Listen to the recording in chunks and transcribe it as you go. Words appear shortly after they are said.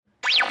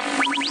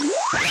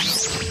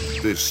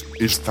This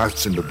is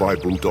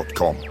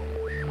that'sinthebible.com.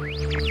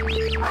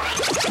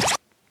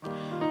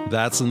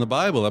 That's in the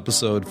Bible,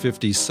 episode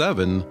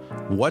 57,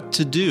 What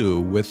to Do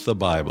with the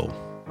Bible.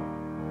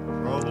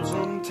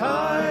 Troublesome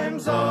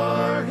times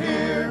are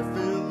here,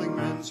 filling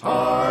men's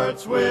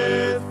hearts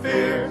with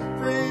fear.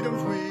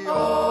 Freedoms we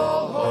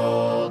all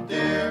hold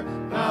dear,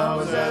 now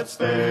is at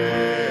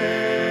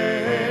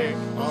stake.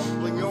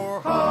 Humbling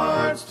your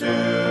hearts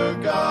to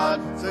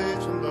God,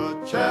 saves from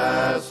the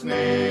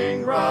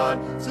chastening rod.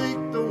 Seek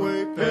the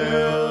way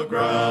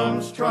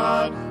pilgrims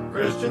trod,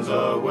 Christians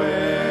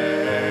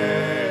away.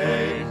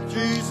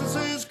 Jesus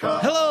is coming.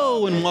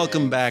 Hello and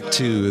welcome back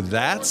to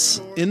That's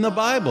in the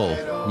Bible.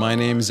 My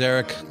name's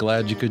Eric.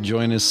 Glad you could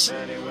join us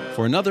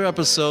for another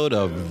episode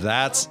of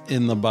That's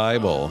in the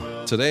Bible.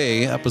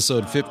 Today,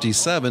 episode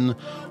 57,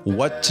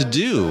 What to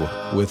Do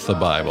with the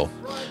Bible.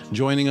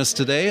 Joining us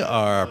today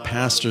are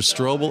Pastor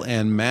Strobel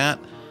and Matt.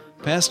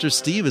 Pastor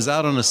Steve is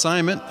out on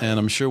assignment, and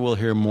I'm sure we'll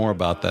hear more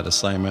about that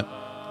assignment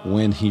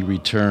when he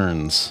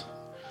returns.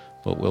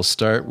 But we'll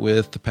start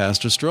with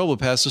Pastor Strobel.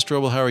 Pastor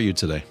Strobel, how are you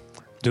today?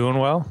 Doing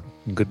well.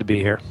 Good to be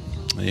here.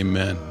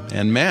 Amen.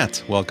 And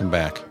Matt, welcome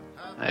back.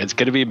 It's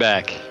good to be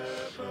back.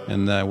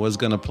 And I was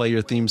going to play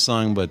your theme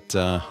song, but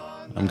I'm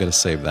going to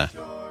save that.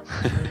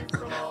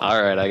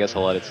 All right, I guess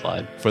I'll let it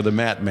slide. For the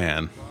Matt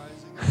Man.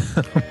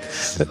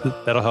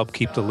 That'll help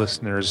keep the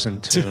listeners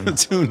in tune.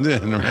 Tuned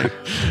in, right?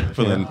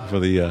 For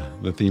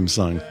the theme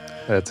song.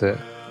 That's it.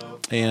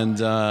 And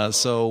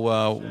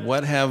so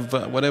what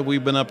have we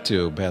been up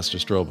to, Pastor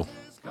Strobel?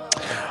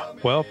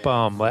 Well,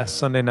 last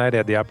Sunday night I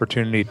had the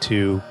opportunity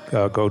to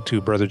go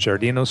to Brother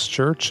Giardino's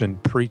church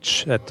and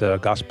preach at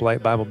Gospel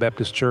Light Bible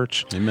Baptist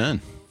Church.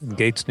 Amen. In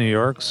Gates, New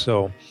York.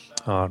 So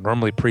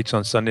normally preach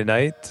on Sunday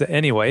night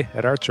anyway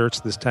at our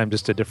church, this time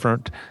just a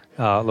different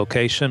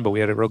location, but we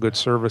had a real good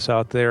service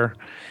out there.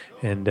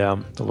 And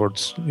the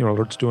Lord's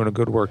doing a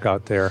good work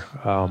out there.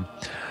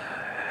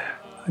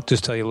 I'll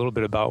just tell you a little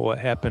bit about what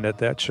happened at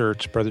that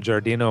church. Brother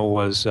Giardino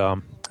was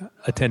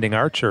attending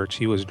our church.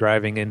 He was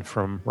driving in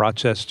from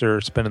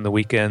Rochester, spending the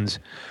weekends,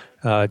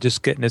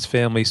 just getting his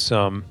family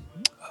some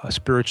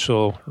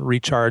spiritual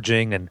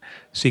recharging and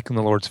seeking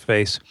the Lord's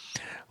face.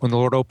 When the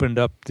Lord opened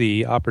up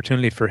the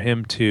opportunity for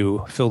him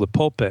to fill the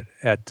pulpit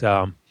at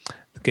the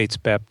Gates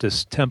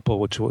Baptist Temple,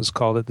 which was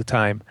called at the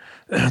time,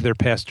 their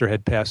pastor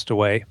had passed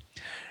away.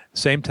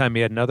 Same time,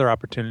 he had another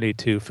opportunity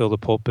to fill the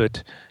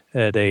pulpit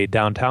at a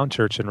downtown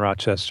church in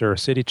Rochester, a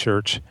city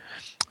church,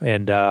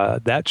 and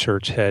that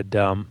church had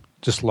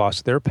just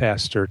lost their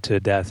pastor to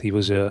death. He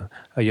was a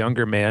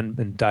younger man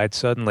and died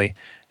suddenly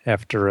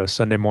after a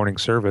Sunday morning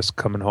service,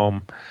 coming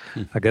home,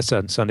 I guess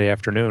on Sunday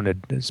afternoon,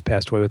 had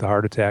passed away with a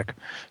heart attack.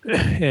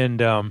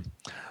 And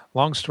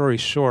long story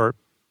short,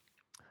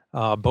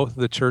 both of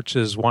the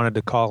churches wanted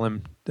to call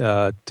him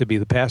to be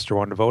the pastor,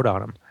 wanted to vote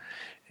on him.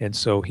 And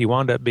so he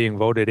wound up being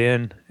voted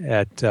in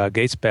at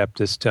Gates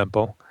Baptist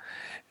Temple.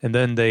 And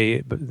then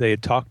they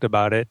had talked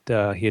about it.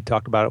 He had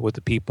talked about it with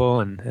the people,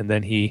 and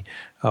then he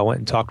went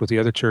and talked with the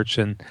other church.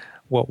 And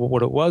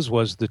what it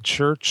was the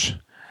church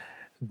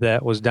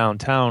that was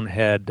downtown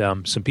had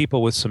some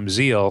people with some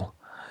zeal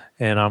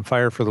and on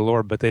fire for the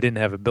Lord, but they didn't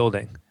have a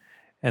building.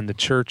 And the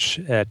church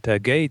at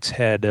Gates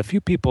had a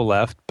few people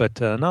left,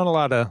 but not a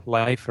lot of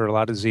life or a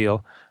lot of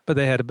zeal, but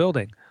they had a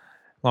building.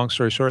 Long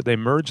story short, they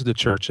merged the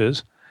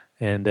churches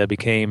and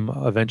became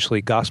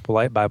eventually Gospel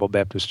Light Bible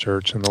Baptist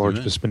Church, and the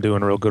Lord's just been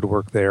doing real good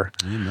work there.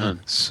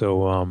 Amen.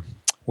 So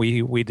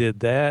we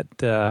did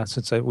that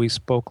since we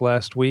spoke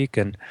last week,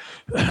 and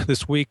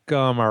this week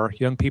our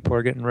young people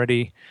are getting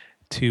ready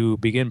to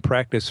begin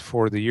practice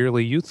for the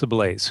yearly Youth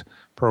Ablaze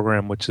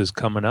program, which is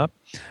coming up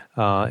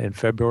in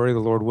February, the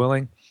Lord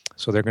willing.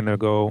 So they're going to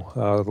go,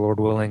 the Lord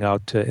willing,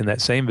 out in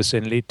that same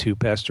vicinity to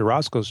Pastor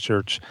Roscoe's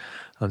church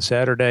on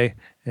Saturday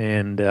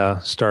and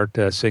start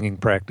singing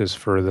practice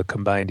for the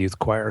combined youth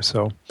choir.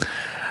 So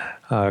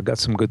got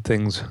some good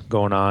things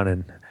going on,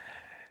 and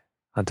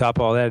on top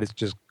of all that, it's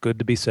just good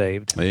to be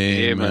saved.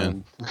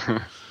 Amen.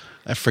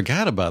 I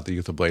forgot about the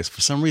Youth Ablaze.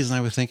 For some reason,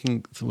 I was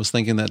thinking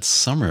that's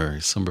summer,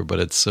 but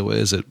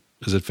is it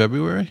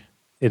February?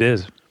 It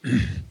is.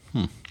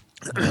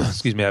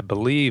 Excuse me. I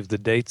believe the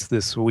dates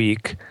this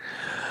week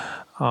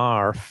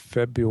are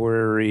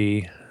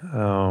February.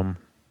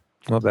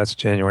 Well, that's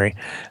January.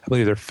 I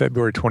believe they're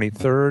February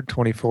 23rd,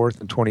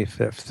 24th, and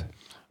 25th.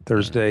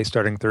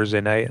 Starting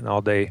Thursday night and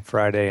all day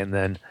Friday, and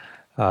then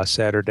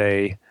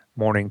Saturday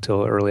morning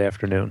till early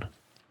afternoon.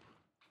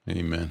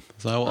 Amen.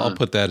 So I'll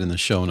put that in the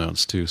show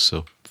notes too,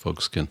 so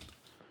folks can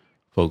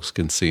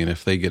see, and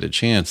if they get a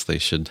chance, they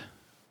should,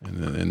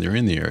 and they're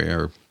in the area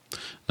or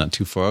not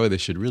too far away, they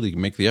should really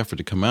make the effort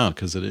to come out,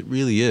 because it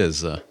really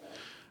is a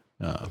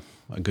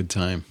good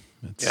time.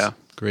 It's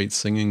great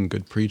singing,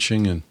 good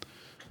preaching, and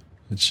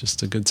it's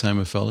just a good time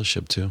of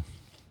fellowship too.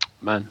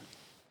 Man.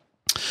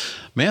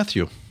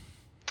 Matthew.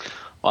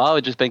 Well,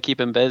 I've just been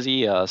keeping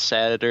busy.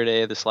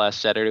 This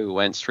last Saturday, we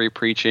went street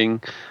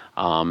preaching.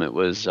 It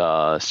was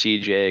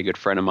CJ, a good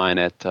friend of mine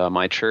at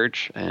my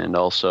church, and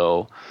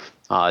also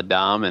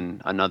Dom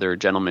and another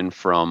gentleman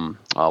from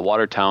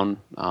Watertown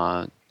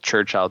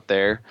Church out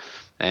there.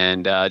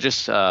 And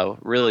just a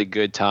really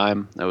good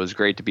time. It was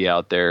great to be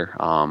out there.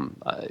 I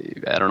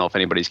don't know if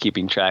anybody's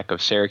keeping track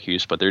of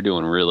Syracuse, but they're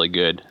doing really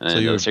good. And So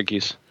you're-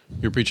 Syracuse.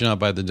 You're preaching out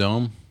by the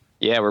dome?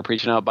 Yeah, we're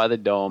preaching out by the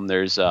dome.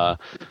 There's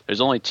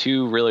only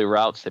two really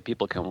routes that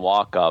people can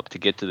walk up to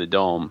get to the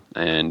dome,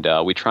 and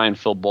we try and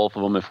fill both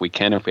of them if we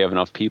can, if we have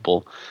enough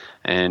people.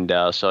 And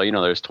so,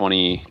 there's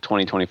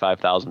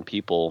 25,000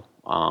 people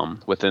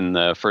within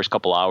the first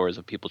couple hours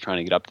of people trying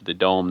to get up to the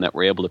dome that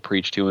we're able to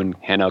preach to and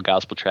hand out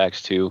gospel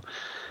tracts to.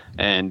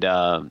 And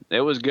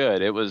it was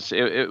good.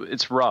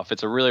 It's rough.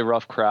 It's a really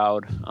rough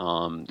crowd.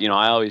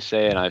 I always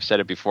say, and I've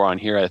said it before on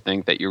here, I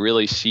think that you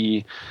really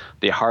see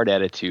the heart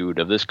attitude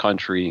of this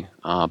country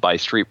by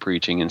street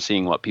preaching and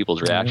seeing what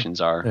people's reactions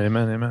are.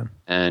 Amen.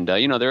 And,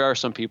 there are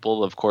some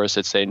people, of course,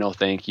 that say no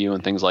thank you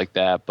and things like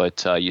that.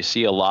 But you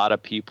see a lot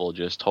of people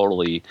just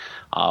totally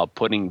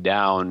putting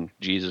down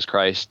Jesus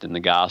Christ and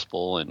the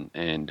gospel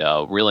and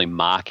really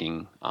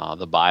mocking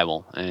the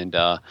Bible. And,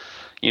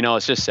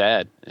 it's just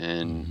sad.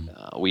 And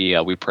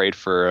we prayed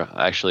for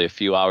actually a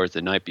few hours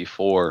the night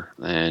before.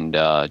 And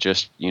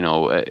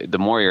the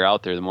more you're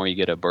out there, the more you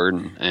get a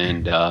burden.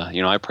 And,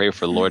 I pray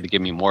for the Lord to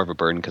give me more of a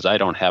burden because I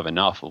don't have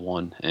enough of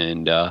one.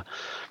 And,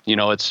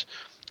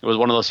 it was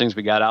one of those things.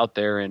 We got out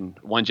there, and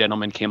one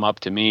gentleman came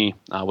up to me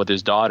with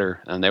his daughter,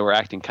 and they were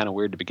acting kind of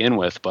weird to begin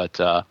with, but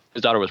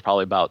his daughter was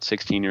probably about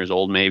 16 years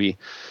old maybe,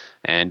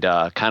 and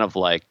kind of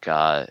like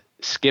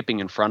skipping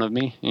in front of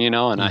me, and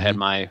I had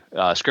my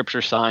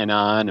scripture sign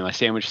on and my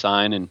sandwich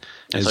sign, and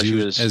As so she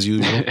was as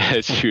usual.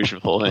 as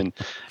usual,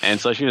 and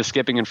so she was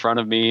skipping in front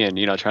of me and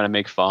trying to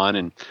make fun,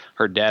 and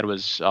her dad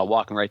was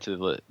walking right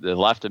to the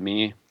left of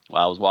me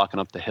while I was walking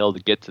up the hill to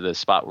get to the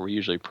spot where we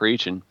usually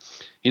preach, and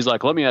he's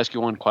like, "Let me ask you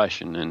one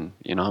question." And,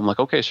 I'm like,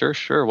 "Okay,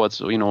 sure. What's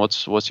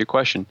your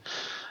question?"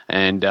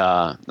 And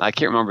I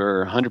can't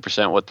remember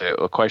 100% what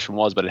the question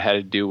was, but it had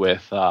to do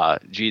with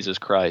Jesus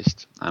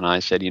Christ. And I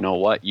said, "You know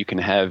what? You can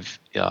have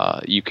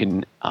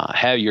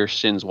your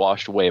sins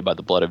washed away by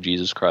the blood of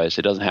Jesus Christ.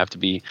 It doesn't have to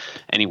be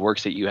any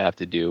works that you have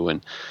to do."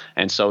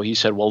 And so he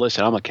said, "Well,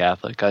 listen, I'm a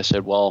Catholic." I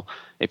said, "Well,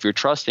 if you're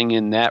trusting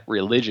in that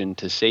religion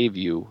to save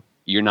you,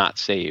 you're not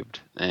saved."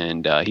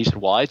 And he said,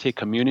 "Well, I take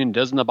communion.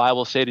 Doesn't the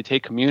Bible say to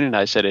take communion?"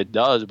 I said, "It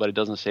does, but it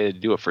doesn't say to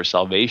do it for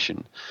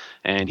salvation."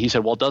 And he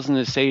said, "Well, doesn't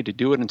it say to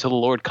do it until the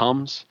Lord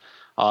comes?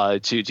 To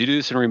do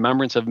this in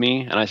remembrance of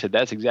me?" And I said,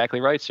 "That's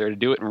exactly right, sir, to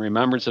do it in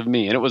remembrance of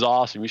me." And it was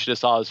awesome. You should have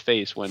saw his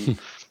face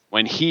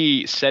when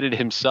he said it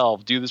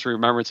himself, "Do this in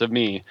remembrance of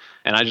me."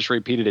 And I just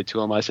repeated it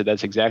to him. I said,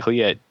 "That's exactly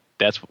it.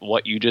 That's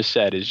what you just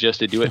said, is just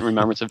to do it in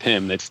remembrance of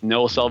him. That's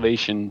no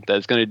salvation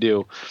that's going to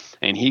do."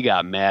 And he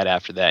got mad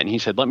after that. And he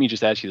said, "Let me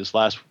just ask you this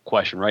last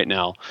question right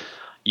now.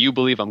 You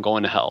believe I'm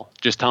going to hell?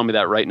 Just tell me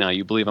that right now.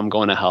 You believe I'm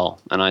going to hell?"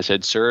 And I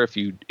said, "Sir, if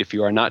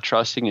you are not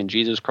trusting in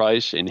Jesus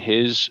Christ and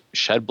his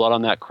shed blood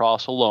on that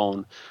cross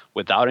alone,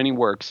 without any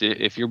works,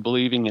 if you're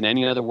believing in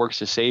any other works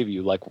to save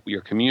you, like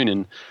your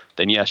communion,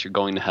 then yes, you're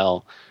going to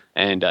hell."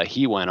 And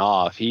he went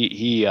off.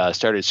 He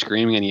started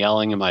screaming and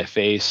yelling in my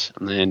face.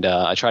 And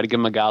I tried to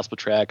give him a gospel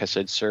tract. I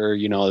said, "Sir,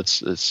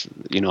 it's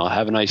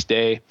have a nice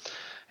day."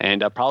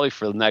 And probably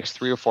for the next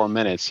 3 or 4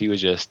 minutes, he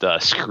was just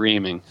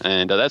screaming.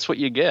 And that's what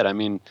you get. I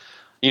mean,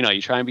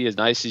 you try and be as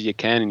nice as you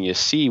can, and you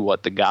see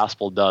what the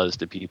gospel does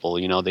to people.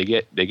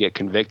 They get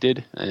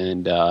convicted,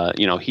 and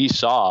he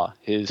saw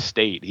his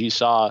state. He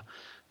saw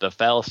the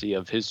fallacy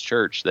of his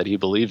church that he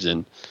believes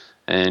in.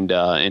 And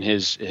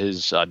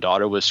his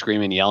daughter was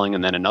screaming, yelling,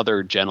 and then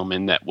another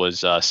gentleman that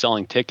was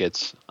selling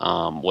tickets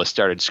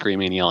started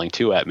screaming and yelling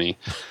too at me.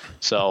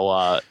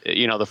 So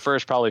the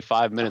first probably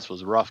 5 minutes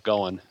was rough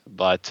going,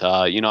 but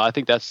I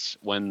think that's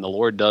when the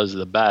Lord does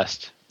the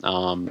best.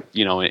 And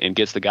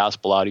gets the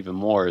gospel out even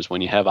more, is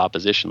when you have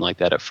opposition like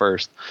that at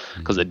first,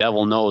 because the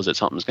devil knows that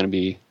something's going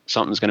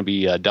to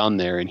be done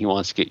there, and he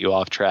wants to get you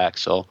off track.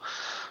 So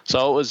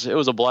it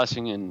was a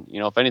blessing, and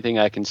if anything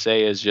I can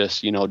say is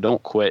just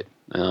don't quit.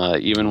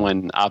 Even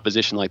when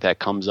opposition like that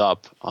comes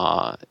up,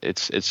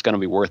 it's going to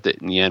be worth it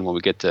in the end when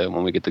we get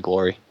to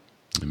glory.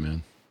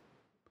 Amen.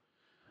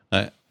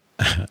 I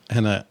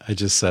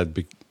just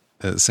said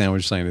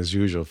sandwich sign as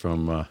usual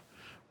from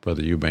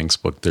Brother Eubank's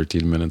book,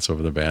 13 Minutes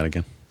Over the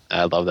Vatican.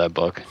 I love that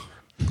book.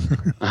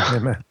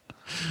 Amen.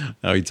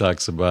 How he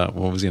talks about,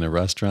 what was he in a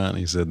restaurant? And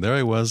he said, "There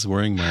I was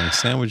wearing my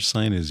sandwich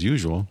sign as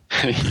usual."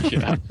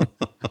 Yeah.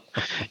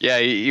 Yeah,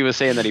 he was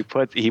saying that he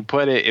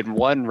put it in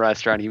one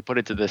restaurant. He put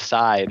it to the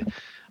side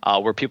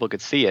where people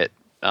could see it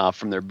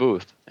from their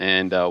booth.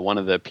 And one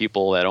of the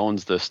people that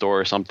owns the store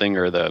or something,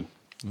 or I think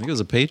it was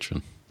a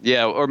patron.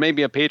 Yeah, or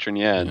maybe a patron,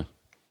 yeah.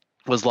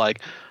 Was like,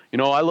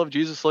 "I love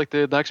Jesus like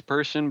the next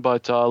person,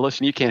 but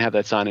listen, you can't have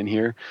that sign in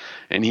here."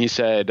 And he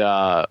said,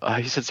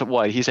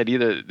 what? He said,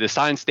 "Either the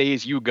sign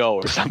stays, you go,"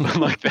 or something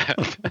like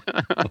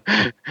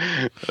that.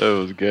 It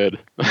was good.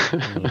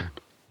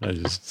 That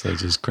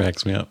just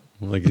cracks me up.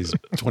 Like he's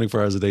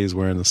 24 hours a day he's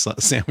wearing the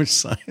sandwich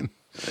sign.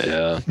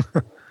 Yeah,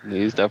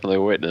 he's definitely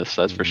a witness,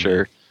 that's for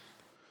sure.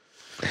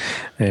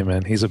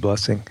 Amen. He's a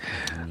blessing.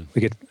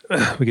 We get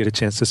a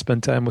chance to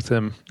spend time with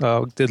him.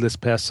 Did this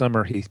past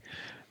summer. He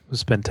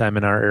spent time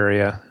in our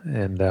area,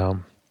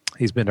 and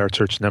he's been to our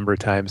church a number of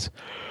times.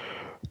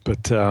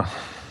 But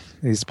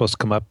he's supposed to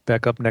come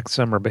back up next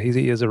summer. But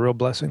he is a real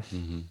blessing.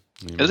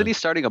 Mm-hmm. Isn't he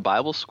starting a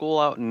Bible school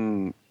out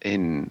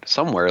in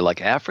somewhere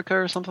like Africa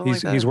or something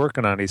like that? He's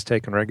working on it. He's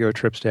taking regular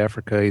trips to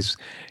Africa.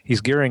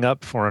 He's gearing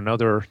up for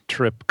another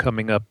trip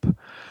coming up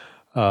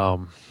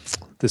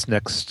this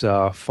next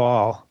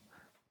fall.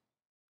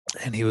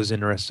 And he was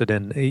interested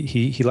in,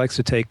 he likes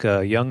to take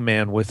a young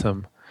man with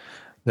him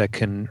that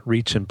can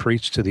reach and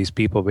preach to these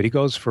people, but he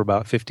goes for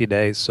about 50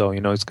 days. So,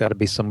 it's got to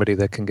be somebody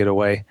that can get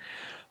away.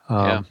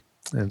 And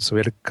so we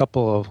had a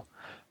couple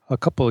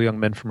of young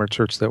men from our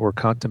church that were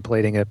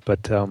contemplating it,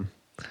 but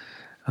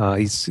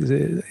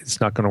it's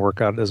not going to work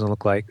out. It doesn't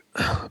look like,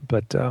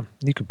 but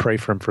you can pray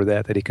for him for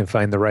that he can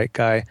find the right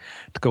guy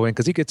to go in,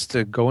 because he gets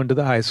to go into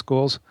the high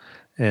schools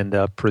and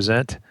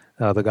present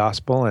the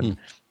gospel, and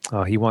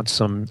he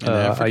wants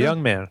a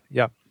young man,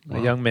 a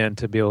young man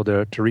to be able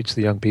to reach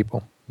the young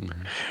people.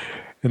 Mm-hmm.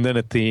 And then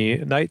at the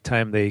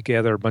nighttime, they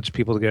gather a bunch of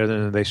people together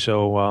and they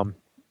show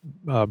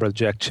Brother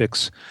Jack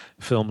Chick's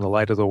film, The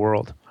Light of the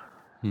World,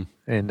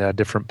 in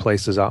different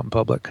places out in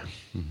public.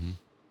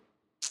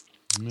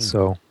 Mm-hmm.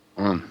 So,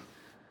 in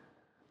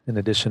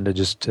addition to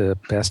just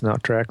passing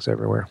out tracts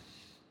everywhere.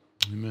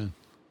 Amen.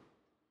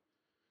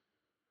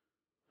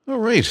 All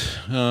right.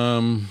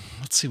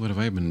 Let's see. What have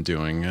I been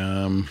doing?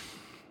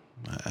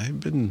 I've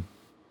been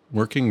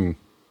working,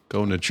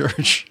 going to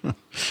church,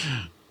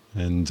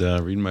 and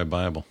reading my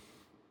Bible.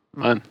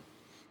 Amen.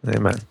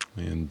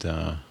 And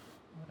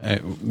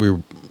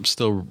we're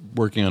still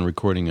working on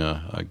recording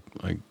a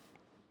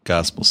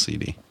gospel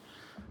CD.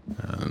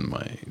 And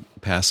my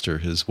pastor,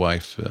 his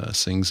wife,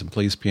 sings and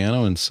plays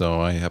piano, and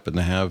so I happen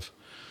to have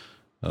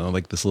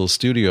like this little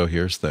studio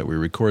here so that we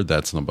record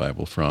That's in the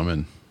Bible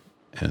from,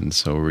 and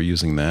so we're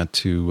using that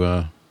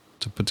to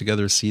put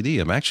together a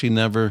CD. I've actually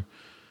never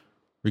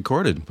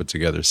recorded and put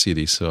together a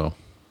CD, so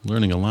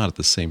learning a lot at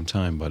the same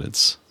time, but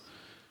it's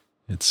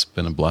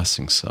been a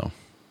blessing. So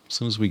as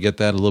soon as we get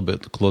that a little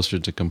bit closer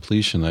to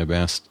completion, I've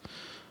asked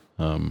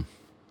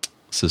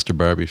Sister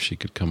Barbie if she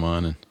could come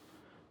on and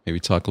maybe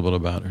talk a little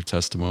bit about her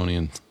testimony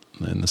and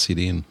the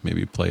CD, and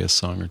maybe play a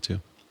song or two.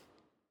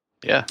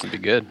 Yeah, that'd be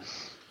good.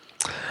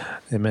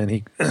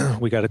 Amen.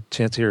 We got a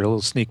chance to hear a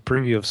little sneak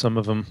preview of some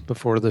of them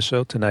before the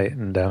show tonight,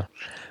 and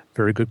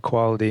very good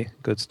quality,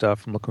 good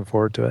stuff. I'm looking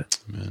forward to it.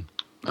 Amen.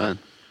 Man.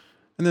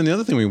 And then the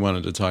other thing we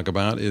wanted to talk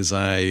about is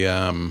I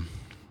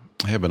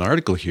have an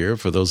article here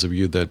for those of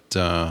you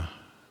that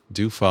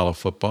do follow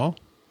football,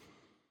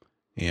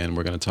 and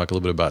we're going to talk a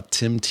little bit about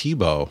Tim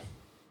Tebow,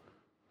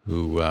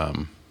 who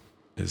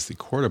is the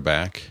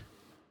quarterback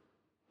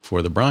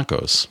for the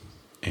Broncos.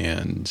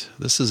 And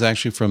this is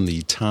actually from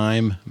the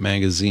Time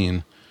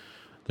magazine,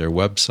 their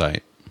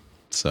website.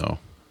 So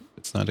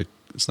it's not a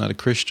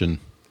Christian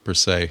per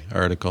se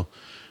article.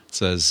 It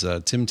says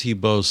Tim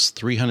Tebow's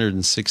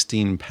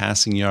 316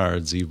 passing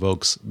yards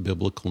evokes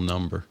biblical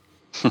number.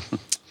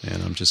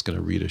 And I'm just going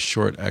to read a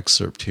short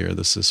excerpt here.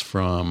 This is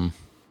from,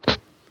 I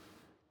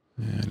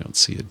don't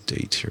see a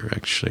date here.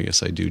 Actually, I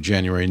guess I do,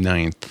 January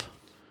 9th,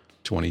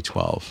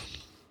 2012.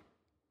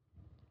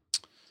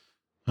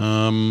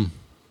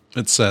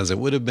 It says, it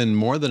would have been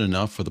more than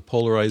enough for the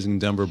polarizing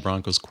Denver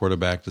Broncos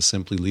quarterback to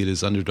simply lead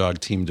his underdog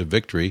team to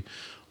victory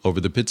over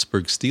the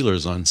Pittsburgh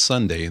Steelers on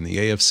Sunday in the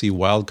AFC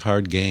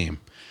wildcard game.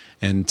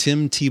 And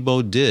Tim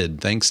Tebow did,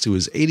 thanks to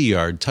his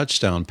 80-yard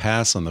touchdown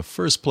pass on the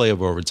first play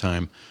of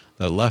overtime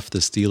that left the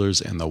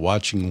Steelers and the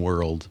watching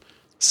world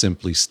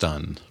simply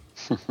stunned.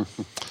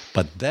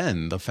 But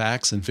then the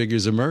facts and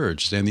figures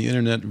emerged, and the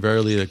internet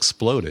verily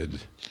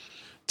exploded.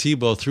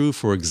 Tebow threw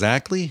for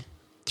exactly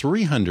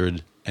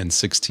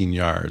 316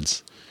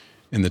 yards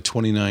in the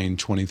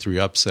 29-23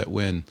 upset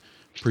win,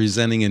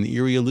 presenting an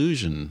eerie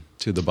allusion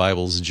to the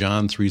Bible's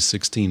John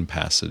 3:16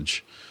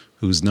 passage,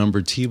 whose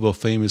number Tebow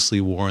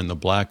famously wore in the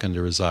black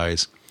under his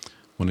eyes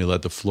when he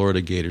led the Florida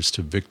Gators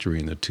to victory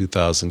in the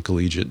 2000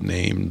 collegiate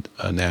named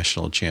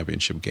national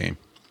championship game.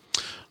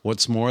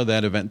 What's more,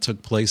 that event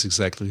took place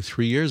exactly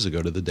 3 years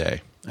ago to the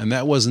day, and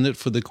that wasn't it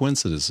for the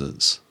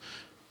coincidences.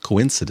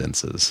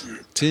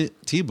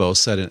 Tebow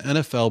set an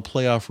NFL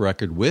playoff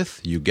record with,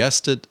 you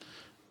guessed it,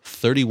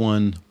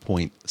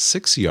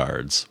 31.6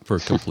 yards per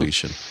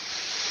completion.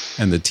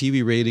 And the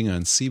TV rating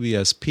on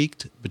CBS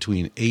peaked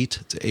between 8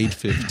 to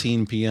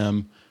 8:15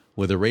 p.m.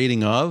 with a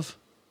rating of,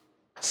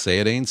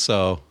 say it ain't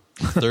so,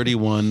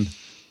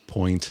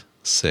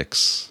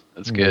 31.6.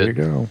 That's good. There you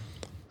go.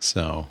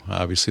 So,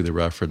 obviously the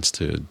reference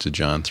to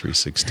John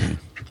 3:16.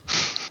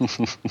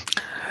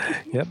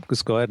 Yep,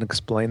 just go ahead and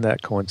explain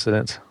that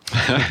coincidence.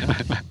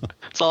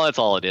 That's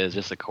all it is,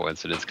 just a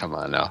coincidence. Come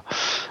on now.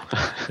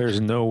 There's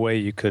no way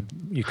you could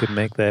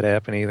make that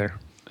happen either.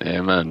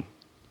 Amen.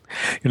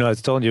 I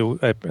was telling you,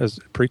 I was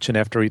preaching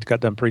after he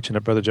got done preaching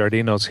at Brother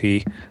Giardino's.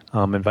 He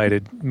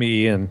invited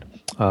me and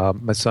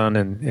my son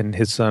and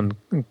his son,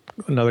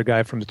 another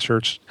guy from the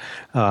church,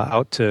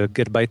 out to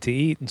get a bite to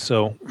eat. And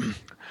so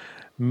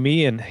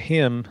me and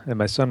him and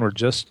my son were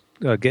just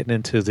getting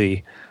into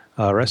the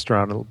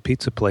restaurant, a little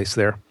pizza place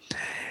there,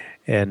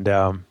 and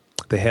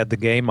they had the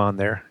game on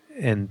there.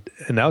 And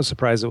I was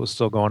surprised it was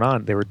still going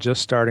on. They were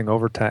just starting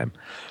overtime.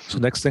 So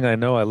next thing I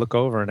know, I look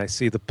over and I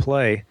see the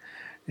play,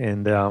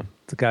 and the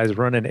guy's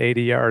running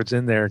 80 yards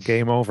in there.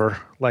 Game over.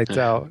 Lights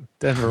out.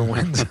 Denver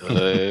wins.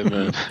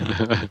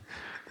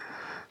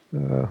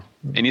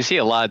 And you see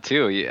a lot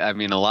too. I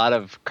mean, a lot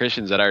of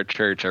Christians at our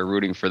church are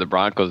rooting for the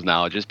Broncos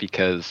now, just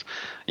because,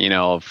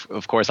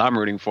 of course, I'm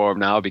rooting for them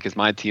now because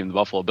my team, the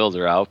Buffalo Bills,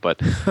 are out.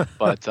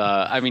 But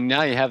I mean,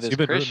 now you have this You've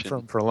been Christian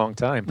rooting for a long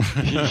time.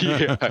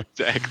 Yeah,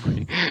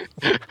 exactly.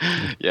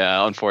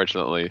 Yeah,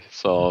 unfortunately.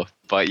 So,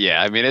 but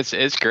yeah, I mean,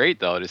 it's great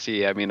though to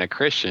see. I mean, a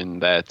Christian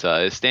that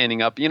is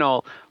standing up.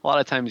 A lot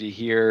of times you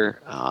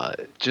hear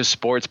just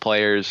sports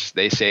players.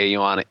 They say,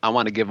 I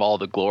want to give all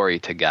the glory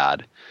to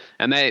God.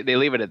 And they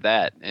leave it at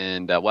that.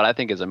 And what I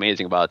think is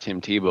amazing about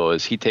Tim Tebow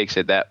is he takes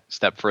it that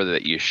step further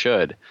that you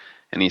should.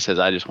 And he says,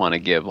 I just want to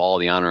give all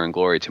the honor and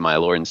glory to my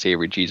Lord and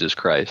Savior, Jesus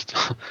Christ.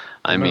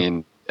 I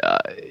mean,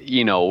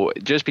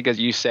 just because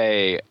you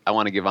say, I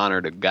want to give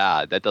honor to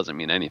God, that doesn't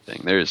mean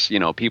anything. There's,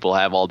 people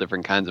have all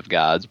different kinds of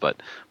gods,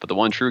 but the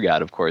one true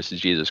God, of course,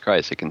 is Jesus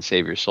Christ. It can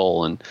save your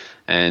soul.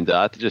 And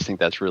I just think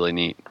that's really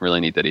neat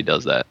that he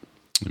does that.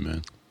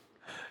 Amen.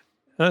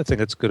 Another thing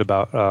that's good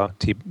about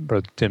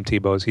Brother Tim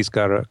Tebow is he's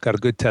got a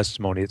good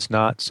testimony. It's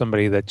not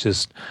somebody that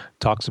just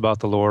talks about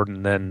the Lord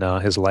and then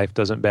his life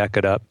doesn't back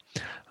it up.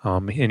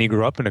 And he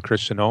grew up in a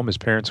Christian home. His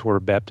parents were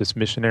Baptist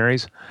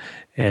missionaries,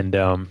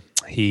 and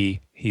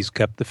he's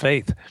kept the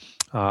faith.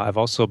 I've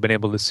also been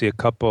able to see a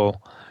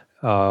couple,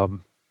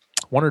 one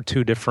or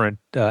two different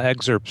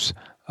excerpts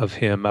of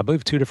him, I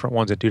believe 2 different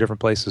ones at 2 different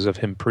places of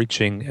him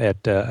preaching at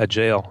a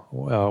jail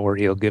where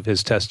he'll give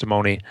his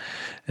testimony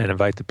and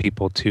invite the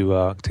people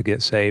to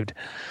get saved.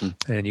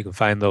 And you can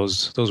find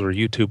those were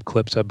YouTube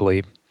clips, I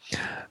believe.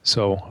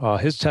 So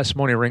his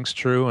testimony rings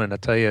true, and I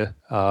tell you,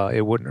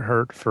 it wouldn't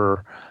hurt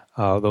for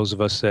those of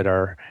us that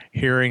are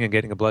hearing and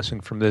getting a blessing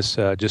from this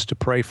just to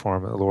pray for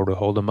him. The Lord will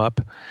hold him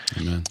up.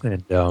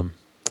 Amen.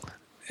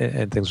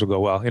 And things will go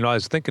well. I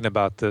was thinking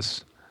about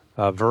this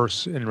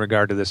verse in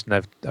regard to this, and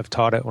I've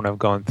taught it when I've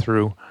gone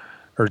through,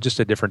 or just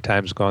at different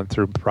times gone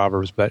through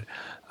Proverbs, but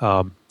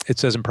it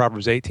says in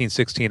Proverbs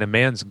 18:16, a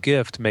man's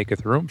gift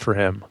maketh room for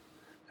him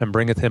and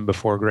bringeth him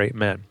before great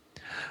men.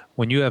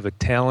 When you have a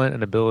talent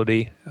and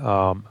ability,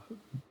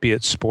 be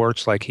it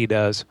sports like he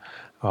does,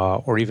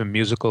 or even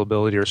musical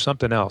ability or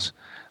something else,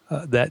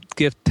 that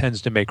gift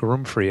tends to make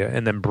room for you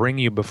and then bring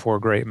you before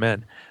great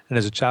men. And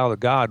as a child of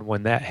God,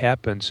 when that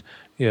happens,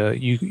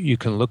 you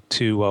can look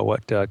to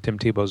what Tim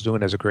Tebow is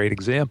doing as a great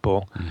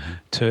example,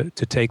 to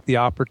take the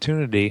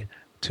opportunity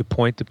to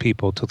point the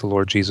people to the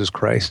Lord Jesus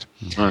Christ,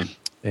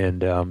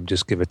 and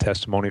just give a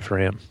testimony for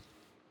him.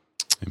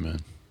 Amen.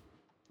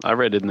 I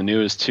read in the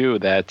news too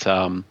that I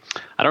don't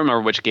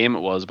remember which game it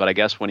was, but I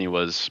guess when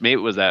maybe it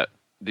was that.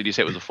 Did you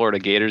say it was the Florida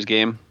Gators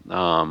game?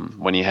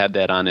 When he had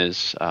that on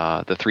his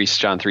John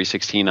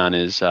 3:16 on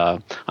his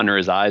under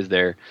his eyes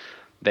there,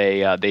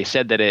 they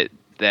said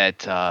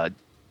that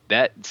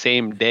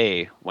same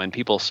day when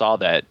people saw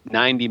that,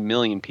 90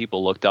 million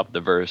people looked up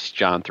the verse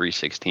John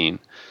 3:16,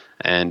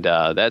 and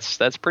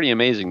that's pretty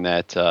amazing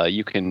that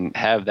you can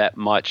have that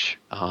much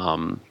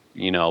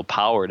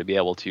power to be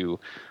able to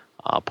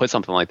put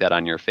something like that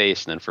on your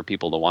face, and then for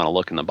people to want to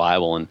look in the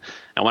Bible. And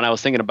when I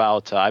was thinking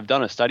about, I've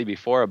done a study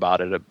before about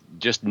it,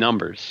 just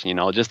numbers,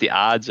 just the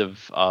odds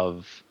of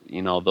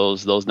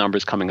those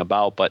numbers coming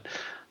about. But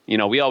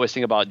we always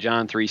think about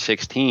John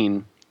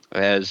 3:16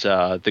 as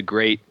the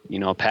great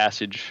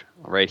passage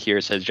right here.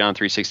 It says John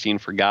 3:16,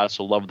 for God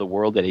so loved the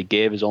world that he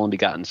gave his only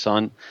begotten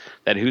Son,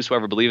 that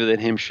whosoever believeth in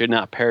him should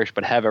not perish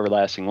but have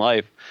everlasting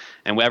life.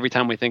 And every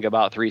time we think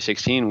about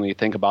 3:16, we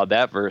think about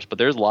that verse, but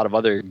there's a lot of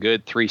other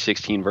good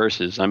 3:16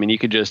 verses. I mean, you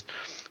could just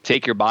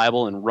take your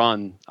Bible and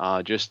run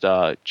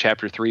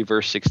chapter 3,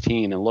 verse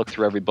 16, and look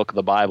through every book of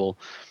the Bible.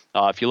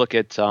 If you look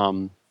at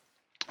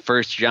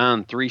 1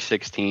 John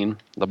 3:16,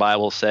 the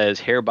Bible says,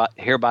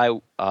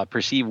 hereby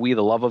perceive we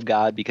the love of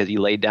God, because he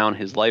laid down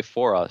his life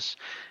for us,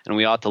 and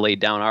we ought to lay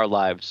down our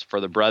lives for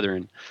the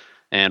brethren.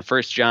 And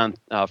 1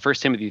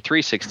 Timothy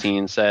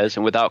 3:16 says,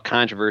 and without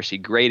controversy,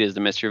 great is the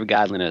mystery of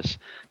godliness.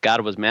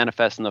 God was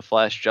manifest in the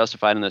flesh,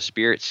 justified in the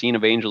spirit, seen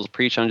of angels,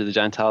 preached unto the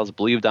Gentiles,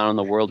 believed on in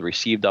the world,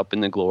 received up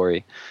in the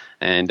glory.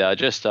 And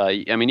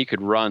you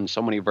could run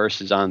so many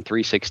verses on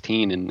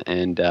 3:16,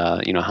 and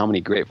how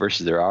many great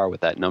verses there are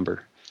with that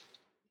number.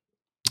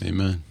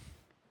 Amen.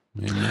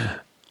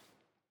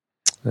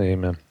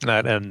 Amen.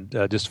 And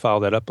just to follow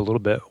that up a little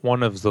bit,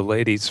 one of the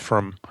ladies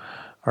from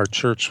our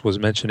church was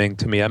mentioning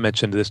to me, I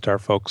mentioned this to our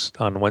folks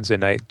on Wednesday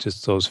night,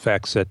 just those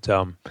facts that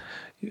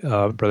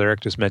Brother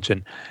Eric just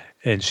mentioned,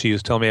 and she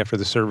was telling me after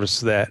the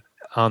service that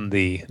on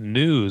the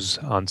news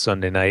on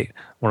Sunday night,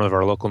 one of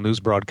our local news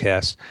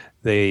broadcasts,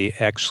 they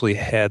actually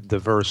had the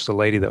verse, the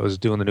lady that was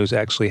doing the news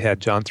actually had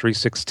John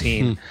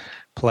 3:16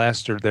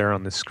 plastered there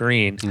on the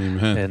screen,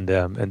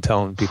 and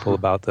telling people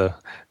about the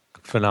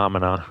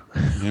phenomenon.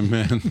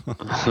 Amen.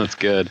 That's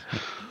good.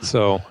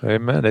 So,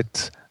 amen.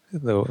 It's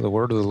the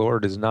word of the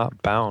Lord is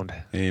not bound.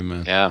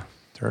 Amen. Yeah.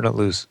 Turn it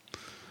loose.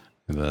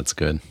 That's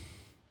good.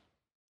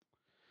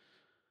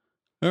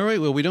 All right.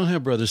 Well, we don't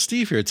have Brother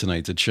Steve here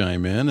tonight to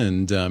chime in.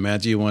 And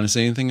Matt, do you want to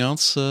say anything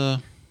else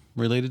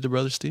related to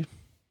Brother Steve?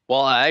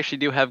 Well, I actually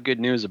do have good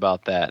news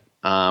about that.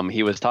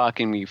 He was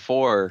talking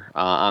before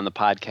on the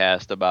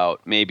podcast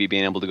about maybe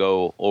being able to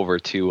go over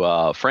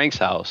to Frank's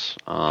house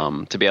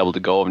to be able to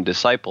go and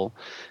disciple.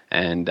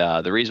 And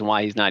the reason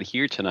why he's not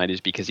here tonight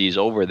is because he's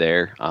over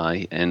there,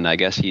 and I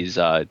guess he's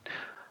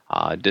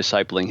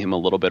discipling him a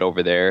little bit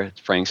over there at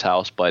Frank's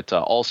house. But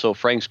also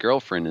Frank's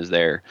girlfriend is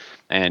there,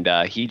 and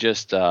he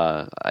just,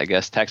 I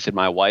guess, texted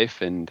my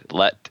wife and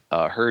let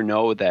her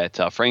know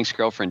that Frank's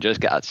girlfriend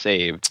just got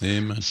saved.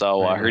 Amen.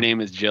 So her name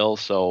is Jill.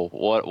 So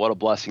what a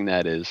blessing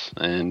that is.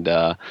 And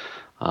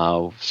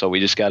so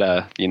we just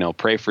gotta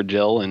pray for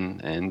Jill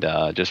and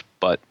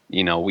but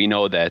we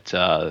know that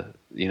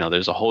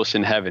there's a host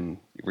in heaven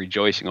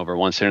rejoicing over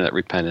one sinner that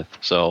repenteth.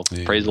 So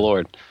Amen. Praise the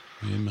Lord.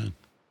 Amen.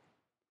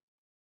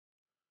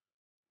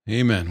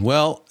 Amen.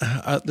 Well,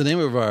 the name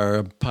of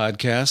our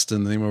podcast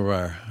and the name of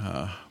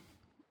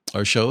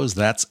our show is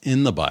That's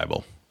in the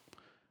Bible.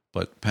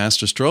 But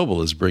Pastor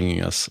Strobel is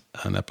bringing us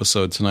an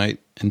episode tonight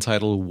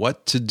entitled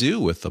What to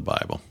Do with the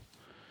Bible.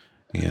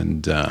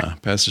 And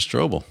Pastor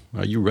Strobel,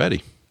 are you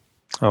ready?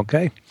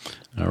 Okay.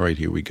 All right,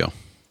 here we go.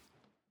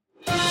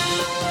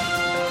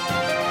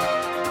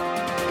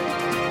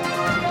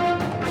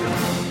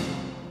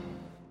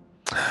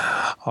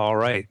 All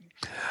right.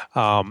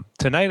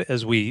 Tonight,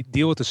 as we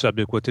deal with the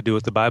subject, what to do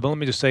with the Bible, let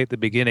me just say at the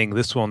beginning,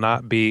 this will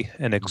not be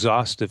an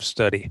exhaustive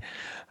study.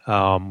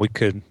 We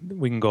can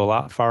go a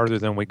lot farther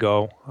than we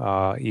go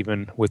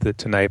even with it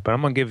tonight, but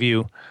I'm going to give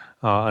you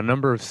a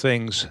number of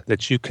things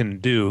that you can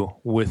do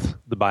with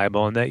the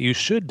Bible and that you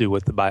should do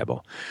with the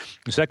Bible.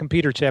 In 2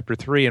 Peter chapter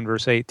 3 and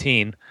verse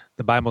 18,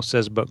 the Bible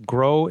says, "But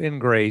grow in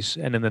grace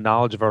and in the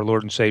knowledge of our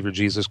Lord and Savior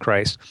Jesus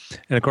Christ."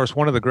 And of course,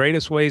 one of the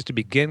greatest ways to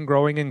begin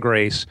growing in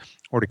grace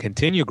or to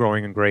continue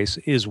growing in grace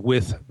is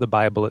with the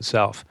Bible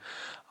itself.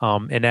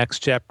 In Acts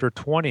chapter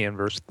 20 and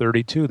verse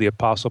 32, the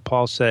Apostle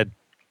Paul said,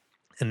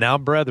 "And now,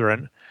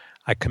 brethren,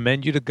 I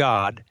commend you to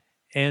God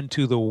and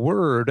to the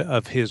word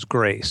of his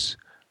grace,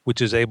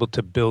 which is able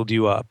to build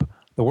you up."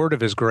 The word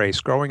of his grace.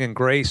 Growing in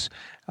grace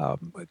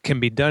can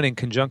be done in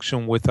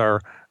conjunction with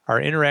our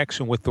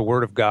interaction with the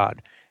word of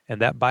God. And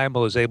that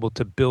Bible is able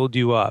to build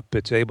you up.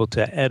 It's able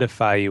to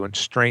edify you and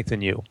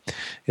strengthen you.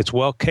 It's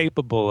well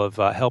capable of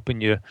helping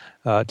you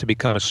to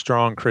become a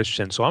strong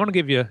Christian. So I'm going to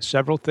give you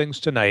several things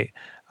tonight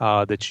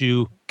that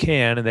you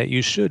can and that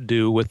you should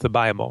do with the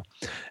Bible.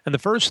 And the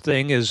first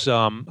thing is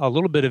a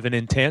little bit of an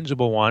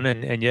intangible one,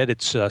 and yet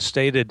it's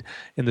stated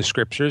in the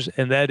Scriptures,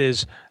 and that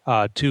is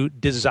to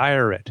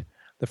desire it.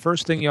 The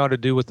first thing you ought to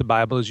do with the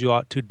Bible is you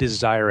ought to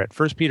desire it.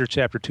 1 Peter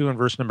chapter 2 and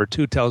verse number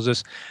 2 tells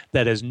us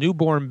that as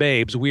newborn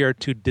babes, we are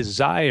to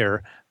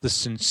desire the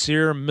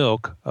sincere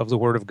milk of the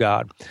Word of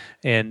God.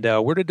 And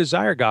we're to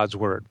desire God's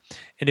Word.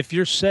 And if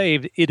you're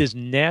saved, it is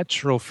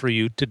natural for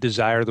you to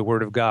desire the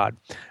Word of God.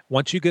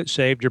 Once you get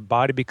saved, your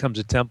body becomes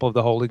a temple of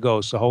the Holy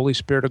Ghost. The Holy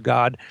Spirit of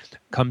God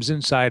comes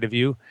inside of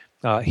you.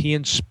 He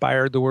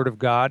inspired the Word of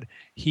God.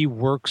 He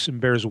works and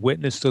bears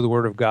witness to the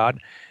Word of God.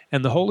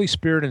 And the Holy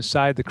Spirit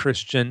inside the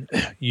Christian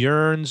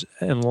yearns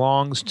and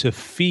longs to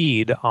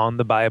feed on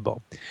the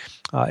Bible.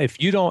 If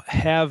you don't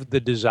have the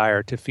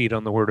desire to feed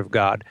on the Word of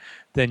God,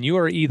 then you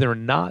are either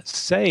not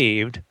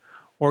saved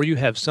or you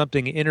have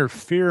something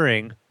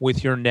interfering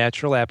with your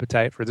natural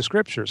appetite for the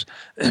Scriptures.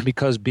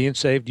 Because being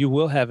saved, you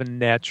will have a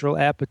natural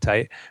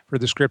appetite for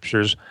the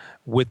Scriptures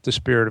with the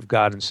Spirit of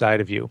God inside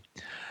of you.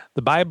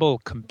 The Bible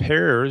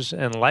compares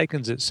and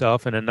likens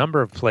itself in a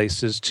number of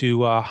places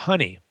to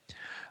honey.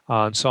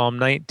 In Psalm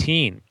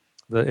 19,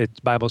 the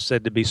Bible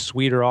said to be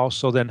sweeter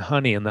also than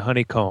honey in the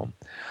honeycomb.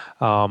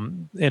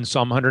 In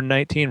Psalm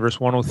 119, verse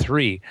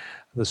 103,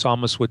 the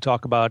psalmist would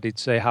talk about, he'd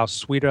say, "How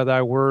sweet are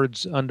thy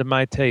words unto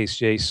my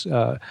taste, yea,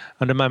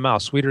 unto my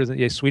mouth, sweeter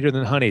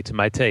than honey to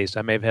my taste."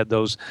 I may have had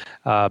those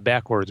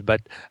backwards, but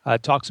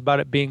it talks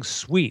about it being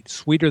sweet,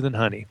 sweeter than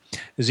honey.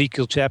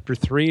 Ezekiel chapter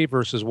 3,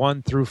 verses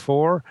 1 through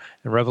 4,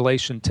 and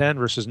Revelation 10,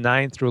 verses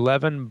 9 through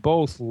 11,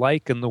 both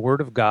liken the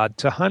Word of God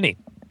to honey.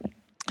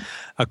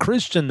 A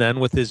Christian, then,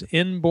 with his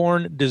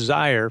inborn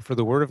desire for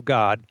the Word of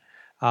God,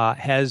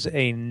 has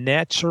a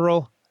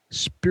natural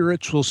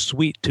spiritual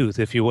sweet tooth,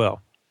 if you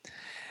will.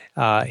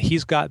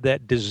 He's got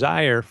that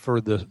desire for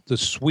the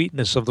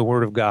sweetness of the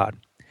Word of God.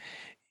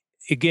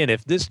 Again,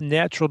 if this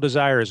natural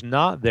desire is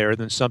not there,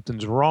 then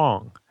something's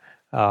wrong.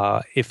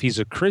 If he's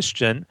a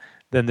Christian,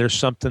 then there's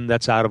something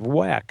that's out of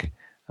whack.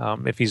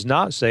 If he's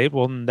not saved,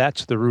 well, then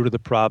that's the root of the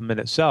problem in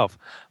itself.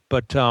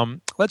 But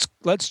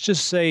let's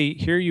just say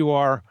here you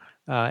are.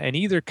 In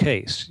either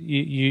case,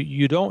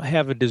 you don't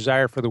have a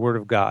desire for the Word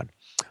of God,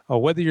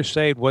 whether you're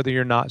saved, whether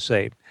you're not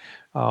saved.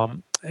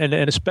 And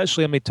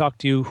especially, let me talk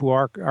to you who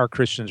are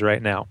Christians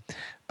right now.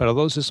 But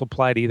although this will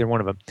apply to either one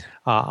of them,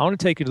 I want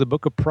to take you to the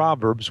book of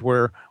Proverbs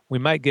where we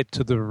might get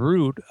to the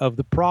root of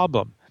the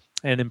problem.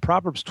 And in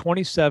Proverbs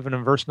 27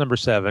 and verse number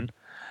 7,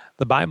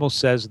 the Bible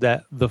says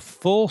that the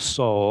full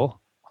soul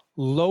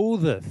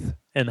loatheth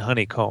an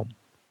honeycomb,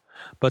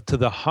 but to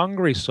the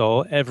hungry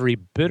soul every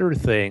bitter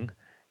thing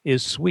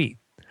is sweet.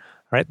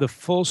 Right? The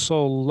full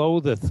soul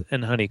loatheth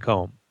an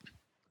honeycomb.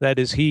 That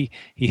is, he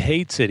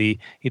hates it.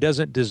 He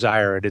doesn't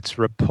desire it. It's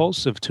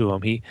repulsive to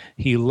him.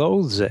 He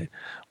loathes it.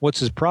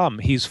 What's his problem?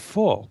 He's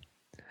full.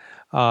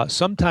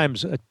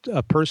 Sometimes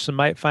a person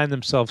might find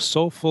themselves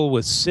so full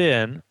with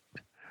sin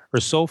or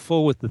so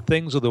full with the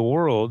things of the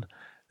world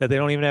that they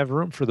don't even have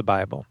room for the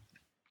Bible.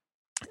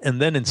 And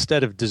then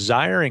instead of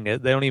desiring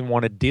it, they don't even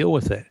want to deal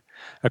with it.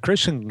 A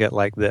Christian can get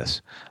like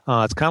this.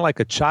 It's kind of like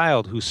a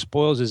child who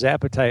spoils his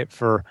appetite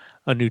for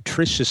a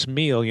nutritious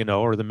meal,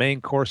 or the main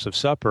course of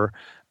supper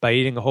by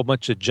eating a whole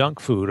bunch of junk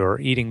food or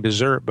eating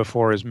dessert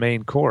before his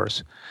main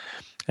course.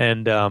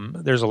 And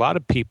there's a lot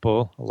of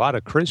people, a lot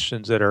of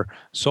Christians that are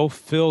so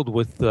filled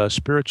with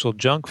spiritual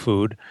junk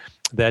food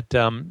that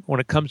when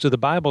it comes to the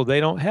Bible,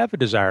 they don't have a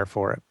desire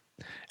for it.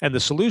 And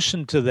the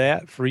solution to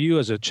that for you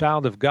as a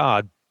child of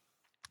God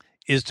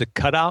is to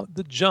cut out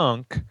the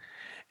junk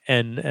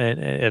and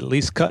at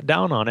least cut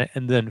down on it,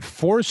 and then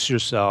force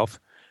yourself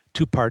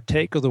to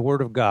partake of the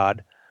Word of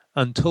God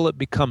until it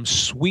becomes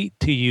sweet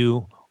to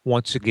you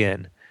once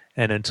again,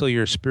 and until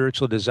your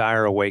spiritual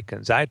desire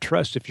awakens. I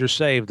trust if you're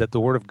saved that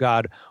the Word of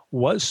God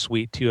was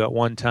sweet to you at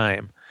one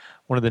time.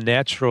 One of the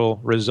natural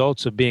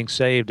results of being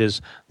saved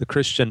is the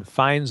Christian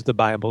finds the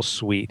Bible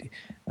sweet.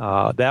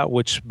 That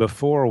which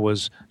before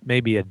was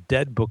maybe a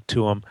dead book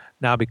to him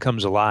now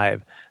becomes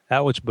alive.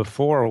 That which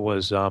before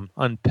was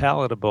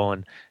unpalatable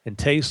and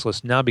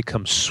tasteless now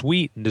becomes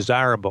sweet and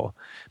desirable.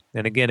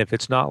 And again, if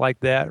it's not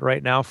like that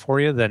right now for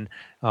you, then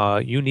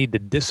you need to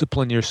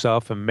discipline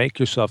yourself and make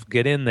yourself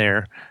get in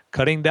there,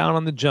 cutting down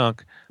on the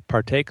junk,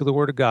 partake of the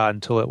Word of God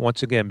until it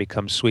once again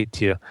becomes sweet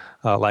to you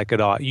like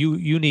it ought.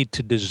 You need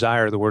to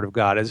desire the Word of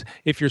God. As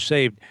if you're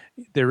saved,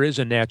 there is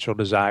a natural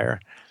desire.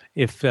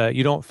 If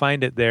you don't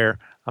find it there,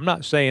 I'm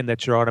not saying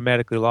that you're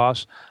automatically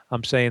lost.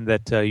 I'm saying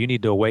that you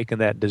need to awaken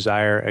that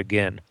desire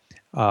again.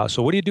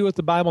 So what do you do with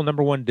the Bible?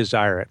 Number one,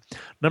 desire it.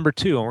 Number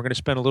two, and we're going to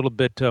spend a little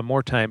bit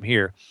more time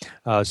here.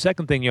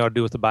 Second thing you ought to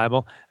do with the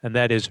Bible, and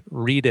that is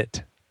read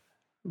it.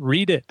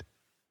 Read it.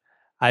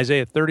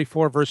 Isaiah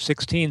 34, verse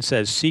 16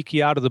 says, "Seek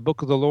ye out of the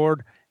book of the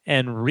Lord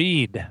and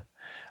read."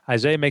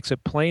 Isaiah makes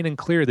it plain and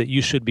clear that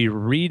you should be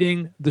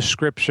reading the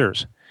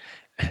Scriptures.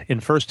 In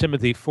 1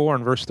 Timothy 4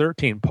 and verse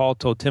 13, Paul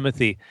told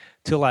Timothy,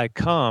 "Till I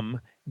come,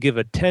 give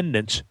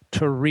attendance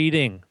to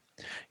reading."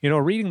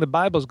 Reading the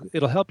Bible,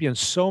 it'll help you in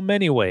so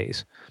many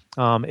ways.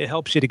 It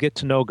helps you to get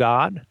to know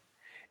God.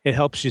 It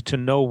helps you to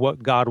know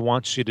what God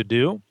wants you to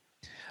do.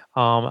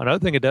 Another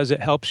thing it does,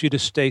 it helps you to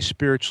stay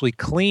spiritually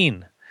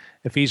clean.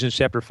 Ephesians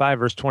chapter 5,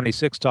 verse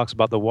 26 talks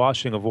about the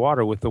washing of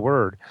water with the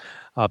Word.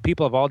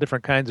 People have all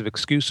different kinds of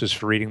excuses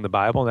for reading the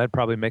Bible, and that'd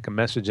probably make a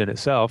message in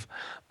itself.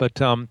 But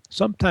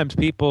sometimes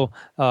people,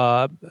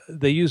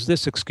 they use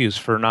this excuse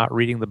for not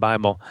reading the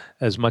Bible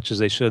as much as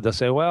they should. They'll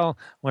say, well,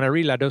 when I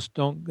read it, I just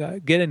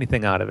don't get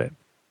anything out of it.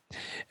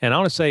 And I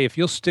want to say, if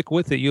you'll stick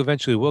with it, you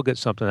eventually will get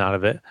something out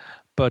of it.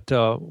 But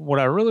what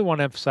I really want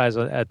to emphasize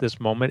at this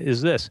moment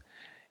is this.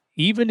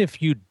 Even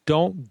if you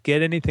don't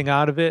get anything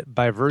out of it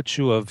by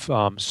virtue of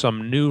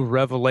some new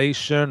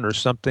revelation or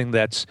something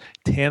that's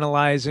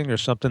tantalizing or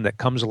something that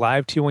comes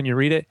alive to you when you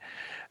read it,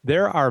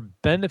 there are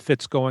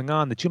benefits going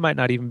on that you might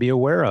not even be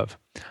aware of.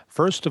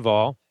 First of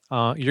all,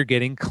 you're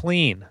getting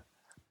clean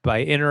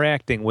by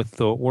interacting with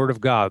the Word of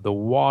God, the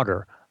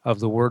water of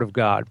the Word of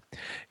God.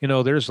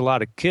 There's a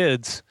lot of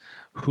kids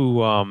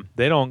who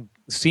they don't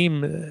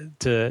seem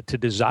to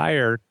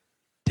desire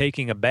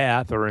taking a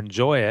bath or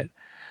enjoy it.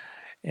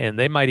 And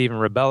they might even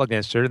rebel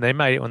against it. And they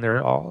might, when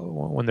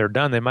they're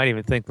done, they might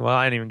even think, well,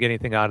 I didn't even get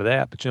anything out of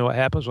that. But you know what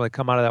happens when they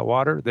come out of that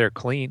water? They're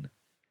clean.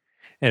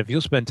 And if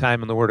you'll spend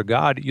time in the Word of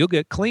God, you'll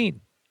get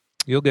clean.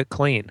 You'll get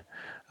clean.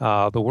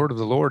 The word of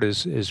the Lord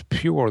is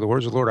pure. The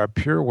words of the Lord are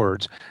pure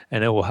words,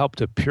 and it will help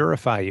to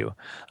purify you.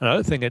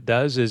 Another thing it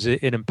does is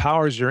it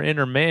empowers your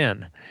inner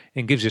man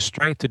and gives you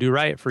strength to do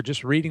right for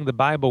just reading the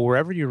Bible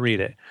wherever you read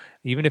it.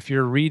 Even if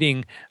you're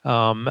reading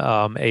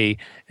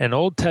an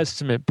Old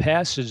Testament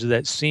passage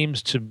that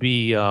seems to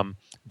be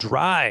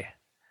dry,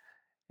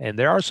 and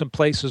there are some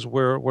places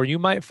where you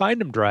might find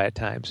them dry at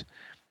times.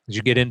 As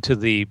you get into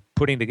the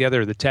putting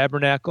together the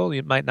tabernacle,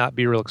 it might not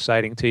be real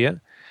exciting to you.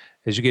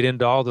 As you get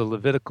into all the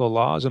Levitical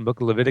laws in the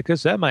book of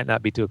Leviticus, that might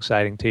not be too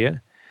exciting to you.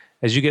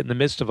 As you get in the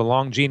midst of a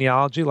long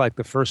genealogy, like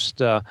the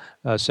first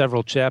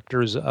several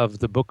chapters of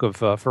the book of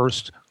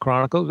First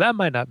Chronicles, that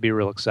might not be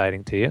real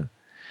exciting to you.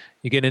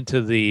 You get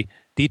into the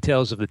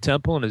details of the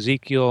temple in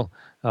Ezekiel,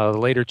 the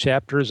later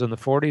chapters in the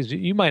 40s,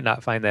 you might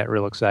not find that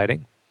real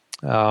exciting.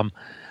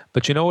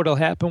 But you know what will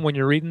happen when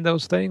you're reading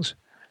those things?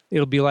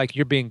 It'll be like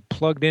you're being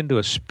plugged into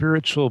a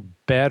spiritual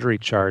battery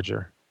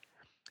charger.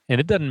 And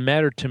it doesn't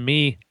matter to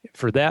me,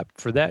 for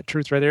that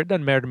truth right there, it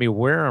doesn't matter to me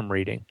where I'm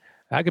reading.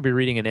 I could be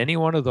reading in any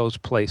one of those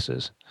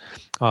places,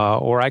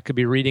 or I could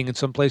be reading in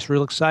some place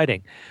real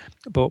exciting.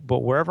 But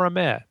wherever I'm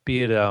at,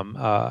 be it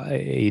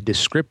a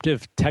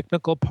descriptive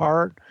technical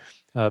part,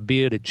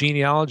 be it a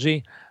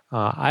genealogy,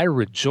 I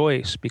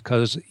rejoice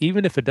because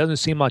even if it doesn't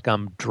seem like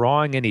I'm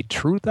drawing any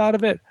truth out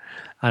of it,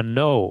 I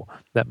know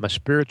that my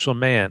spiritual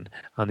man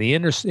on the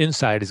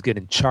inside is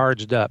getting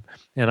charged up,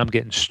 and I'm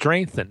getting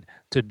strengthened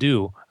to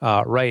do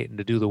right and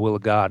to do the will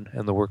of God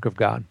and the work of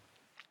God.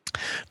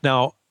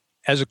 Now,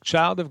 as a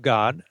child of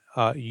God,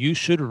 you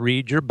should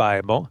read your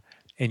Bible,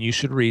 and you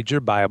should read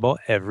your Bible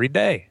every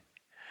day.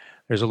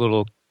 There's a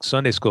little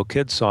Sunday school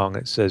kids song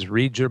that says,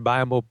 read your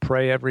Bible,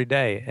 pray every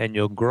day, and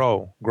you'll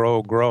grow,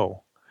 grow,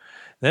 grow.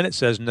 Then it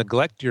says,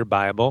 neglect your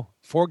Bible,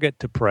 forget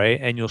to pray,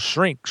 and you'll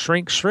shrink,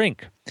 shrink,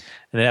 shrink.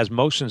 And it has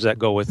motions that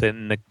go with it.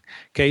 And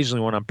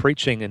occasionally when I'm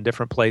preaching in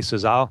different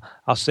places, I'll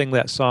sing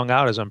that song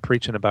out as I'm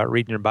preaching about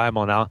reading your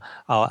Bible, and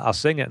I'll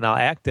sing it and I'll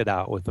act it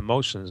out with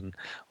emotions. And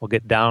we'll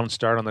get down,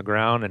 start on the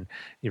ground, and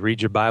you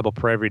read your Bible,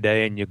 pray every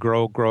day, and you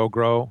grow, grow,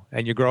 grow,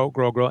 and you grow,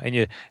 grow, grow, and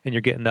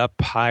you're getting up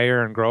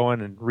higher and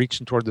growing and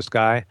reaching toward the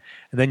sky.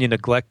 And then you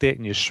neglect it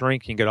and you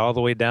shrink and get all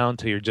the way down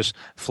till you're just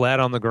flat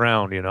on the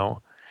ground,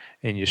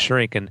 and you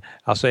shrink. And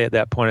I'll say at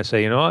that point, I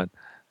say, you know what?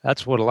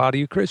 That's what a lot of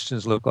you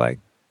Christians look like.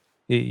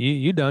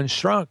 You done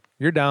shrunk.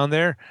 You're down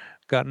there,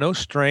 got no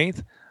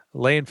strength,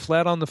 laying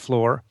flat on the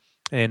floor.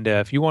 And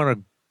if you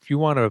want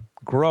to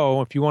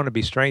grow, if you want to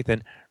be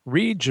strengthened,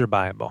 read your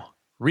Bible,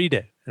 read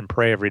it, and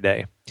pray every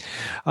day.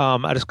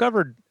 I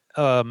discovered,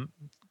 and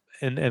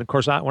of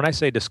course, when I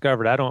say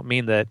discovered, I don't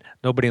mean that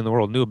nobody in the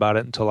world knew about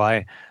it until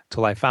I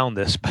found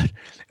this. But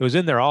it was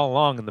in there all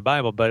along in the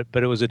Bible. But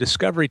it was a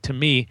discovery to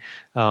me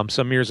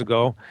some years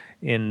ago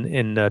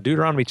in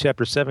Deuteronomy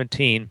chapter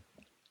 17.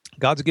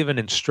 God's given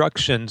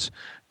instructions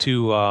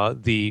to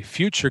the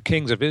future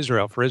kings of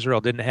Israel, for Israel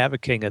didn't have a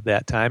king at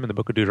that time in the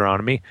book of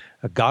Deuteronomy.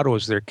 God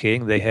was their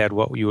king. They had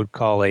what you would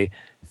call a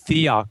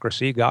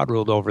theocracy. God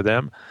ruled over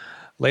them.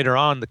 Later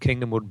on, the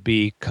kingdom would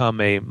become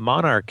a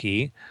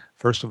monarchy,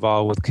 first of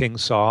all with King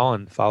Saul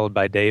and followed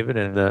by David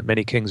and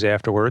many kings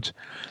afterwards.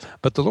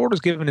 But the Lord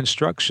was given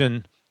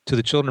instruction to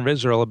the children of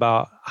Israel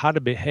about how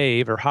to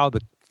behave, or how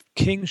the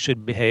king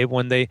should behave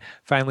when they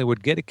finally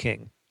would get a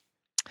king.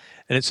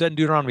 And it said in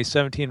Deuteronomy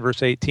 17,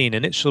 verse 18,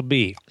 and it shall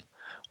be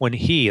when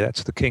he,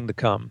 that's the king to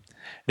come,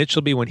 and it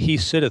shall be when he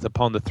sitteth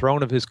upon the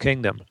throne of his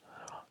kingdom,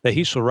 that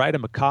he shall write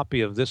him a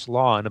copy of this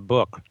law in a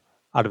book,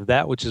 out of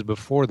that which is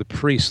before the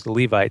priests, the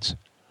Levites.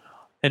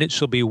 And it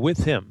shall be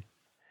with him,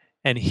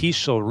 and he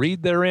shall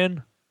read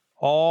therein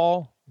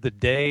all the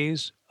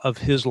days of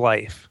his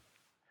life,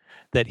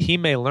 that he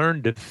may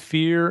learn to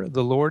fear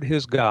the Lord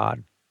his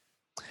God,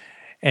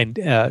 and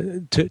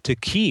to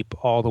keep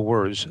all the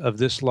words of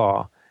this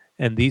law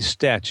and these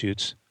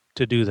statutes,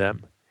 to do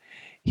them.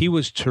 He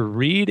was to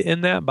read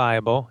in that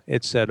Bible,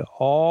 it said,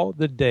 all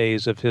the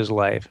days of his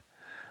life.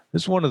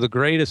 This is one of the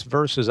greatest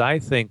verses, I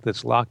think,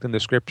 that's locked in the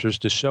Scriptures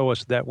to show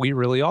us that we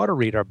really ought to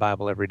read our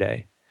Bible every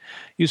day.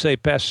 You say,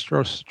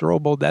 Pastor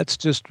Strobel, that's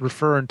just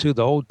referring to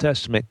the Old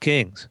Testament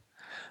kings.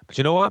 But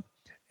you know what?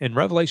 In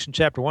Revelation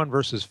chapter 1,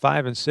 verses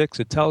 5 and 6,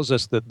 it tells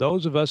us that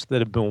those of us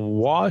that have been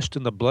washed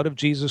in the blood of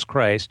Jesus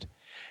Christ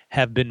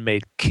have been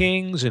made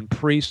kings and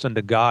priests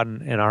unto God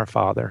and our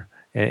Father,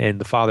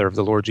 and the Father of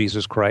the Lord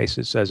Jesus Christ,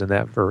 it says in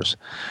that verse.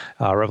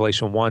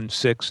 Revelation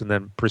 1:6, and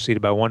then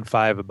preceded by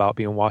 1:5 about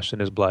being washed in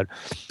his blood.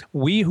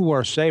 We who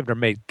are saved are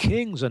made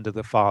kings unto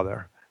the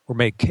Father. We're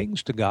made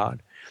kings to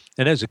God.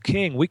 And as a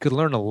king, we could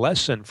learn a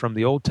lesson from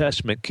the Old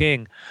Testament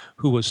king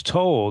who was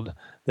told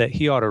that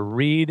he ought to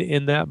read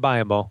in that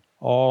Bible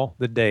all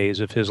the days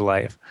of his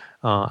life.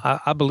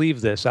 I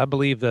believe this. I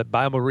believe that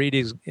Bible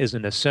reading is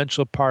an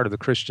essential part of the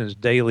Christian's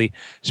daily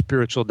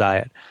spiritual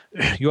diet.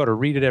 You ought to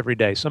read it every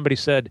day. Somebody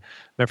said,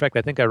 matter of fact,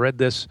 I think I read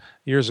this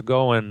years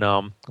ago in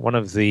one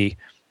of the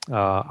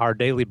Our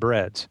Daily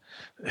Breads,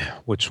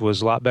 which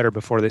was a lot better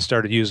before they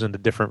started using the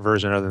different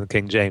version other than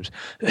King James.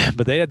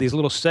 But they had these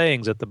little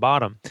sayings at the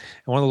bottom. And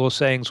one of the little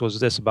sayings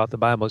was this about the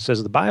Bible. It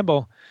says, the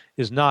Bible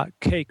is not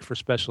cake for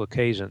special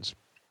occasions.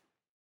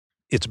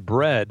 It's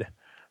bread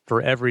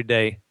for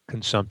everyday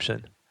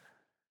consumption.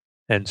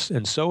 And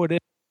so it is.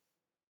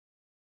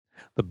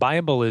 The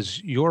Bible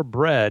is your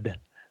bread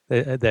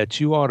that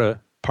you ought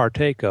to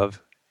partake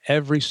of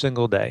every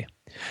single day.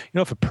 You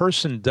know, if a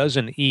person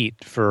doesn't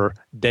eat for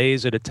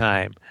days at a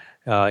time,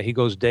 he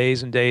goes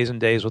days and days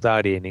and days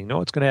without eating, you know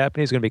what's going to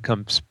happen? He's going to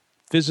become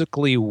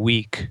physically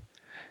weak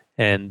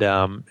and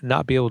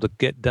not be able to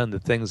get done the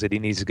things that he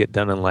needs to get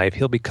done in life.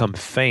 He'll become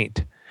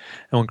faint.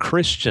 And when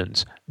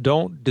Christians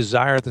don't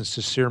desire the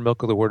sincere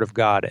milk of the Word of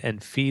God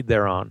and feed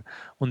thereon,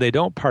 when they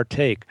don't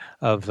partake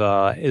of,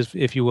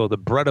 if you will, the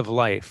bread of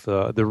life,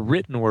 the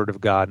written Word of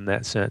God in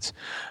that sense,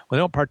 when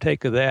they don't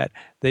partake of that,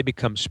 they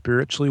become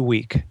spiritually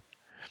weak.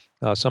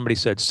 Somebody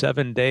said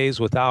 7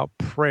 days without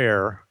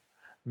prayer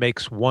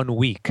makes 1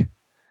 week.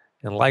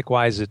 And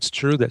likewise, it's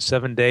true that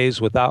 7 days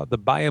without the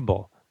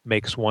Bible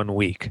makes 1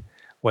 week,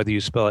 whether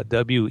you spell it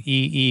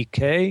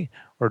W-E-E-K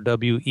or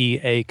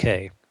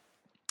W-E-A-K.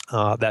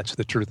 That's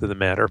the truth of the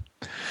matter.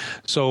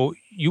 So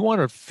you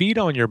want to feed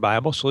on your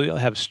Bible so you'll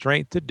have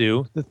strength to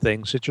do the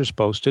things that you're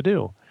supposed to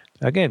do.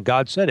 Again,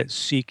 God said it,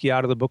 seek ye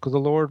out of the book of the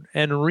Lord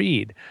and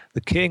read.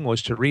 The king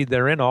was to read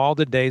therein all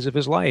the days of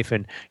his life.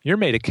 And you're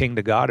made a king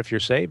to God if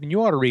you're saved, and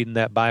you ought to read in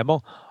that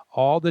Bible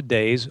all the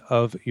days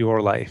of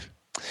your life.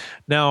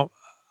 Now,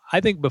 I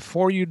think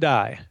before you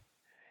die,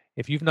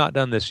 if you've not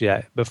done this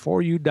yet,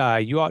 before you die,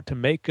 you ought to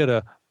make it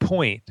a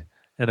point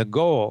and a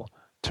goal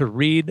to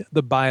read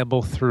the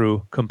Bible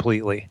through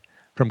completely,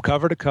 from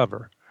cover to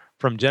cover.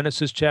 From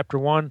Genesis chapter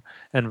 1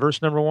 and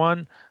verse number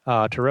 1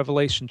 to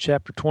Revelation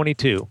chapter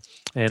 22.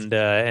 And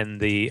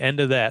the end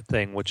of that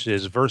thing, which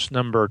is verse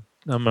number,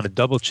 I'm going to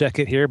double check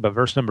it here, but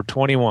verse number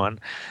 21,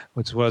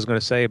 which is what I was going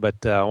to say,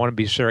 but I want to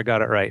be sure I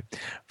got it right.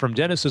 From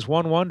Genesis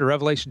 1:1 to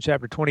Revelation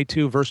chapter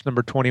 22, verse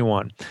number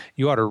 21.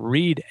 You ought to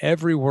read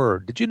every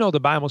word. Did you know the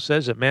Bible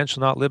says that man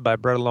shall not live by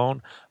bread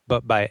alone,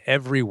 but by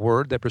every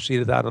word that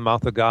proceedeth out of the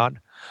mouth of God?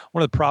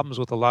 One of the problems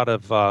with a lot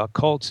of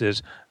cults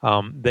is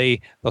they'll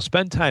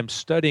spend time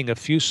studying a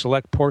few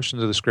select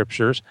portions of the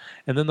Scriptures,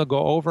 and then they'll go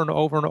over and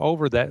over and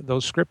over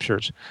those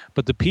Scriptures.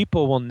 But the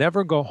people will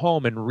never go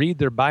home and read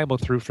their Bible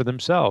through for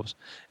themselves.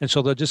 And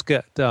so they'll just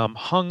get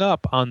hung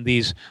up on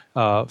these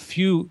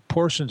few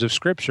portions of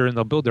Scripture, and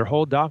they'll build their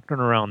whole doctrine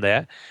around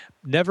that,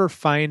 never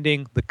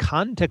finding the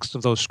context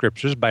of those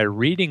Scriptures by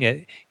reading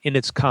it in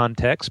its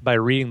context, by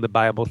reading the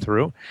Bible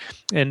through,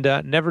 and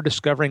never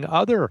discovering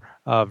other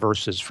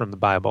verses from the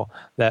Bible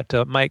that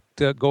might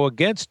go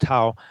against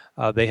how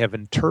they have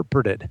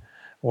interpreted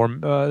or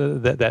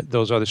that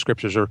those other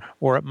Scriptures,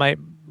 or it might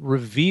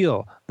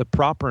reveal the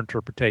proper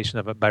interpretation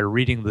of it by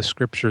reading the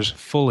Scriptures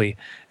fully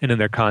and in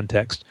their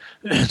context.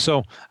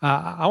 So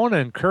I want to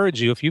encourage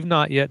you, if you've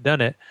not yet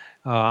done it,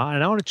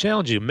 and I want to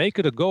challenge you, make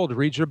it a goal to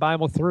read your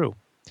Bible through.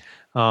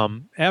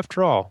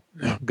 After all,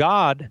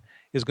 God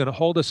is going to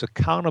hold us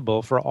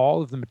accountable for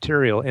all of the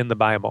material in the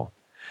Bible.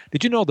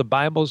 Did you know the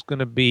Bible is going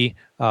to be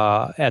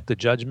at the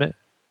judgment?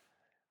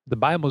 The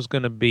Bible is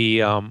going to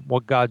be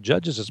what God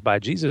judges us by.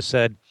 Jesus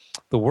said,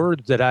 the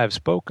words that I have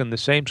spoken, the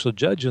same shall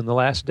judge you in the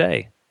last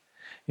day.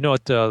 You know,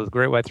 at the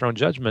Great White Throne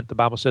Judgment, the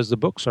Bible says the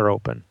books are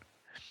open.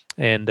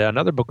 And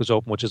another book is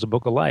open, which is the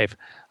book of life.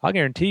 I'll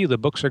guarantee you the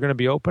books are going to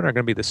be open are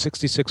going to be the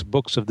 66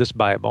 books of this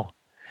Bible.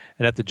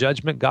 And at the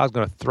judgment, God's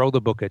going to throw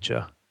the book at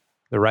you,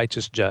 the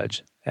righteous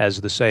judge,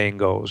 as the saying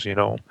goes, you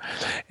know.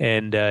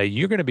 And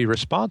you're going to be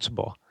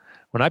responsible.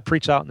 When I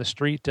preach out in the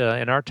street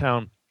in our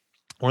town,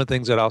 one of the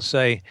things that I'll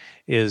say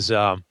is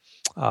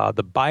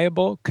the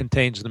Bible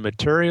contains the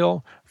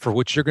material for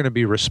which you're going to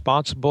be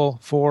responsible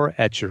for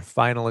at your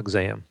final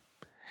exam.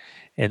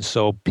 And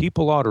so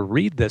people ought to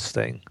read this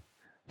thing.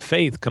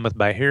 Faith cometh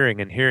by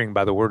hearing, and hearing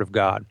by the word of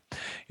God.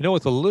 You know,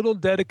 with a little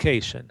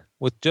dedication,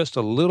 with just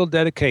a little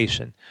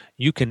dedication,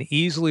 you can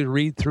easily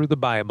read through the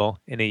Bible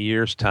in a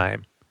year's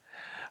time.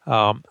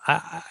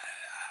 I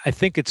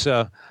think it's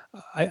a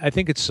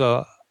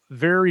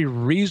very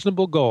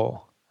reasonable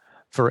goal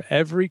for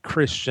every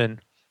Christian,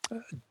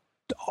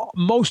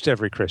 most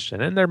every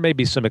Christian, and there may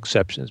be some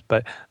exceptions,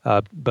 but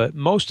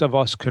most of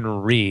us can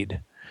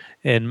read.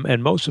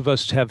 And most of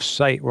us have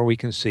sight where we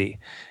can see.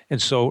 And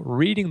so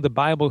reading the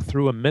Bible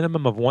through a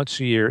minimum of once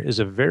a year is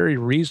a very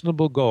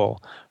reasonable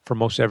goal for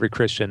most every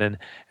Christian. And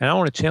I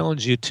want to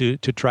challenge you to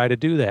try to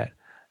do that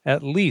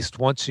at least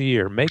once a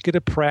year. Make it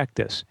a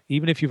practice,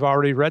 even if you've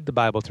already read the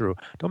Bible through.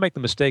 Don't make the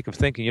mistake of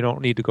thinking you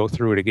don't need to go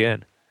through it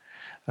again.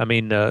 I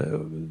mean,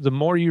 the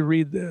more you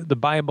read the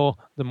Bible,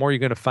 the more you're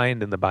going to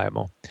find in the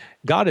Bible.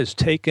 God has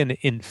taken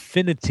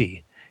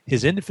infinity,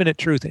 His infinite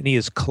truth, and He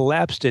has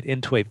collapsed it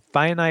into a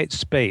finite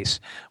space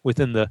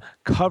within the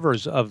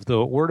covers of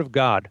the Word of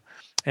God.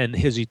 And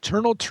His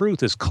eternal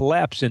truth is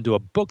collapsed into a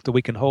book that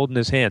we can hold in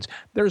His hands.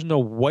 There's no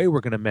way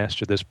we're going to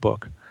master this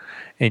book.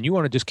 And you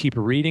want to just keep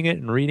reading it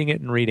and reading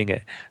it and reading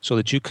it so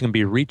that you can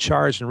be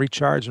recharged and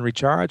recharged and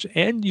recharged,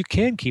 and you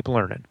can keep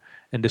learning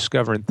and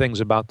discovering things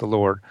about the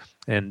Lord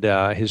and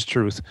His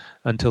truth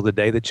until the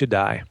day that you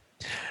die.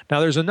 Now,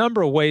 there's a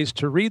number of ways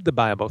to read the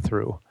Bible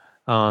through.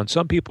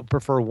 Some people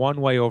prefer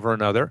one way over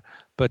another,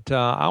 but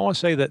I want to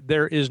say that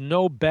there is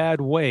no bad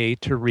way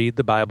to read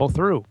the Bible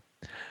through.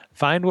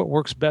 Find what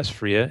works best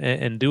for you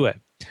and do it.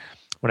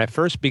 When I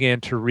first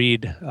began to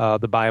read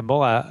the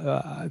Bible,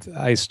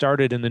 I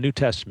started in the New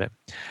Testament.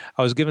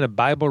 I was given a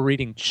Bible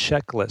reading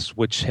checklist,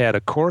 which had a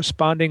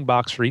corresponding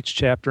box for each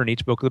chapter in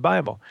each book of the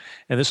Bible.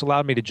 And this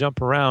allowed me to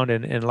jump around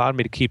and allowed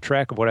me to keep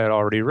track of what I had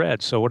already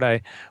read. So what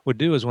I would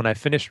do is when I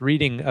finished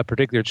reading a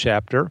particular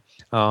chapter,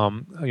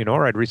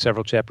 or I'd read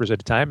several chapters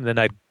at a time, and then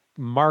I'd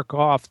mark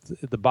off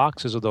the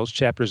boxes of those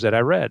chapters that I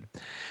read.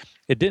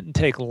 It didn't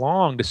take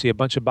long to see a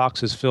bunch of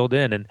boxes filled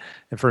in. And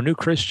for a new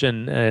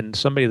Christian and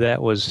somebody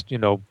that was,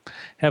 having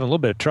a little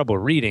bit of trouble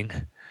reading,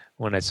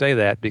 when I say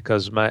that,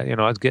 because I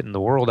was getting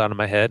the world out of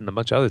my head and a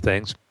bunch of other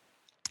things.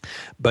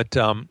 But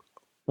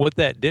what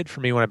that did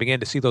for me when I began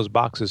to see those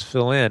boxes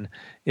fill in,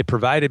 it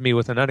provided me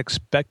with an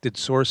unexpected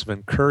source of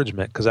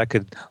encouragement because I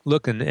could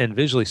look and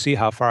visually see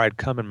how far I'd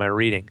come in my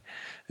reading.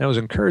 and it was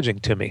encouraging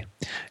to me.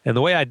 And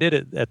the way I did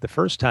it at the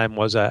first time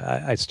was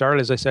I started,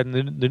 as I said, in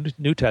the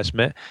New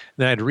Testament,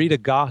 then I'd read a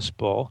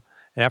gospel.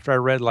 And after I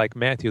read like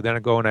Matthew, then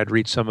I'd go and I'd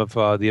read some of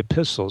the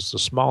epistles, the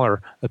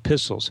smaller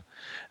epistles.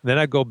 And then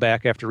I'd go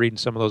back after reading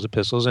some of those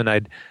epistles, and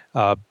I'd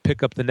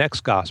pick up the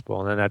next gospel,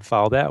 and then I'd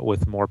follow that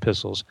with more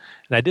epistles.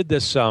 And I did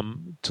this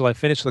till I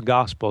finished the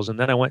Gospels, and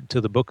then I went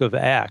to the book of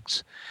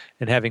Acts.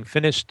 And having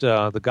finished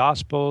the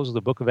Gospels,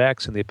 the book of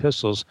Acts, and the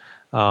epistles,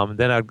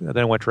 then I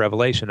went to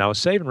Revelation. I was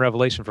saving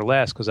Revelation for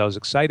last because I was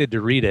excited to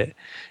read it,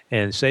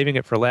 and saving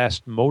it for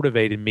last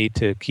motivated me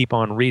to keep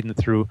on reading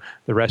through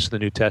the rest of the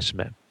New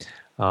Testament.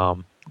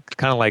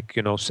 Kind of like,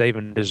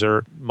 saving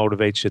dessert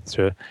motivates you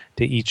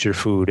to eat your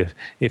food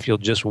if you'll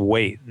just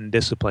wait and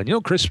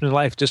discipline. Christian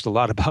life is just a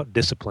lot about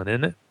discipline,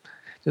 isn't it?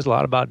 Just a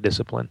lot about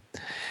discipline.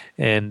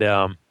 And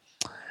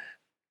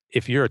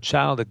if you're a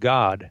child of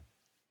God,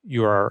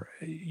 you're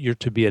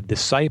to be a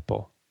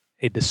disciple.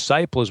 A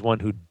disciple is one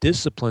who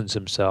disciplines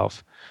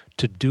himself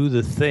to do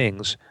the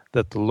things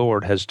that the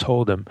Lord has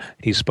told him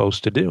he's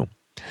supposed to do.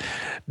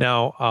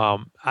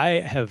 Now, I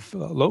have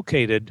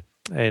located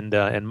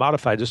and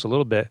modified just a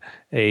little bit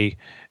a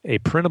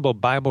printable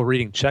Bible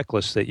reading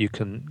checklist that you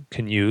can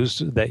use,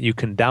 that you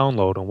can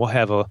download, and we'll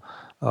have a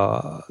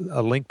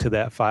link to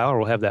that file, or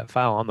we'll have that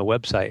file on the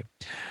website.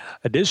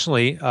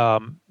 Additionally,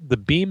 the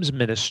Beams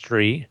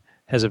Ministry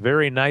has a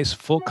very nice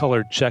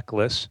full-colored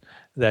checklist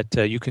that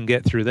you can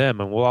get through them,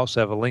 and we'll also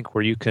have a link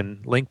where you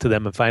can link to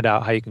them and find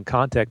out how you can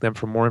contact them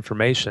for more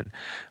information.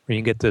 Where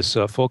you can get this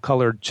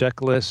full-colored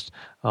checklist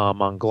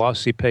on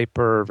glossy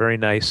paper, very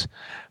nice.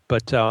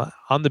 But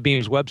on the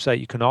Beams website,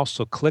 you can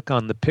also click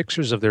on the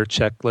pictures of their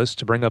checklist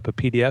to bring up a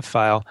PDF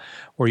file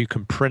where you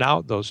can print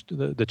out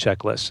the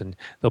checklists. And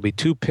there'll be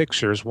two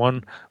pictures,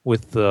 one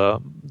with the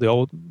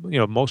old,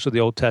 most of the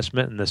Old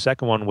Testament, and the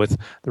second one with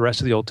the rest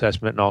of the Old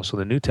Testament and also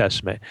the New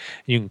Testament.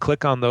 You can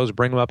click on those,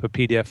 bring them up a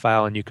PDF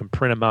file, and you can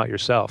print them out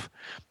yourself.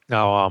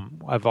 Now,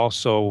 I've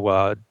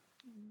also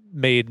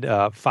made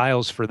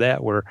files for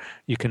that where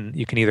you can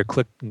either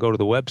click and go to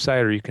the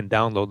website, or you can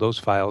download those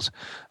files.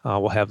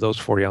 We'll have those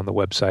for you on the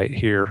website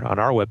here on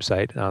our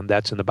website,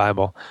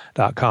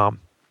 that'sinthebible.com.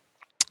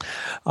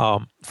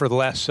 For the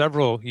last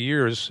several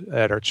years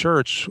at our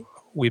church,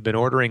 we've been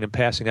ordering and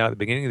passing out at the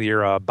beginning of the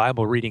year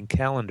Bible reading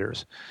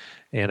calendars.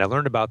 And I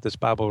learned about this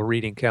Bible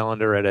reading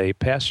calendar at a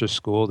pastor's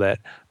school that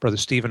Brother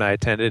Steve and I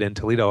attended in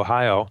Toledo,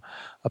 Ohio.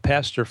 A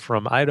pastor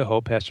from Idaho,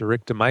 Pastor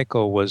Rick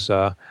DeMichael, was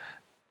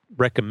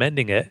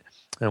recommending it,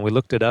 and we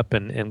looked it up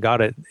and got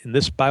it. In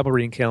this Bible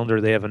reading calendar,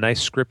 they have a nice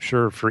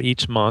scripture for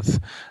each month,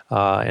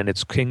 and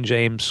it's King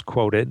James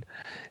quoted,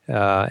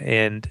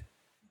 and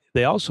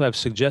they also have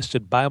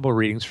suggested Bible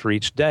readings for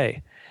each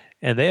day.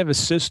 And they have a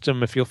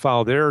system, if you'll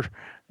follow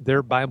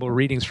their Bible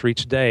readings for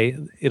each day,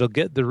 it'll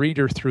get the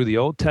reader through the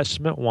Old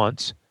Testament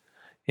once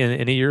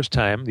in a year's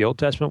time, the Old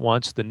Testament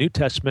once, the New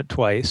Testament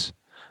twice,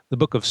 the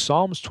book of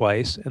Psalms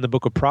twice, and the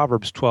book of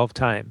Proverbs 12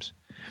 times.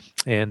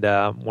 And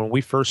when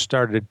we first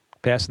started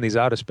passing these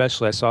out,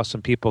 especially, I saw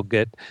some people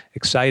get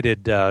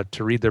excited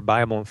to read their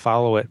Bible and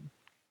follow it,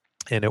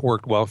 and it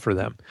worked well for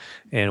them.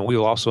 And we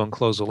will also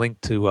enclose a link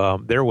to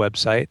their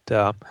website,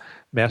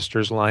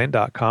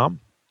 mastersline.com,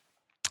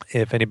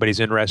 if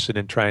anybody's interested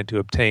in trying to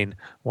obtain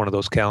one of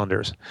those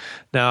calendars.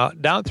 Now,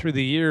 down through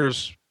the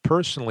years,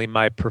 personally,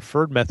 my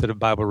preferred method of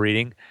Bible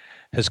reading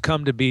has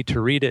come to be to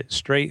read it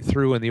straight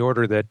through in the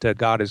order that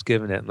God has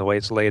given it and the way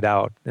it's laid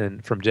out,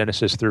 and from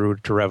Genesis through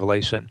to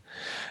Revelation.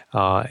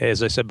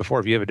 As I said before,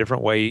 if you have a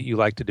different way you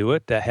like to do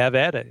it, have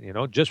at it.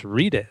 Just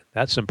read it.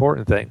 That's the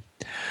important thing.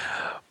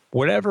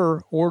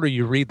 Whatever order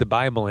you read the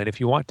Bible in,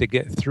 if you want to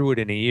get through it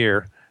in a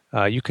year,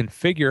 you can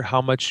figure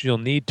how much you'll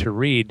need to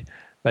read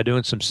by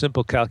doing some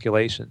simple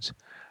calculations.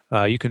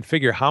 You can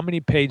figure how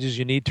many pages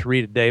you need to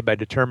read a day by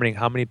determining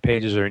how many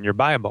pages are in your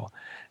Bible.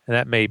 And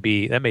that may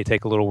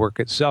take a little work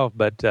itself,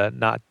 but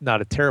not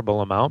a terrible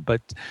amount.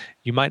 But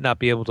you might not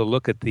be able to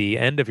look at the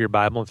end of your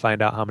Bible and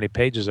find out how many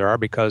pages there are,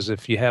 because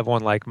if you have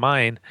one like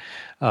mine,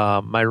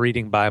 my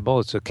reading Bible,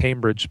 it's a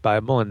Cambridge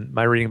Bible, and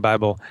my reading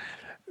Bible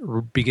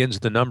begins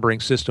the numbering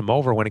system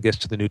over when it gets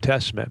to the New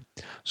Testament.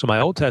 So my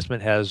Old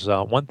Testament has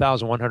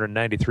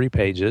 1,193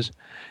 pages,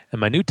 and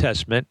my New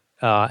Testament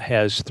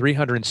has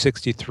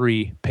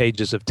 363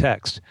 pages of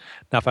text.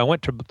 Now, if I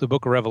went to the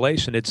book of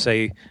Revelation, it'd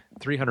say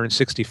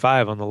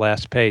 365 on the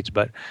last page,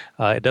 but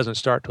it doesn't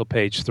start till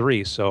page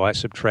 3, so I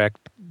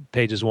subtract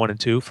pages 1 and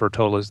 2 for a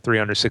total of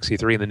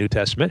 363 in the New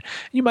Testament.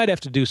 You might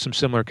have to do some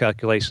similar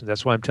calculations.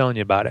 That's why I'm telling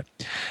you about it.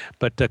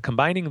 But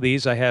combining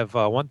these, I have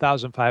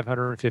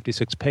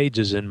 1,556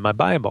 pages in my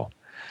Bible.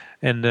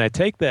 And then I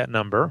take that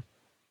number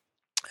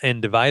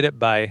and divide it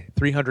by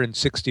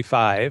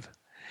 365,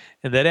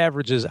 and that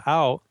averages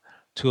out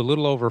to a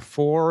little over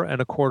 4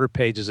 1/4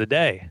 pages a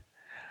day.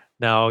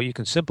 Now, you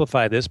can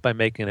simplify this by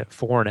making it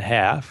 4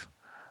 1/2,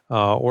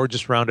 or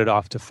just round it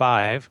off to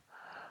 5.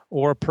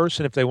 Or a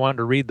person, if they wanted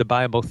to read the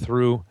Bible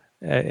through,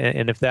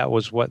 and if that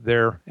was what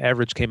their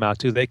average came out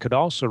to, they could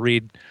also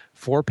read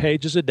 4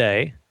 pages a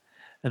day,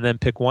 and then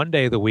pick one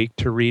day of the week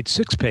to read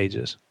 6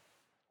 pages.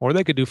 Or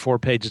they could do 4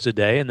 pages a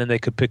day, and then they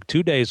could pick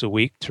 2 days a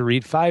week to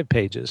read 5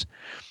 pages.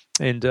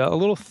 And a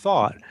little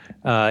thought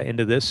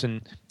into this,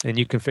 and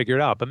you can figure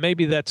it out. But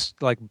maybe that's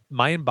like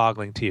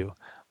mind-boggling to you.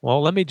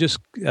 Well, let me just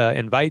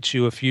invite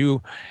you, if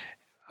you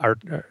are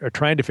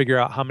trying to figure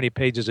out how many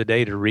pages a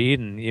day to read,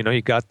 and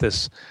you got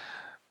this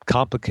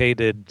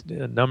complicated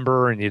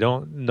number and you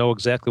don't know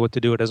exactly what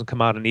to do, it doesn't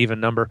come out an even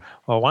number,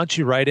 well, why don't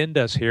you write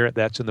into us here at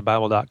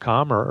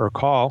that'sinthebible.com or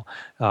call.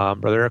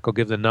 Brother Eric will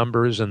give the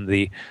numbers and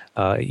the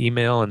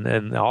email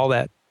and all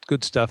that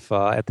good stuff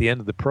at the end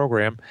of the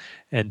program,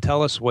 and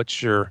tell us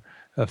what your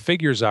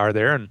figures are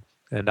there,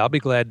 and I'll be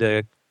glad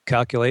to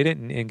calculate it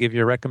and give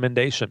you a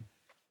recommendation.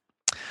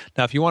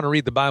 Now, if you want to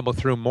read the Bible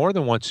through more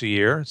than once a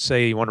year,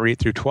 say you want to read it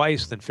through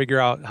twice, then figure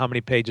out how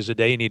many pages a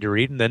day you need to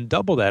read, and then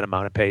double that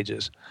amount of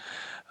pages.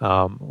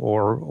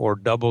 Or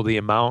double the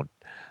amount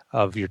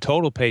of your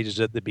total pages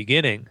at the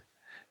beginning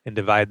and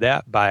divide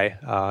that by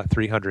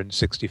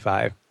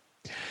 365.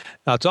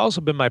 Now, it's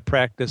also been my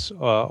practice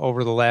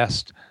over the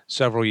last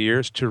several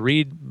years to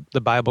read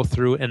the Bible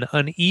through an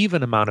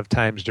uneven amount of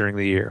times during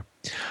the year.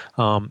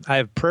 I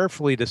have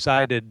prayerfully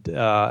decided,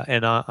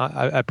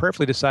 I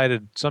prayerfully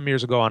decided some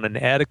years ago on an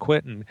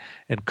adequate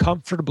and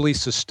comfortably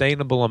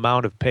sustainable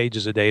amount of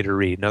pages a day to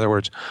read. In other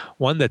words,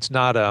 one that's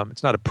not a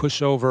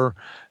pushover,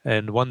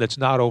 and one that's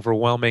not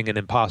overwhelming and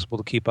impossible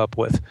to keep up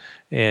with.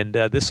 And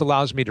this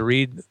allows me to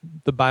read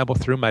the Bible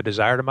through my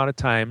desired amount of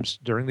times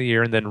during the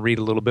year, and then read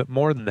a little bit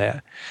more than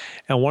that.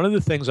 And one of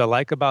the things I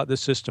like about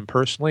this system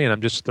personally, and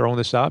I'm just throwing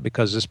this out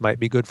because this might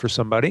be good for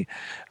somebody,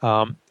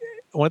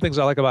 one of the things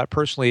I like about it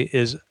personally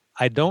is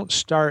I don't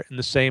start in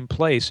the same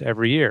place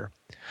every year.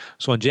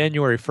 So on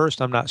January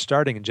 1st, I'm not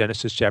starting in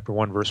Genesis chapter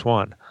 1, verse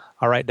 1.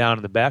 I'll write down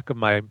in the back of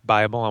my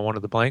Bible on one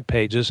of the blank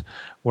pages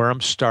where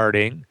I'm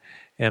starting,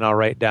 and I'll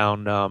write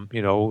down,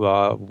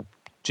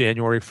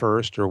 January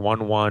 1st or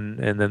 1/1,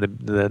 and then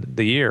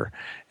the year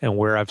and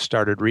where I've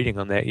started reading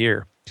on that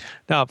year.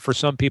 Now, for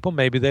some people,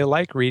 maybe they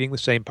like reading the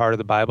same part of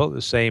the Bible at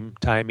the same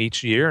time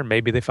each year, and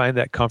maybe they find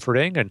that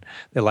comforting, and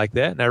they like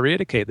that. And I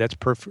reiterate, that's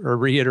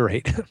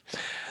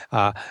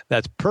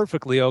that's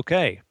perfectly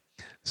okay.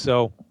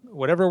 So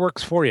whatever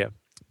works for you,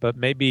 but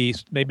maybe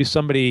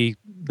somebody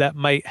that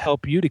might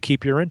help you to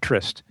keep your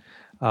interest.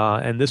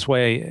 And this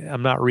way,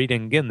 I'm not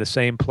reading, again, the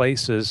same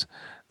places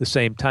the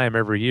same time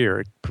every year.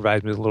 It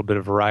provides me with a little bit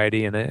of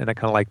variety, and I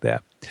kind of like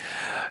that.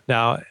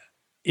 Now,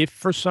 if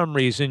for some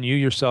reason you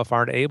yourself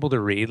aren't able to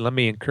read, let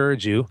me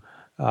encourage you.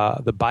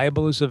 The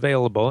Bible is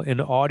available in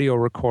audio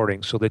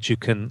recording so that you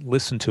can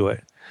listen to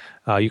it.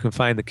 You can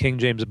find the King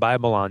James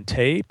Bible on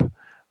tape,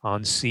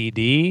 on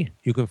CD.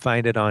 You can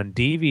find it on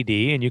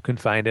DVD, and you can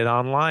find it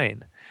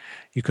online.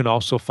 You can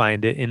also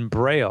find it in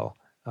Braille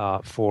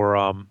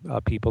for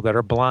people that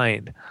are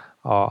blind.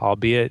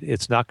 Albeit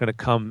it's not going to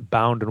come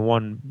bound in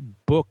one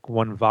book,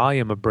 one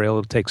volume of Braille.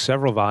 It'll take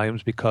several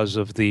volumes because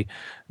of the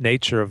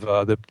nature of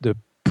the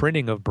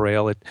printing of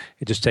Braille. It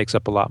just takes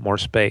up a lot more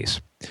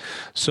space.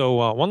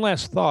 So one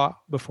last thought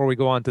before we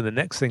go on to the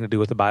next thing to do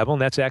with the Bible,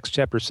 and that's Acts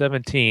chapter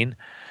 17.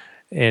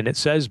 And it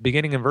says,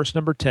 beginning in verse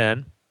number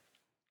 10,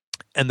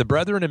 "And the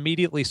brethren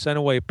immediately sent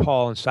away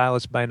Paul and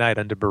Silas by night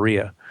unto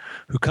Berea,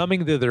 who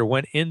coming thither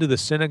went into the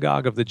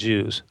synagogue of the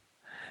Jews.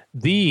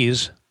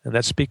 These," and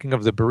that's speaking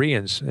of the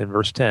Bereans in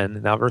verse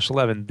 10. Now verse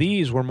 11,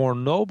 "These were more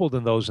noble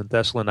than those in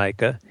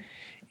Thessalonica,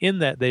 in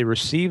that they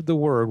received the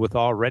word with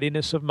all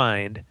readiness of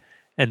mind,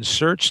 and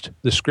searched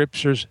the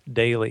Scriptures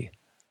daily,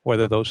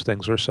 whether those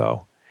things were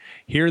so."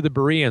 Here the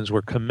Bereans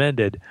were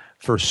commended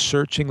for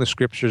searching the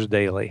Scriptures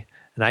daily.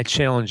 And I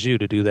challenge you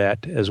to do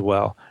that as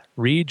well.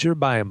 Read your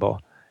Bible.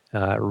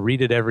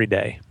 Read it every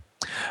day.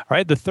 All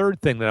right, the third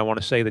thing that I want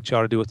to say that you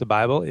ought to do with the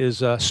Bible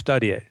is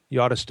study it.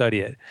 You ought to study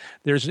it.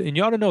 And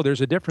you ought to know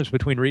there's a difference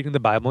between reading the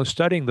Bible and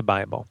studying the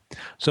Bible.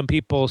 Some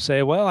people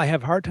say, well, I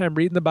have a hard time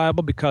reading the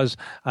Bible because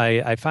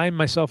I find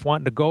myself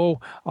wanting to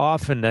go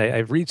off and I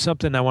read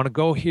something, I want to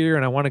go here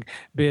and I want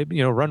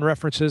to run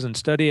references and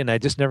study, and I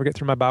just never get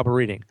through my Bible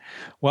reading.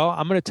 Well,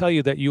 I'm going to tell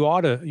you that you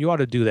ought to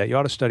do that. You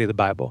ought to study the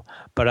Bible.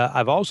 But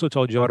I've also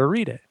told you ought to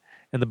read it.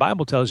 And the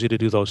Bible tells you to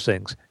do those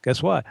things.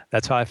 Guess what?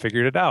 That's how I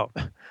figured it out.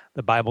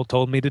 The Bible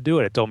told me to do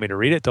it. It told me to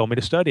read it. It told me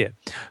to study it.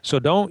 So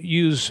don't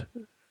use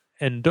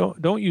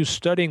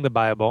studying the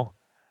Bible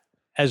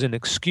as an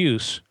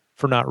excuse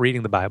for not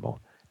reading the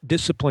Bible.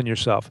 Discipline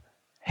yourself.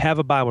 Have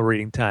a Bible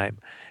reading time.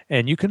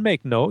 And you can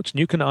make notes, and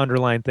you can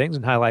underline things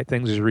and highlight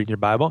things as you're reading your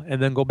Bible,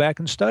 and then go back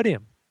and study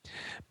them.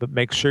 But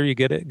make sure you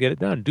get it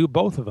done. Do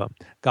both of them.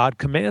 God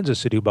commands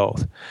us to do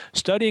both.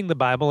 Studying the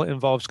Bible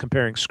involves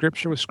comparing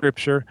Scripture with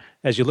Scripture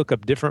as you look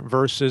up different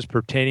verses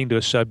pertaining to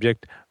a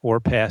subject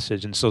or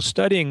passage. And so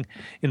studying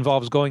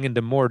involves going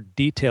into more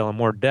detail and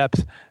more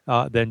depth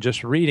than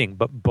just reading,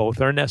 but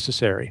both are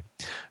necessary.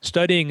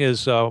 Studying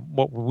is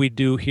what we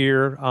do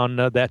here on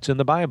That's in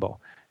the Bible.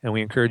 And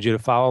we encourage you to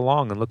follow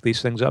along and look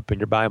these things up in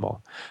your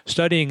Bible.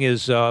 Studying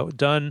is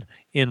done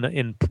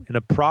in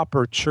a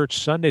proper church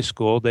Sunday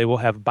school, they will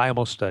have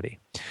Bible study.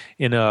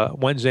 In a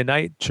Wednesday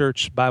night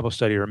church Bible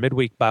study or a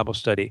midweek Bible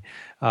study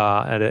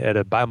at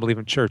a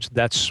Bible-believing church,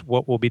 that's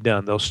what will be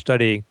done. They'll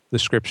study the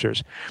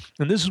Scriptures.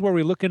 And this is where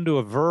we look into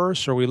a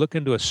verse or we look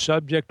into a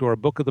subject or a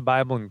book of the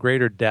Bible in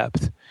greater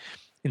depth.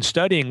 In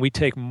studying, we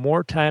take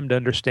more time to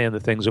understand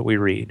the things that we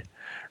read.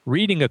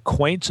 Reading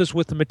acquaints us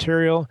with the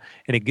material,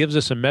 and it gives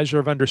us a measure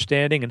of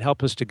understanding and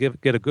help us to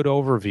get a good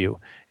overview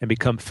and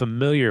become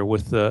familiar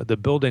with the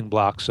building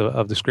blocks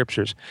of the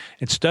Scriptures.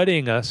 And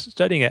studying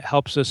it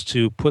helps us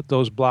to put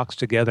those blocks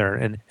together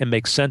and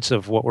make sense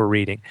of what we're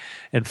reading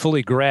and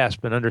fully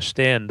grasp and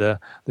understand the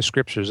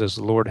Scriptures as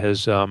the Lord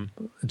has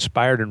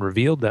inspired and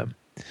revealed them.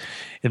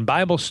 In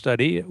Bible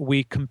study,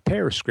 we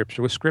compare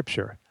Scripture with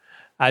Scripture.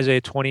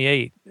 Isaiah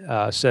 28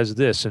 says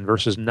this in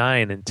verses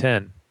 9 and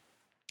 10.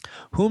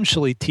 Whom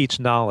shall he teach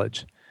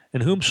knowledge,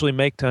 and whom shall he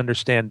make to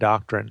understand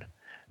doctrine?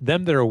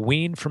 Them that are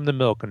weaned from the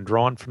milk and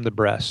drawn from the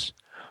breast.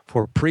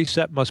 For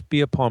precept must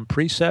be upon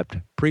precept,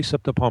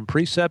 precept upon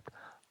precept,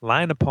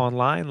 line upon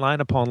line,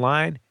 line upon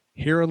line,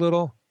 here a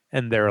little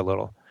and there a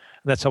little.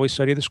 And that's how we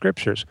study the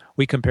Scriptures.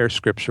 We compare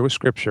Scripture with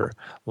Scripture.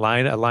 A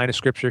line of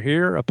Scripture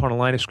here upon a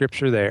line of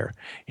Scripture there.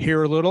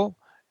 Here a little,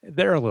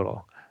 there a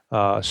little.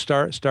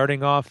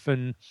 Starting off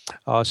in,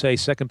 say,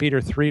 2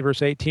 Peter 3,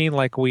 verse 18,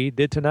 like we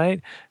did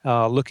tonight,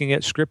 looking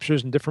at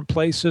Scriptures in different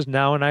places,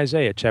 now in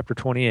Isaiah chapter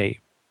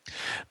 28.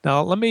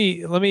 Now, let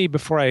me,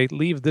 before I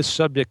leave this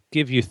subject,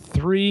 give you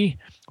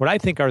what I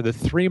think are the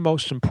three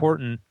most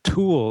important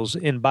tools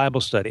in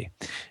Bible study.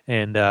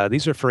 And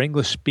these are for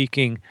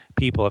English-speaking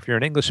people. If you're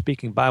an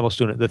English-speaking Bible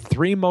student, the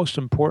three most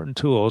important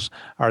tools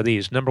are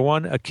these. Number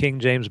one, a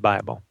King James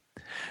Bible.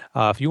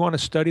 If you want to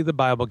study the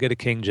Bible, get a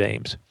King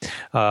James.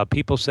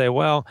 People say,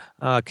 well,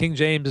 King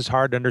James is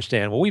hard to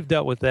understand. Well, we've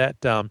dealt with that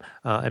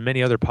in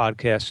many other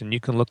podcasts, and you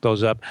can look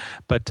those up.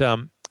 But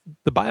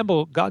the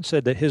Bible, God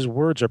said that his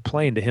words are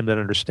plain to him that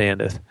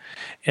understandeth.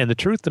 And the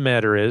truth of the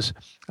matter is,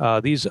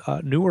 these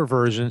newer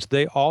versions,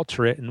 they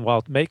alter it, and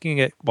while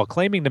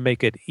claiming to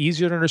make it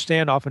easier to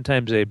understand,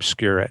 oftentimes they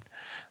obscure it.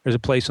 There's a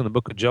place in the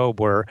book of Job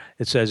where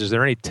it says, is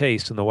there any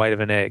taste in the white of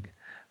an egg?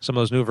 Some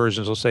of those new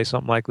versions will say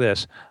something like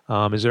this.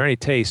 Is there any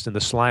taste in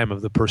the slime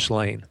of the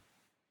purslane?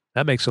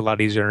 That makes it a lot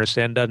easier to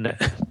understand, doesn't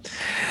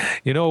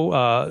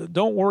it?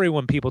 Don't worry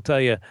when people tell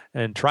you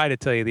and try to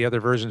tell you the other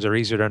versions are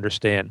easier to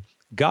understand.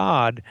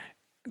 God,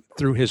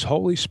 through his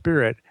Holy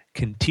Spirit,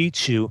 can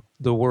teach you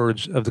the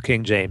words of the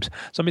King James.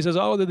 Somebody says,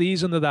 the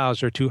these and the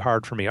thous are too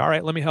hard for me. All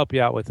right, let me help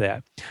you out with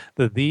that.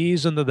 The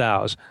these and the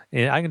thous.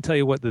 And I can tell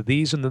you what the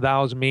these and the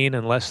thous mean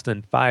in less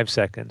than 5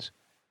 seconds.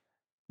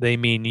 They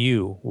mean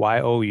you,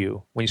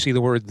 Y-O-U. When you see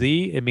the word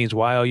thee, it means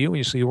Y-O-U. When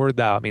you see the word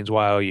thou, it means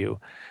Y-O-U.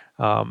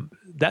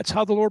 That's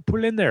how the Lord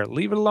put it in there.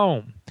 Leave it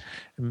alone,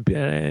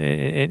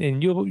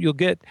 and you'll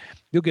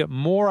get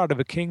more out of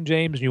a King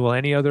James than you will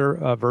any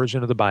other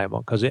version of the Bible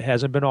because it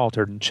hasn't been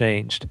altered and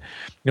changed.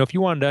 If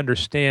you wanted to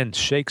understand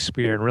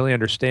Shakespeare and really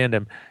understand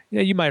him,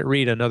 you might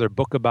read another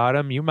book about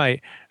him. You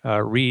might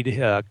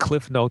read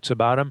cliff notes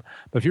about him.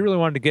 But if you really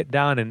wanted to get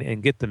down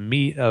and get the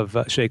meat of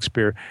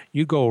Shakespeare,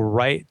 you go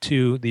right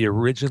to the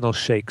original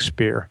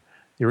Shakespeare,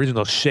 the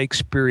original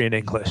Shakespearean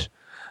English.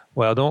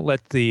 Well, don't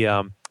let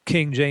the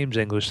King James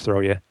English throw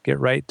you. Get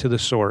right to the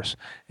source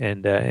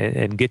and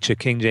get you a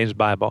King James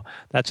Bible.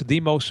 That's the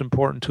most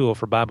important tool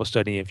for Bible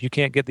study. If you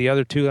can't get the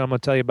other two that I'm going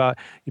to tell you about,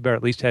 you better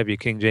at least have your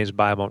King James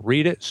Bible.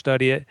 Read it,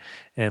 study it,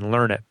 and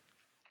learn it.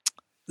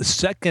 The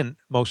second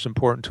most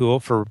important tool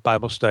for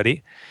Bible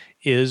study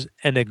is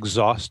an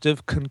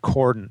exhaustive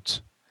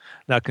concordance.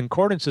 Now,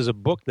 concordance is a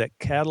book that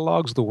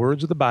catalogs the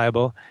words of the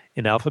Bible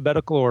in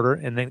alphabetical order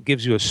and then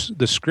gives you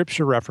the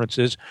scripture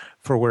references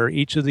for where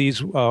each of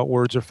these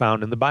words are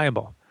found in the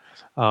Bible.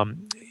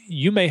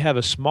 You may have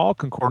a small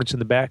concordance in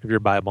the back of your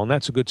Bible, and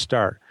that's a good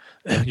start.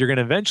 You're going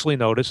to eventually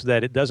notice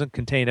that it doesn't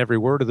contain every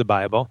word of the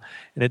Bible,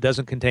 and it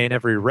doesn't contain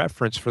every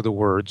reference for the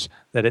words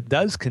that it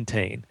does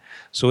contain.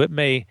 So it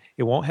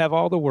won't have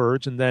all the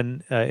words, and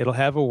then it'll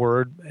have a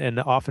word, and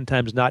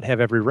oftentimes not have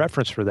every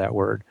reference for that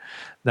word.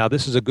 Now,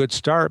 this is a good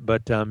start,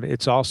 but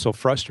it's also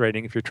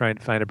frustrating if you're trying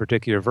to find a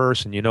particular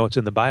verse, and you know it's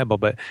in the Bible,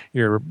 but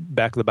your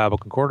back of the Bible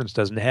concordance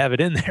doesn't have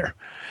it in there.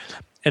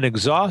 An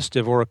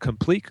exhaustive or a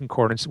complete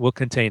concordance will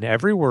contain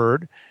every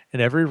word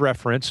and every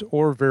reference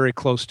or very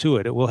close to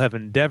it. It will have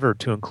endeavored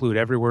to include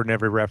every word and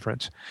every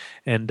reference.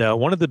 And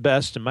one of the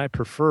best and my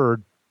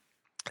preferred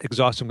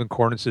exhaustive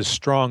concordance is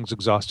Strong's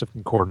Exhaustive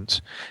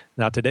Concordance.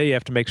 Now, today you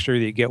have to make sure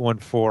that you get one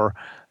for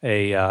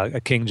a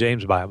King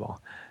James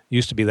Bible.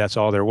 Used to be that's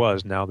all there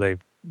was. Now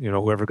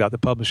whoever got the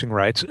publishing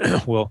rights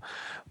will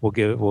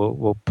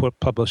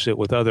publish it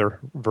with other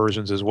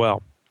versions as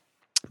well.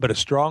 But a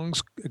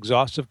Strong's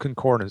Exhaustive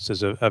Concordance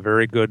is a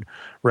very good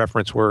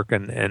reference work,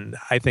 and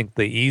I think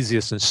the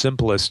easiest and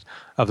simplest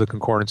of the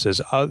concordances.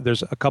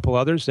 There's a couple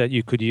others that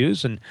you could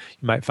use, and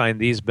you might find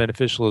these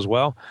beneficial as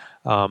well.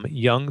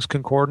 Young's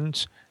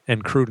Concordance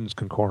and Cruden's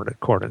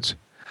Concordance.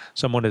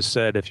 Someone has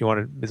said, if you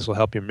want this will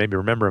help you maybe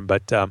remember them,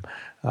 but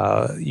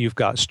you've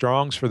got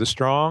Strong's for the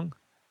strong,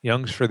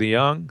 Young's for the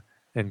young,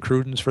 and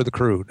Cruden's for the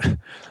crude.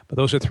 But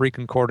those are 3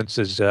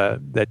 concordances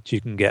that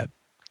you can get.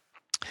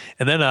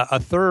 And then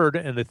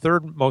the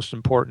third most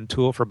important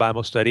tool for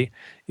Bible study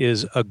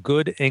is a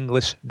good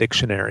English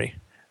dictionary.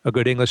 A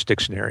good English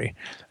dictionary.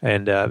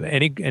 And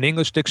an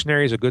English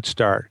dictionary is a good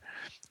start.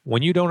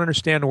 When you don't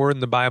understand a word in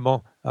the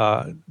Bible,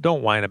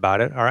 don't whine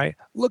about it, all right?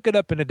 Look it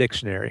up in a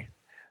dictionary.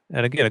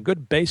 And again, a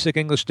good basic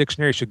English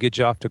dictionary should get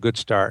you off to a good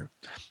start.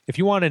 If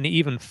you want an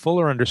even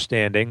fuller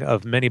understanding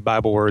of many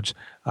Bible words,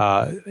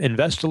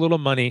 invest a little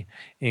money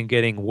in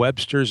getting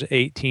Webster's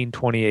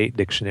 1828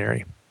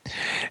 dictionary.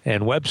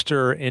 And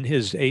Webster, in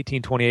his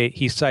 1828,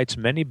 he cites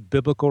many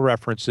biblical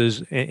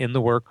references in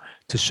the work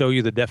to show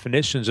you the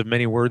definitions of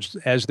many words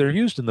as they're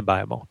used in the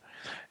Bible.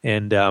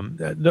 And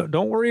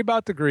don't worry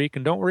about the Greek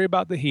and don't worry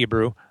about the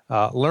Hebrew.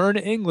 Learn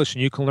English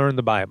and you can learn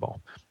the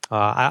Bible.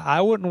 I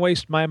wouldn't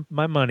waste my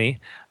money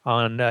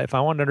on, if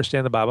I wanted to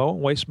understand the Bible, I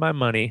wouldn't waste my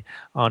money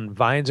on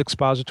Vine's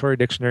Expository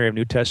Dictionary of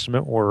New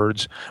Testament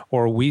Words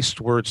or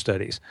Wuest Word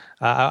Studies.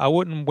 I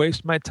wouldn't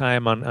waste my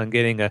time on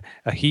getting a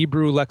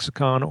Hebrew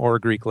lexicon or a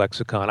Greek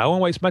lexicon. I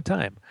won't waste my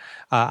time.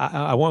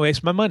 I won't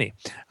waste my money.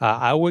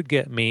 I would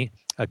get me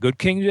a good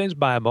King James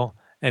Bible,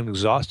 an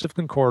exhaustive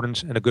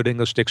concordance, and a good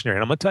English dictionary.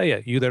 And I'm going to tell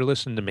you, you that are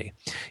listening to me,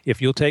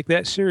 if you'll take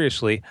that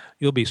seriously,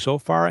 you'll be so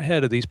far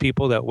ahead of these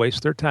people that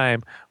waste their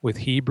time with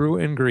Hebrew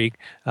and Greek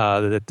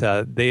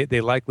that they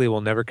likely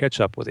will never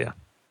catch up with you.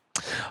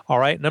 All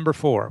right, number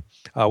 4,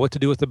 what to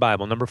do with the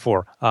Bible. Number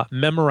 4,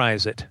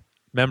 memorize it.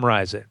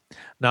 Memorize it.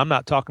 Now, I'm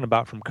not talking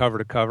about from cover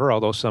to cover,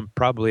 although some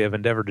probably have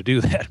endeavored to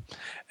do that.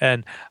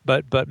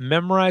 But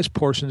memorize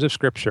portions of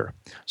Scripture.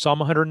 Psalm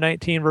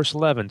 119, verse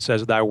 11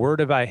 says, "Thy word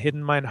have I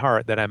hidden mine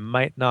heart, that I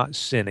might not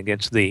sin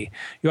against thee."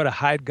 You ought to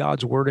hide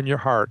God's word in your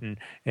heart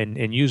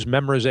and use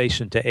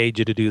memorization to aid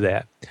you to do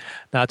that.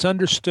 Now, it's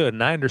understood,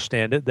 and I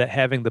understand it, that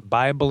having the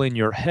Bible in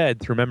your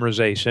head through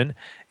memorization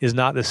is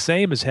not the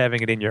same as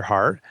having it in your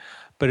heart,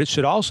 but it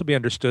should also be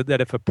understood that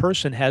if a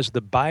person has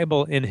the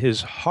Bible in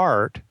his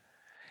heart,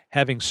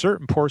 having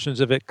certain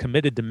portions of it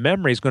committed to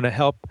memory is going to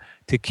help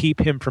to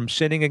keep him from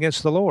sinning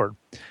against the Lord.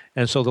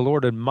 And so the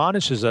Lord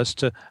admonishes us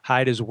to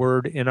hide his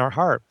word in our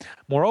heart.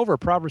 Moreover,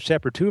 Proverbs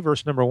chapter 2,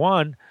 verse number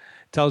 1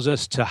 tells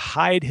us to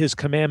hide his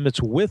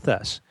commandments with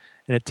us.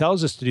 And it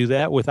tells us to do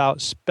that without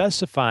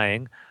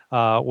specifying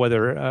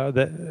whether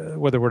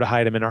we're to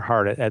hide them in our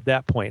heart at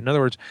that point. In other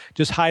words,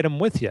 just hide them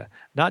with you,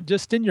 not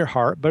just in your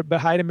heart, but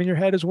hide them in your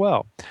head as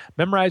well.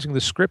 Memorizing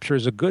the Scripture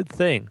is a good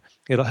thing.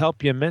 It'll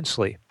help you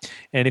immensely.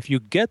 And if you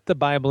get the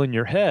Bible in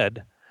your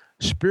head,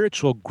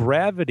 spiritual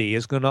gravity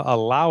is going to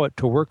allow it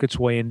to work its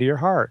way into your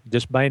heart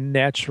just by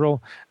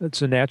natural.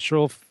 It's a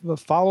natural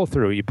follow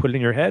through. You put it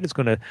in your head, it's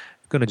going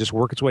to just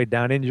work its way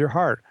down into your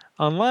heart,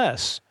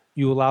 unless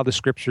you allow the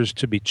Scriptures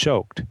to be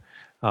choked.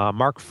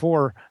 Mark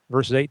 4,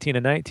 verses 18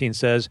 and 19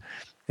 says,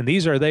 "And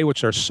these are they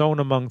which are sown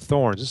among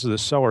thorns." This is the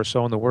sower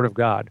sowing the word of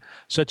God.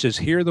 "Such as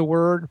hear the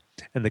word,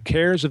 and the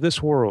cares of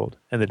this world,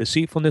 and the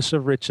deceitfulness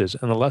of riches,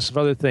 and the lust of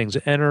other things,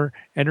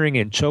 entering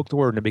in, choke the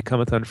word, and it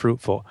becometh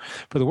unfruitful."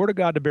 For the word of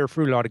God to bear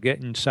fruit ought to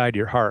get inside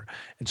your heart.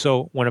 And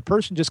so when a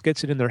person just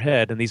gets it in their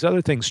head, and these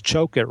other things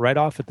choke it right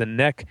off at the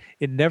neck,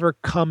 it never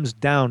comes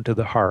down to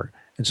the heart.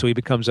 And so he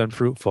becomes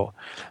unfruitful.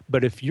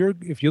 But if you'll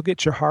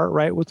get your heart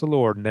right with the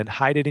Lord and then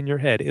hide it in your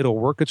head, it'll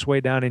work its way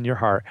down in your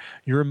heart.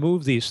 You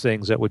remove these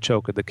things that would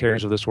choke it, the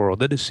cares of this world,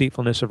 the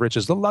deceitfulness of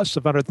riches, the lust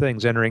of other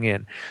things entering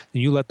in.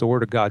 And you let the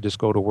Word of God just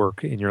go to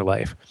work in your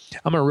life.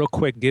 I'm going to real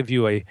quick give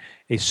you a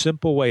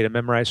simple way to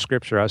memorize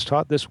Scripture. I was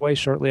taught this way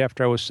shortly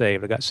after I was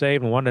saved. I got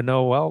saved and wanted to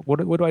know, well, what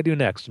do I do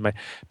next? My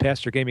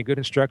pastor gave me good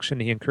instruction.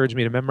 He encouraged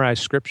me to memorize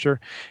Scripture,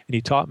 and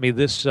he taught me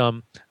this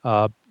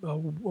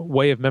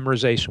way of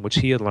memorization, which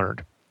he had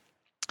learned.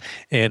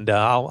 And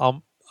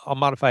I'll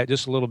modify it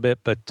just a little bit,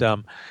 but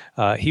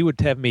he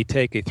would have me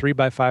take a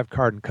 3x5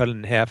 card and cut it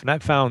in half. And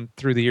I've found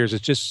through the years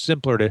it's just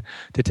simpler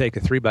to take a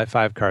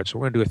 3x5 card. So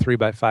we're going to do a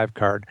 3x5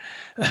 card.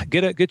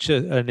 Get you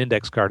an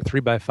index card,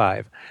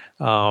 3x5.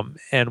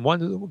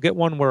 And get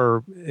one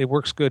where it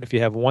works good if you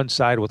have one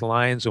side with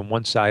lines and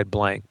one side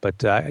blank.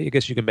 But I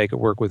guess you can make it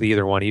work with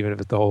either one, even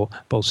if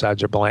both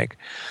sides are blank.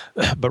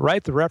 But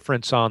write the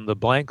reference on the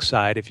blank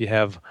side if you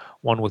have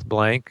one with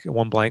blank,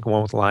 one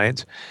with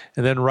lines,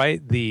 and then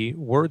write the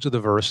words of the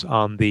verse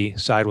on the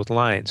side with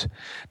lines.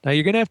 Now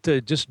you're going to have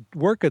to just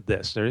work at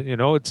this.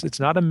 It's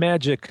not a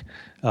magic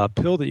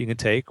pill that you can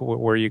take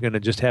where you're going to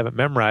just have it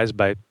memorized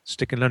by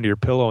sticking it under your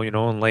pillow,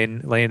 and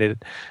laying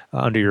it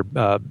under your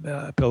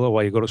pillow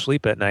while you go to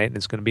sleep at night, and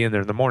it's going to be in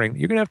there in the morning.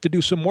 You're going to have to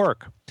do some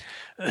work.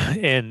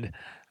 And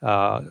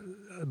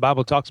the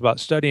Bible talks about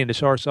studying to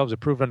show ourselves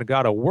approved unto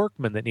God, a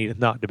workman that needeth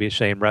not to be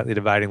ashamed, rightly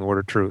dividing the word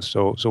of truth.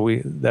 So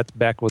that's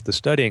back with the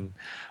studying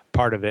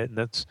part of it,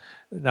 and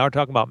now we're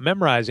talking about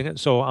memorizing it.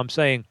 So I'm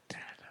saying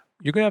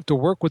you're going to have to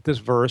work with this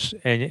verse,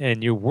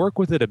 and you work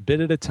with it a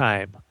bit at a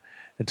time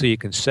until you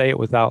can say it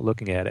without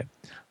looking at it.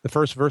 The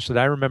first verse that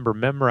I remember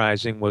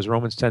memorizing was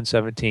Romans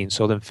 10:17.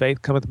 "So then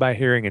faith cometh by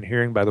hearing, and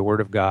hearing by the word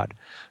of God."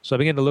 So I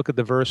began to look at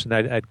the verse, and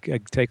I'd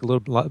take a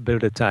little bit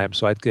at a time.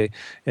 So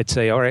I'd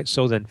say, all right,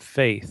 so then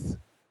faith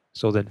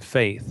So then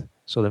faith.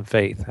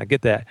 I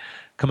get that.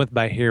 Cometh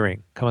by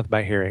hearing.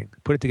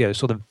 Put it together.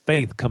 So then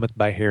faith cometh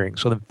by hearing.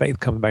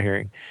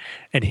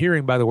 And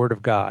hearing by the word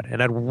of God.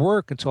 And I'd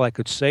work until I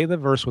could say the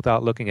verse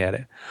without looking at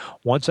it.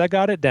 Once I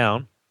got it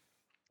down,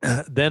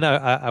 then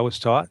I was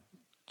taught,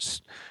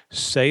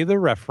 say the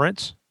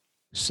reference,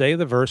 say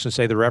the verse, and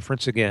say the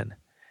reference again,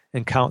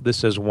 and count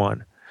this as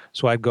one.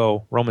 So I'd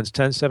go Romans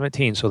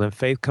 10:17. So then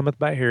faith cometh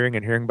by hearing,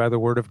 and hearing by the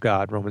word of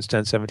God. Romans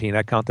 10:17.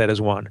 I count that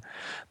as one.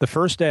 The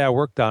first day I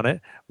worked on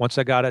it, once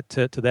I got it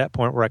to that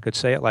point where I could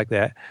say it like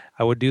that,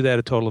 I would do that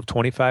a total of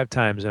 25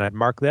 times, and I'd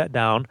mark that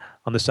down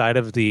on the side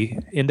of the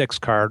index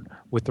card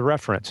with the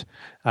reference.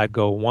 I'd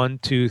go 1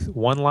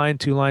 line,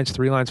 2 lines,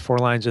 3 lines, 4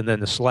 lines, and then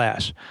the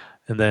slash.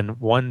 And then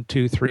 1,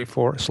 2, 3,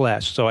 4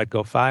 slash. So I'd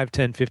go 5,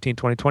 10, 15,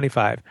 20,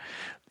 25.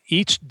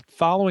 Each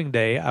following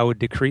day, I would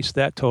decrease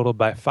that total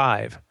by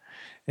 5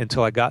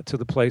 until I got to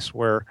the place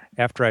where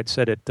after I'd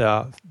said it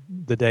the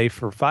day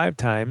for 5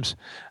 times,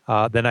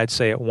 then I'd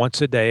say it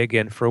once a day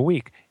again for a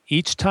week.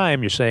 Each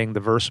time you're saying the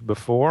verse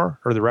before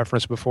or the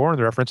reference before and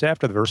the reference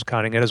after the verse,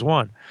 counting it as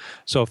one.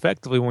 So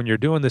effectively, when you're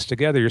doing this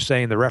together, you're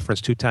saying the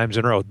reference 2 times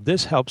in a row.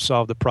 This helps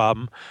solve the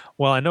problem.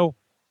 Well, I know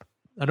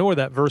where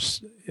that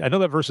verse, I know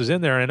that verse is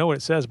in there, and I know what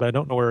it says, but I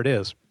don't know where it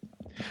is.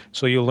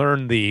 So you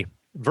learn the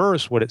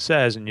verse, what it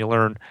says, and you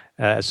learn,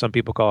 as some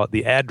people call it,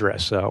 the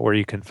address where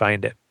you can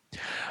find it. All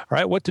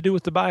right, what to do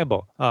with the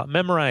Bible?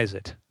 Memorize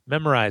it.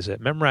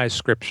 Memorize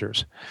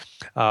scriptures.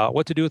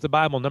 What to do with the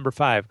Bible? Number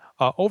 5,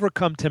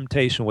 overcome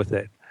temptation with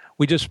it.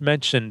 We just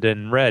mentioned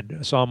and read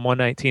Psalm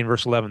 119,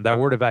 verse 11, "Thy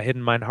word have I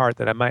hidden in mine heart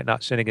that I might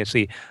not sin against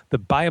thee." The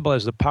Bible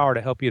has the power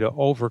to help you to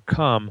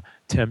overcome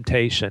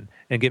temptation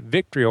and get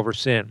victory over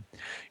sin.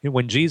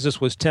 When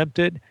Jesus was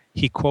tempted,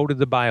 he quoted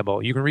the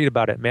Bible. You can read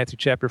about it in Matthew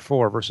chapter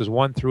 4, verses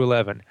 1 through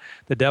 11.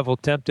 The devil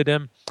tempted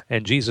him,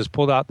 and Jesus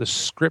pulled out the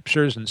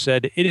scriptures and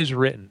said, "It is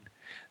written."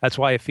 That's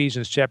why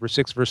Ephesians chapter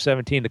 6, verse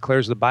 17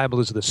 declares the Bible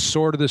is the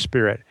sword of the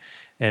Spirit.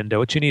 And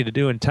what you need to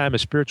do in time of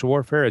spiritual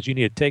warfare is you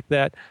need to take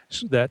that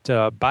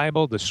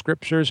Bible, the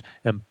scriptures,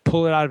 and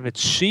pull it out of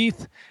its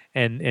sheath.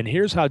 And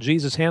here's how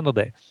Jesus handled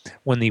it.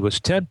 When he was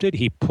tempted,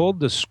 he pulled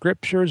the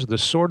scriptures, the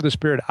sword of the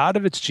Spirit, out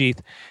of its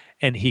sheath,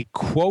 and he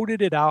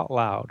quoted it out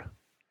loud.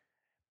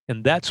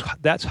 And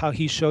that's how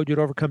he showed you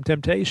to overcome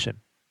temptation.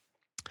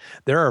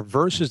 There are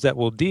verses that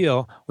will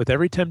deal with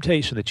every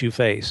temptation that you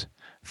face.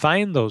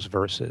 Find those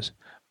verses,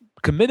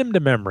 commit them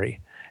to memory,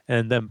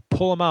 and then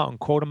pull them out and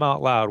quote them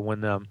out loud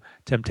when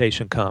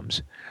temptation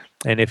comes.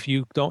 And if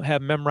you don't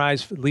have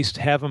memorized, at least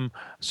have them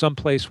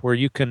someplace where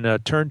you can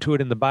turn to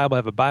it in the Bible,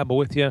 have a Bible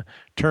with you,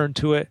 turn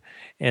to it,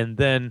 and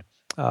then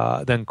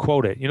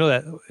quote it. You know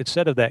that it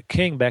said of that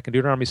king back in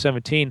Deuteronomy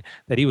 17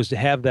 that he was to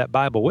have that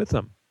Bible with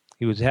him.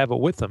 He was to have it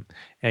with him.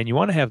 And you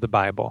want to have the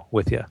Bible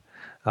with you.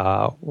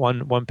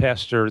 One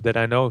pastor that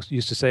I know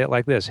used to say it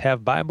like this: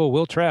 "Have Bible,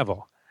 will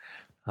travel."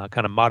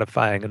 Kind of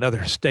modifying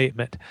another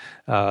statement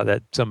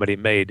that somebody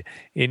made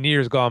in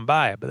years gone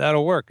by, but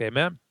that'll work,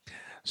 amen?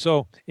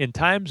 So in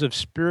times of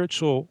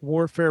spiritual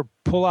warfare,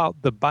 pull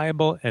out the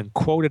Bible and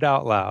quote it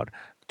out loud.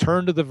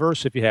 Turn to the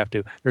verse if you have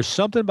to. There's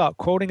something about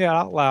quoting it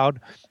out loud.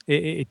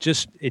 It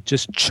just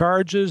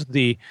charges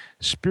the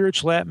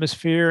spiritual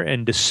atmosphere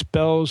and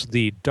dispels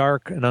the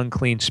dark and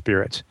unclean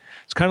spirits.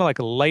 It's kind of like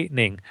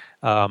lightning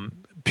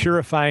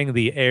purifying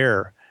the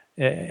air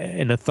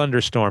in a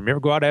thunderstorm. You ever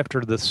go out after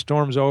the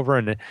storm's over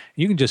and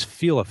you can just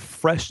feel a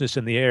freshness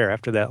in the air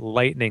after that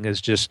lightning is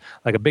just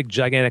like a big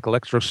gigantic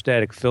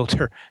electrostatic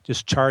filter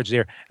just charged the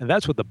air. And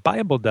that's what the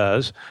Bible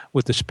does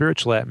with the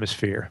spiritual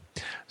atmosphere.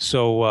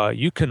 So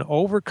you can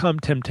overcome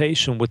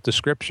temptation with the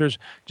scriptures.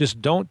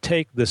 Just don't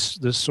take this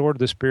sword of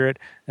the Spirit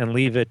and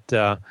leave it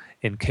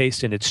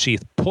encased in its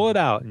sheath. Pull it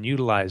out and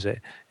utilize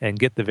it and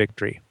get the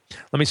victory.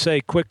 Let me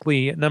say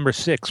quickly, number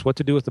 6, what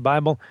to do with the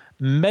Bible.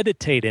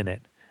 Meditate in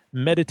it.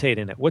 Meditate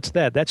in it. What's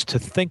that? That's to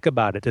think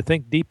about it, to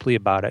think deeply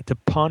about it, to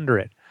ponder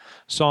it.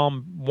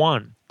 Psalm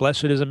 1,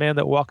 "Blessed is a man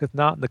that walketh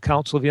not in the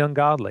counsel of the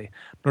ungodly,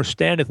 nor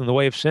standeth in the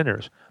way of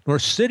sinners, nor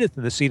sitteth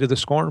in the seat of the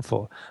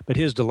scornful. But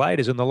his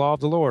delight is in the law of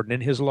the Lord, and in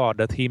his law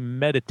doth he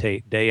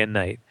meditate day and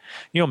night."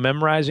 You know,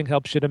 memorizing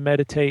helps you to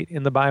meditate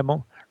in the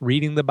Bible.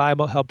 Reading the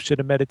Bible helps you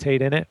to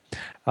meditate in it.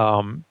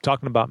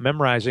 Talking about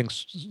memorizing,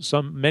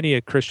 many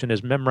a Christian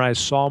has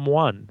memorized Psalm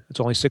 1. It's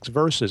only 6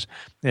 verses,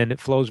 and it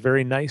flows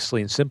very nicely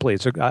and simply.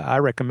 I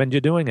recommend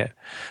you doing it.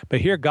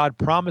 But here, God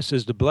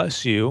promises to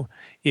bless you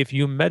if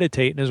you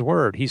meditate in his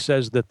word. He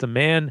says that the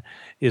man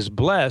is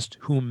blessed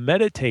who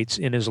meditates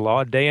in his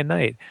law day and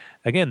night.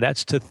 Again,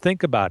 that's to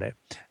think about it.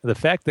 The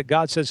fact that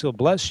God says he'll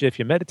bless you if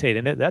you meditate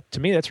in it, that to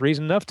me, that's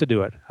reason enough to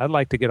do it. I'd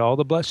like to get all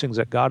the blessings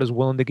that God is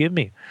willing to give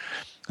me.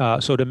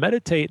 So to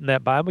meditate in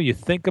that Bible, you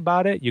think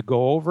about it, you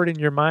go over it in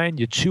your mind,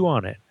 you chew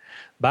on it.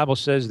 The Bible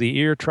says the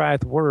ear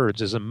trieth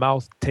words as the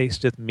mouth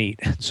tasteth meat.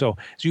 So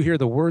as you hear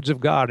the words of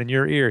God in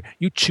your ear,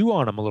 you chew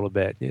on them a little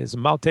bit. As the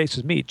mouth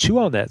tastes meat, chew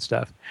on that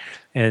stuff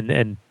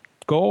and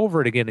go over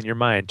it again in your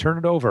mind. Turn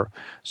it over.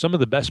 Some of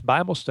the best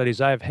Bible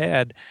studies I've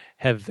had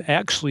have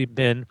actually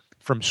been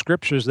from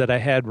scriptures that I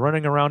had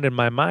running around in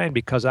my mind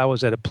because I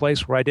was at a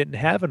place where I didn't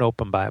have an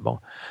open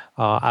Bible.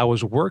 I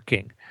was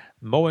working,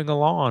 mowing a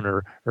lawn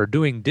or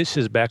doing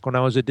dishes back when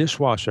I was a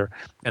dishwasher,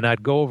 and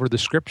I'd go over the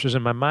scriptures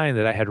in my mind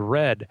that I had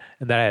read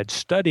and that I had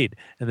studied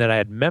and that I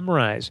had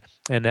memorized,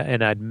 and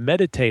I'd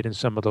meditate in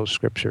some of those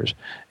scriptures,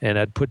 and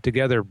I'd put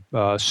together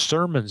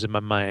sermons in my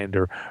mind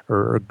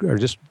or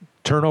just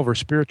turn over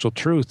spiritual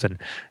truth and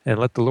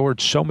let the Lord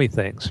show me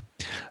things.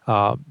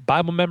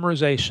 Bible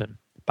memorization,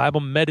 Bible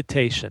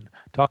meditation,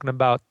 talking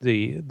about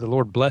the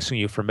Lord blessing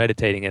you for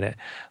meditating in it.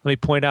 Let me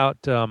point out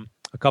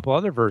a couple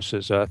other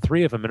verses,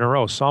 3 of them in a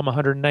row. Psalm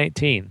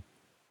 119,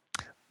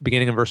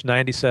 beginning in verse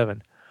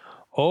 97.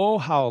 Oh,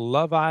 how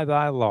love I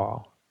thy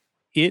law.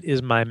 It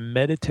is my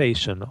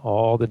meditation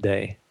all the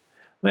day.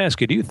 Let me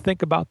ask you, do you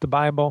think about the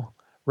Bible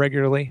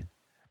regularly?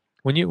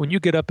 When you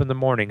get up in the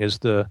morning, is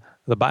the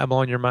Bible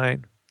on your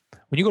mind?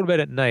 When you go to bed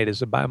at night, is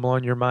the Bible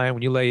on your mind?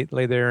 When you lay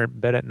there in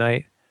bed at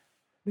night,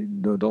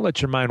 don't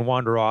let your mind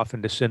wander off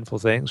into sinful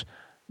things.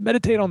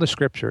 Meditate on the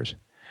scriptures.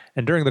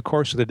 And during the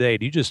course of the day,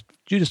 do you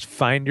just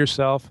find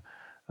yourself,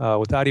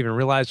 without even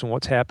realizing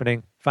what's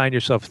happening, find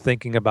yourself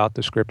thinking about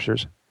the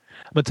scriptures?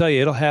 I'm going to tell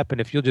you, it'll happen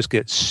if you'll just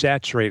get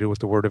saturated with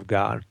the Word of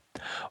God.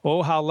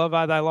 Oh, how love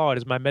I thy law. It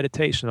is my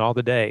meditation all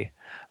the day.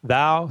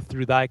 Thou,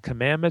 through thy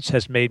commandments,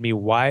 hast made me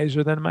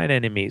wiser than mine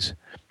enemies,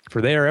 for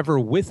they are ever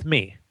with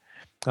me.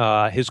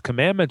 His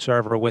commandments are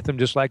ever with him,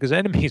 just like his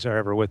enemies are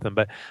ever with him.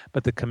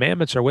 But the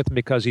commandments are with him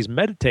because he's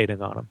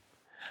meditating on them.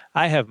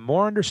 I have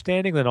more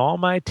understanding than all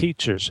my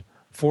teachers,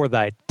 for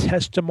thy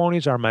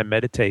testimonies are my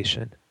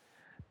meditation.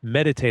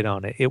 Meditate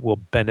on it. It will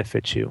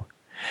benefit you.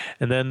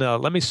 And then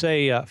let me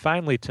say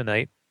finally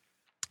tonight,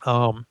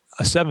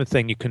 a seventh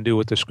thing you can do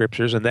with the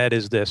scriptures, and that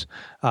is this.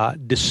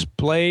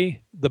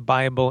 Display the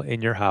Bible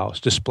in your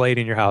house. Display it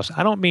in your house.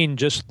 I don't mean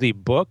just the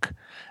book.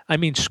 I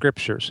mean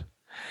scriptures.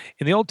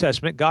 In the Old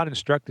Testament, God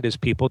instructed his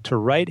people to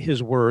write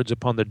his words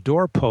upon the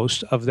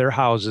doorposts of their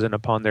houses and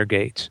upon their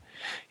gates.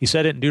 He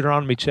said it in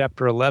Deuteronomy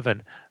chapter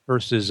 11,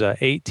 verses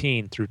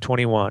 18 through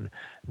 21.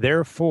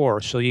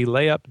 Therefore shall ye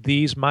lay up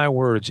these my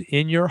words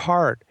in your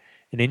heart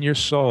and in your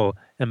soul,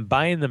 and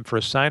bind them for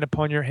a sign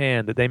upon your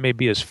hand, that they may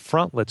be as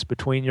frontlets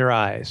between your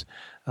eyes.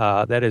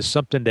 That is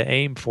something to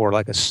aim for,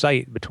 like a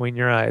sight between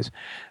your eyes,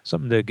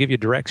 something to give you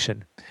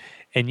direction.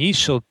 And ye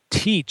shall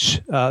teach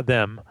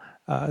them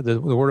the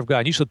word of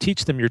God. You shall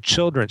teach them your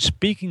children,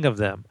 speaking of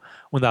them,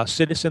 when thou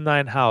sittest in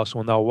thine house,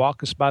 when thou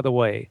walkest by the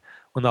way,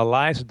 when thou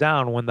liest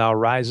down, when thou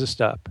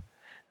risest up.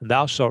 And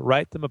thou shalt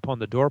write them upon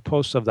the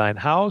doorposts of thine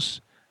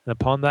house and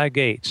upon thy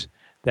gates,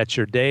 that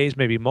your days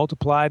may be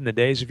multiplied in the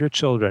days of your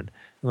children,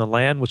 in the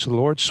land which the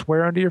Lord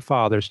sware unto your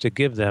fathers to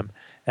give them,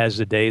 as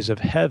the days of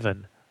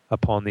heaven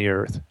upon the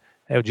earth.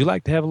 Hey, would you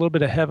like to have a little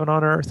bit of heaven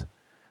on earth?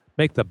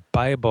 Make the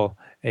Bible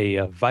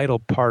a vital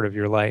part of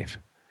your life.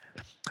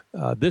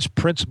 This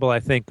principle,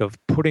 I think, of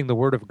putting the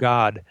Word of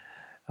God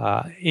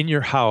in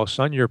your house,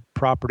 on your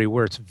property,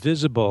 where it's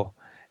visible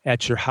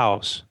at your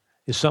house,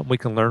 is something we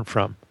can learn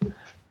from.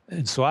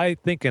 And so I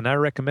think, and I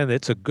recommend that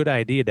it's a good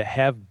idea to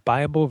have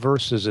Bible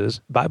verses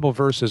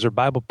or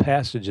Bible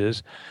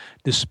passages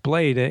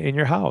displayed in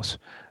your house.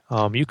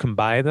 You can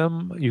buy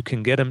them. You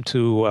can get them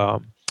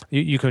to.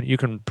 You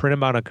can print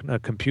them on a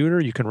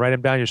computer. You can write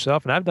them down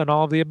yourself. And I've done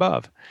all of the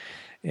above.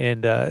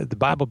 And the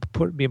Bible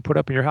being put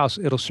up in your house,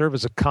 it'll serve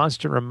as a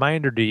constant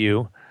reminder to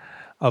you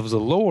of the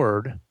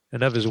Lord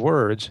and of his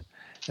words,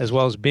 as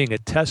well as being a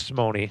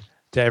testimony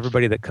to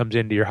everybody that comes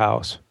into your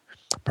house.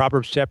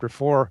 Proverbs chapter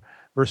 4,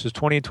 verses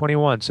 20 and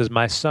 21 says,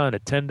 My son,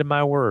 attend to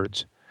my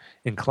words,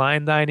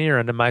 incline thine ear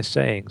unto my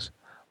sayings.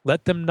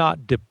 Let them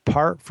not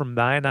depart from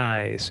thine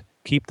eyes,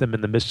 keep them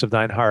in the midst of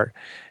thine heart.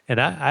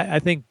 And I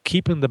think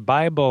keeping the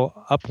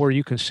Bible up where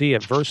you can see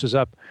it, verses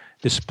up,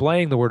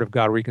 displaying the Word of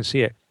God where you can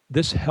see it,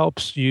 this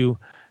helps you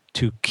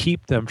to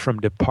keep them from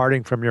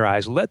departing from your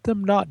eyes. Let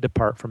them not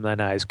depart from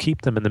thine eyes.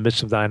 Keep them in the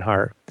midst of thine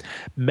heart.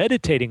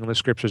 Meditating on the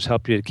Scriptures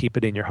help you to keep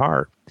it in your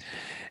heart.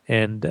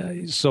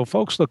 And so,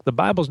 folks, look, the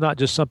Bible's not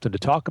just something to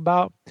talk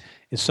about.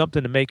 It's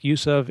something to make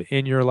use of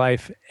in your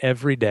life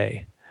every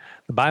day.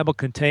 The Bible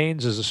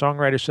contains, as the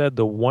songwriter said,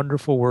 the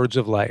wonderful words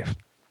of life.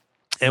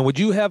 And would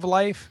you have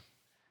life?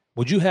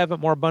 Would you have it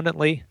more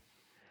abundantly?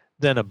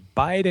 Then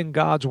abide in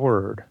God's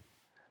Word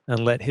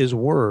and let His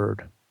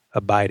Word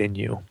abide in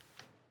you.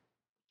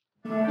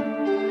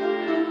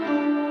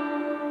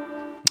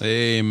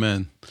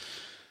 Amen.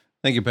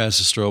 Thank you,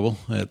 Pastor Strobel.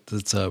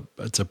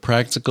 It's a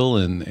practical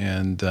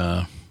and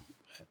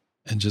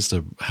just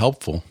a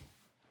helpful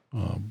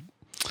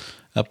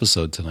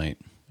episode tonight,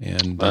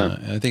 and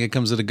I think it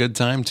comes at a good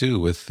time too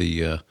with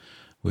the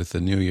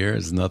new year.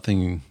 There's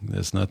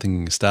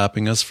nothing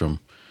stopping us from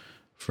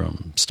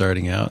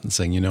starting out and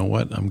saying, you know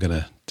what, I'm going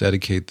to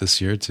dedicate this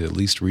year to at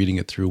least reading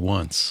it through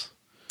once.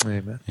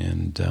 Amen.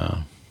 And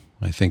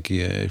I think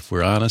if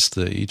we're honest,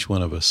 each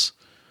one of us,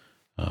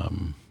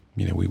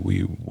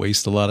 we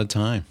waste a lot of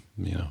time,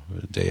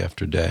 day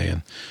after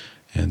day,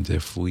 and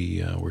if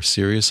we were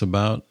serious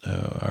about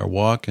our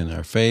walk and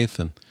our faith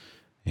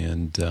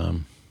and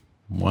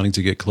wanting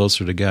to get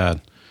closer to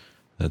God,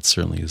 that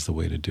certainly is the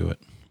way to do it.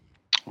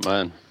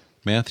 Man.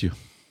 Matthew.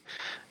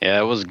 Yeah,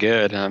 it was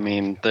good. I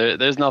mean,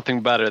 there's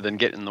nothing better than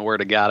getting the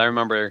Word of God. I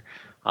remember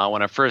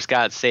when I first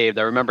got saved,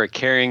 I remember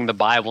carrying the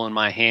Bible in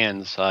my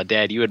hands.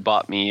 Dad, you had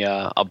bought me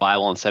a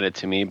Bible and sent it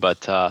to me,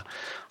 but I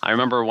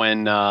remember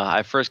when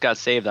I first got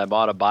saved, I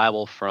bought a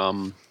Bible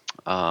from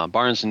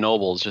Barnes and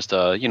Noble's, just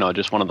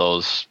one of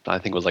those. I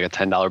think it was like a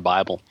 $10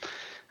 Bible.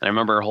 And I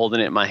remember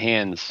holding it in my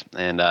hands,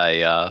 and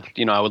I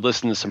would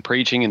listen to some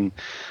preaching, and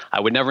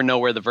I would never know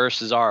where the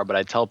verses are, but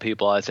I'd tell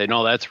people, I'd say,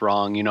 no, that's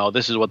wrong.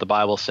 This is what the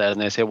Bible says.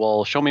 And they say,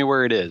 well, show me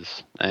where it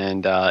is.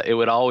 And it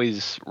would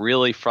always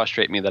really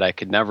frustrate me that I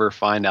could never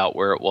find out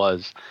where it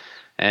was.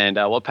 And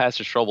what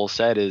Pastor Strobel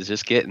said is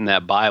just get in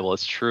that Bible.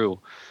 It's true.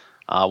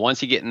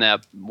 Once you get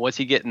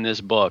in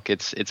this book,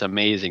 it's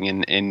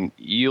amazing, and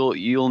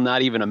you'll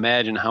not even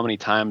imagine how many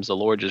times the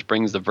Lord just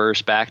brings the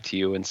verse back to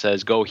you and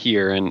says, "Go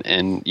here," and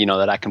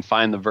that I can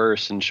find the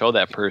verse and show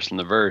that person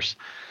the verse.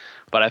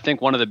 But I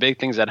think one of the big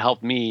things that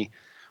helped me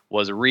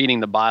was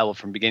reading the Bible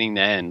from beginning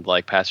to end,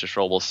 like Pastor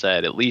Strobel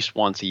said, at least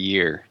once a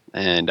year.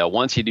 And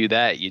once you do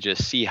that, you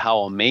just see how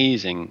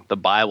amazing the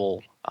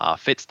Bible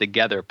fits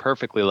together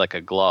perfectly like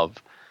a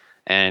glove.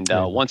 And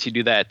once you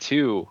do that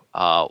too,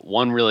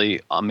 one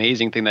really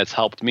amazing thing that's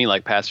helped me,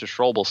 like Pastor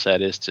Strobel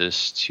said, is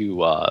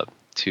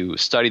to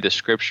study the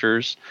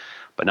scriptures,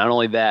 but not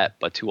only that,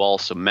 but to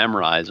also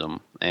memorize them.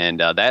 And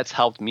that's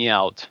helped me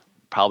out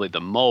probably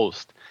the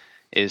most,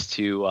 is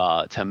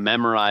to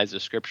memorize the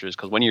scriptures,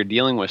 because when you're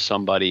dealing with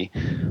somebody,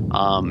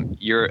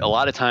 a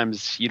lot of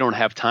times you don't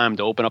have time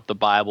to open up the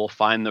Bible,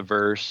 find the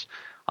verse.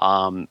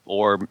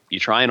 Or you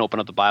try and open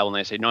up the Bible and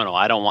they say, no,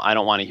 I don't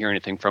want to hear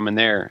anything from in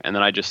there. And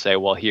then I just say,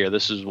 well, here,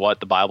 this is what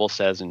the Bible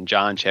says in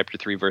John chapter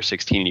 3, verse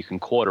 16. You can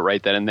quote it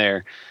right then and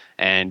there.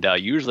 And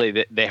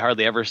usually they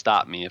hardly ever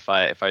stop me if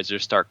I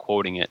just start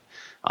quoting it,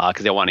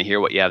 because they want to hear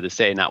what you have to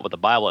say, not what the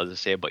Bible has to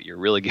say, but you're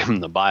really giving them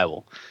the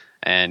Bible.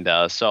 And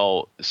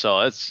so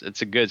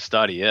it's a good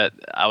study.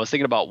 I was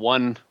thinking about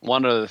one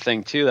other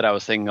thing too that I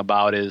was thinking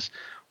about is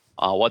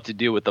what to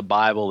do with the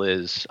Bible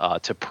is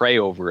to pray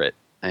over it.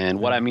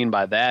 And what I mean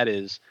by that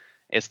is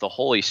it's the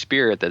Holy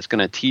Spirit that's going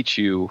to teach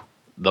you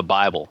the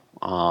Bible.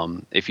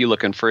 If you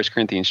look in 1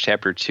 Corinthians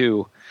chapter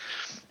 2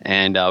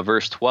 and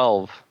verse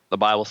 12, the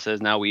Bible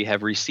says, "Now we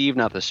have received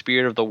not the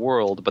spirit of the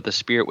world, but the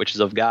Spirit which is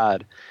of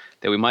God,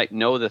 that we might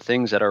know the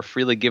things that are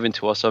freely given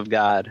to us of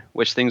God,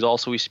 which things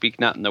also we speak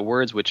not in the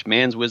words which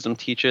man's wisdom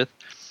teacheth,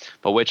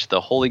 but which the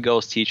Holy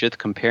Ghost teacheth,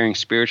 comparing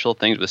spiritual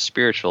things with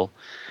spiritual.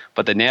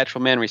 But the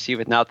natural man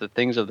receiveth not the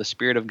things of the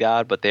Spirit of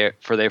God, but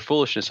for their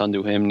foolishness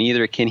unto him,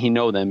 neither can he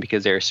know them,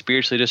 because they are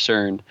spiritually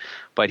discerned.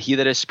 But he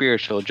that is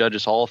spiritual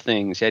judges all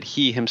things, yet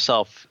he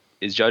himself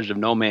is judged of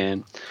no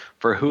man.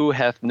 For who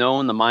hath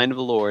known the mind of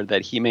the Lord,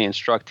 that he may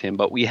instruct him?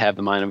 But we have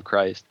the mind of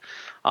Christ."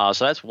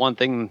 So that's one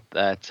thing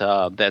that's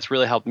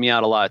really helped me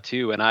out a lot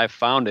too, and I've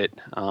found it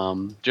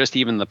just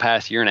even the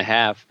past year and a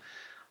half.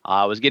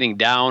 I was getting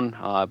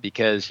down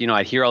because,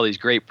 I'd hear all these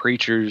great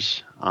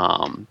preachers,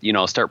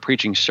 start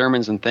preaching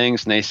sermons and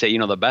things. And they say,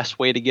 the best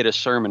way to get a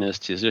sermon is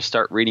to just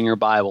start reading your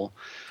Bible.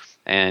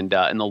 And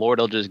the Lord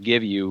will just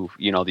give you,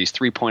 these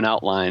 3-point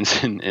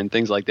outlines and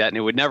things like that. And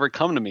it would never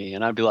come to me.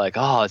 And I'd be like,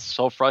 oh, it's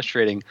so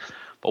frustrating.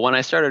 But when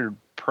I started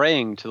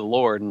praying to the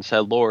Lord and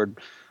said, Lord,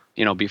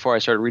 before I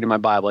started reading my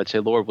Bible, I'd say,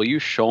 Lord, will you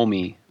show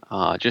me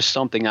just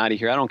something out of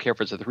here? I don't care if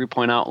it's a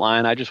 3-point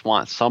outline. I just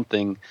want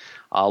something,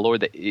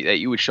 Lord, that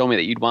you would show me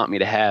that you'd want me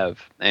to have.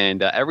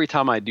 And every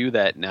time I do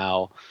that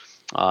now,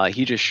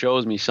 he just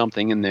shows me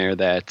something in there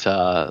that,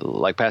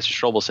 like Pastor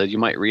Strobel said, you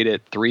might read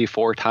it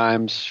 3-4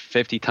 times,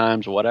 50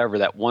 times, whatever,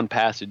 that one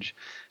passage.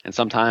 And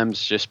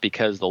sometimes just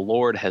because the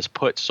Lord has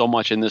put so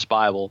much in this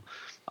Bible,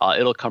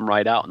 it'll come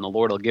right out and the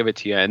Lord will give it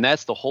to you. And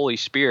that's the Holy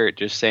Spirit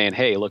just saying,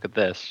 hey, look at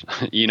this.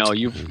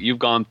 You've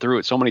gone through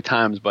it so many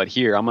times, but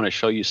here, I'm going to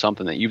show you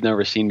something that you've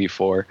never seen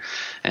before.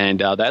 And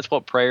that's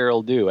what prayer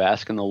will do,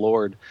 asking the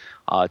Lord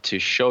to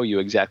show you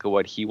exactly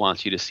what he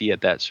wants you to see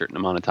at that certain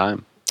amount of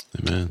time.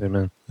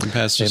 Amen. And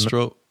Pastor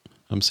Strobel,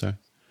 I'm sorry.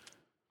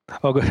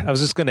 Oh, I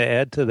was just going to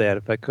add to that,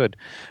 if I could.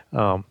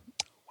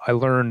 I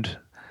learned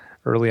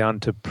early on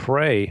to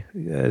pray,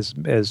 as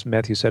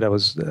Matthew said. I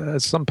was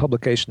some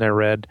publication I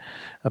read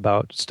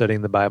about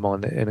studying the Bible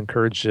and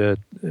encouraged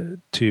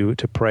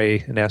to pray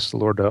and ask the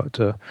Lord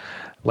to,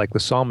 like the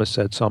psalmist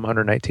said, Psalm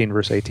 119,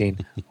 verse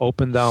 18,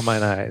 "Open thou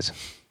mine eyes."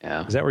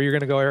 Yeah. Is that where you're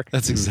going to go, Eric?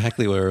 That's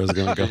exactly where I was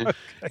going to go.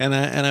 And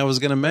I was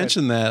going to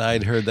mention that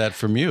I'd heard that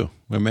from you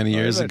many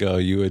years ago.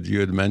 You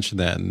had mentioned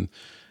that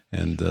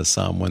and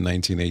Psalm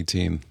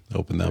 119:18,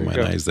 "Open thou mine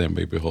eyes, that I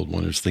may behold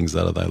wondrous things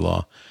out of thy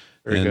law."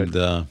 Very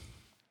good.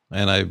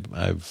 And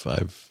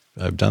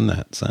I've done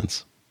that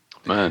since.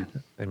 Man.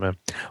 Amen.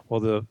 Well,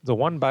 the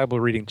one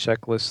Bible reading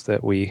checklist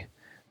that we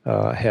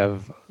we'll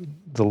have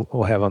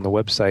on the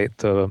website,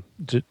 the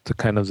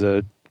kind of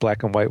the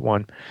black and white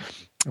one,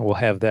 we'll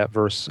have that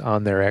verse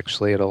on there.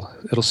 Actually, it'll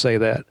say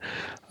that,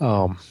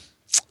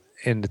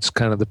 and it's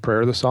kind of the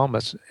prayer of the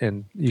psalmist,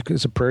 and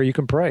it's a prayer you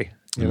can pray.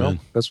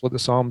 That's what the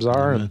Psalms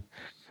are, and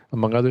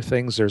among other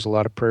things, there's a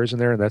lot of prayers in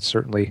there, and that's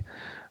certainly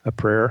a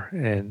prayer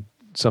and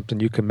something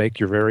you can make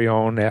your very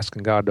own,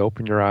 asking God to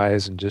open your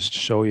eyes and just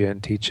show you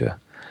and teach you.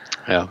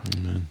 Yeah.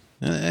 Amen.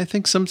 I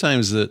think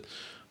sometimes that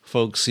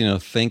folks,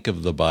 think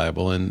of the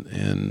Bible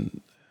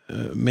and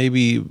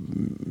maybe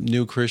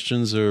new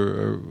Christians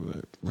or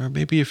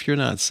maybe if you're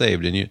not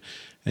saved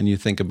and you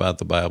think about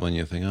the Bible and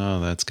you think,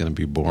 oh, that's going to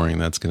be boring,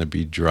 that's going to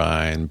be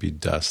dry and be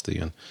dusty.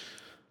 And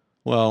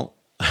well,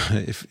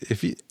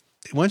 if you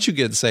once you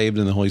get saved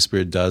and the Holy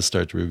Spirit does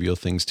start to reveal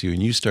things to you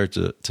and you start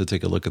to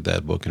take a look at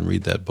that book and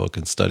read that book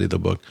and study the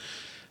book,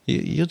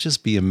 you'll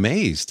just be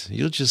amazed.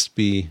 You'll just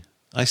be,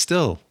 I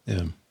still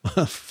am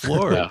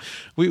floored. Yeah.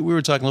 We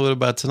were talking a little bit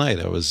about tonight.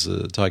 I was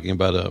talking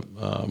about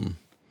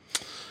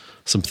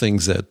some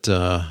things that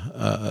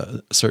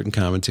a certain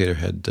commentator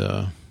had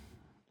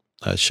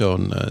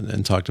shown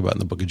and talked about in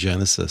the book of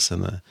Genesis.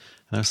 And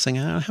I was saying,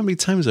 I don't know how many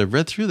times I've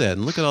read through that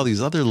and look at all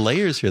these other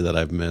layers here that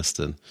I've missed.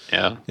 And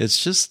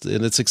it's just,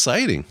 and it's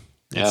exciting.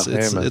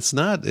 It's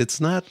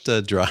not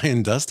dry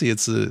and dusty.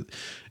 It's an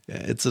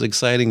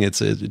exciting,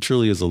 it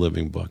truly is a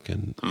living book.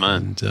 And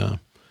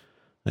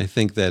I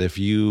think that if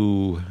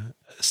you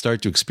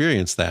start to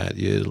experience that,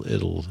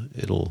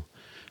 it'll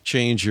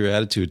change your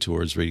attitude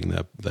towards reading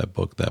that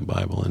book, that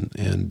Bible,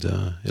 and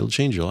it'll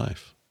change your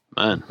life.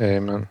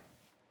 Amen.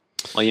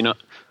 Well,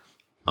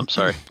 I'm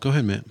sorry. Go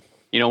ahead, Matt.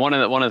 One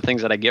of the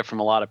things that I get from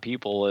a lot of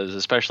people is,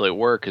 especially at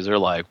work, is they're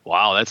like,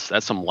 "Wow,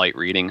 that's some light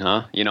reading,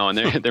 huh?" And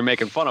they're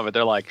making fun of it.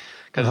 They're like,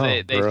 because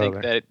they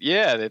think that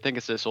they think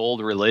it's this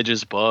old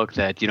religious book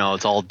that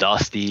it's all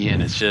dusty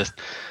and it's just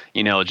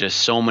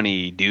just so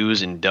many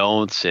do's and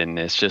don'ts, and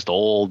it's just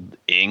old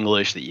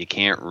English that you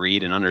can't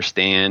read and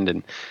understand.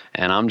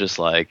 And I'm just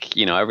like,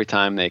 every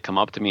time they come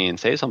up to me and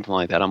say something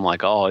like that, I'm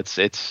like, oh, it's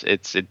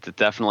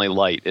definitely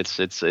light.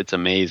 It's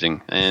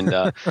amazing. And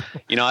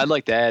I'd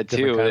like to add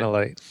too. Kind of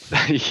light.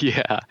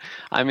 Yeah,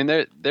 I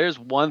mean, there's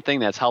one thing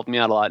that's helped me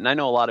out a lot, and I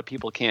know a lot of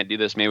people can't do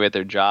this maybe at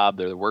their job,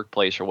 their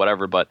workplace, or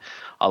whatever, but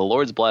the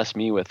Lord's blessed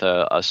me with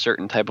a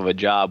certain type of a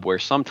job where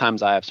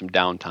sometimes I have some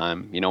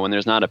downtime. When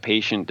there's not a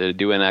patient to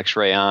do an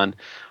X-ray on,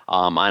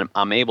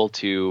 I'm able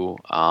to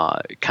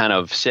kind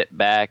of sit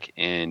back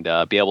and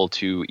be able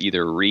to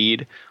either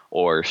read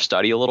or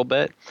study a little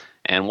bit.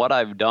 And what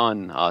I've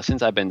done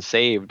since I've been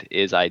saved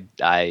is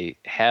I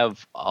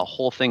have a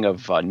whole thing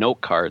of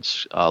note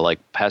cards, like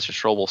Pastor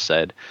Strobel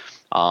said.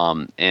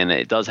 And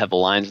it does have the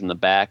lines in the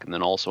back, and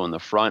then also in the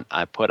front,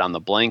 I put on the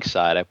blank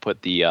side, I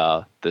put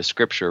the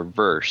scripture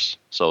verse.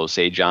 So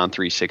say John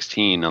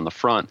 3:16 on the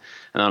front,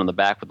 and then on the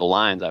back with the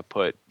lines, I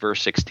put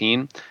verse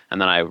 16,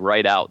 and then I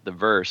write out the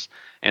verse.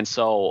 And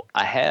so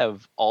I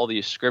have all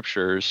these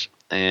scriptures,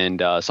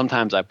 and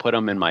sometimes I put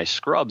them in my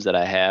scrubs that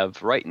I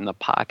have right in the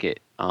pocket,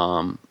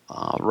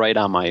 right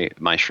on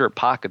my shirt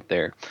pocket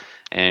there.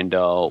 And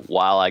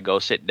while I go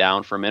sit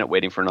down for a minute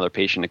waiting for another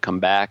patient to come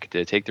back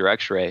to take their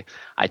X-ray,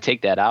 I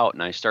take that out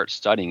and I start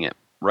studying it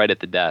right at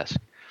the desk.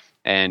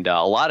 And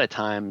a lot of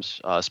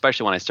times,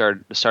 especially when I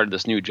started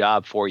this new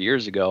job 4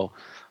 years ago,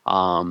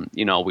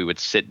 we would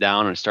sit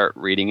down and start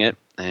reading it,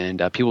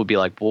 and people would be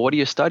like, "Well, what are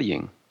you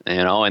studying?"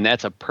 And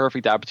that's a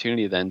perfect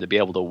opportunity then to be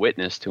able to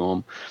witness to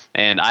them.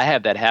 And I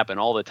have that happen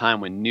all the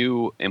time when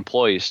new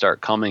employees start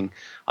coming.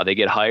 They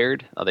get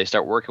hired, they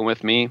start working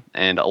with me,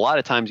 and a lot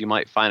of times you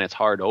might find it's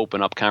hard to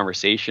open up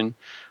conversation,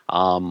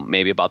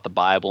 maybe about the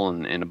Bible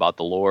and about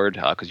the Lord,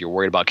 because you're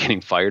worried about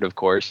getting fired, of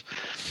course.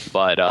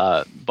 But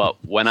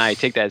when I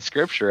take that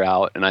scripture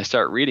out and I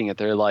start reading it,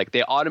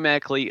 they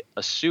automatically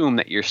assume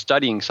that you're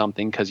studying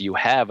something because you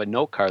have a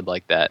note card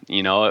like that.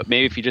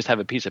 Maybe if you just have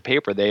a piece of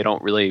paper, they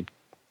don't really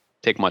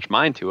take much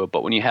mind to it.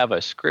 But when you have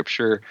a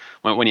scripture,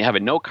 when you have a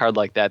note card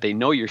like that, they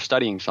know you're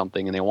studying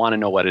something and they want to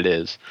know what it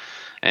is.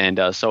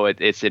 And so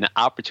it's an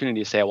opportunity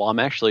to say, well, I'm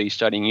actually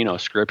studying,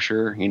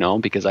 scripture,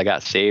 because I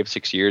got saved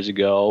 6 years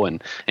ago.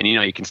 And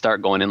you can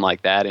start going in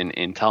like that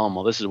and tell them,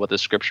 well, this is what the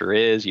scripture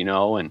is,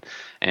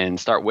 and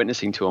start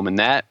witnessing to them. And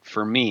that,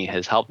 for me,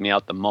 has helped me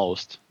out the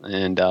most.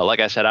 And like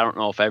I said, I don't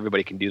know if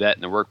everybody can do that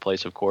in the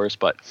workplace, of course,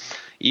 but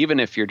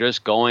even if you're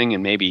just going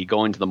and maybe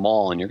going to the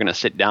mall and you're going to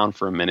sit down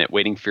for a minute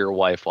waiting for your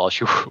wife while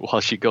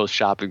she goes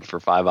shopping for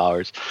 5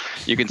 hours,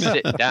 you can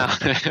sit down.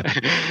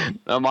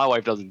 My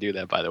wife doesn't do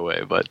that, by the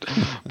way,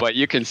 but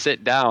you can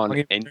sit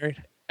down and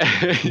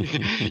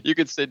you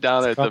can sit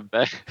down at the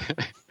bench.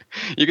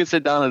 You can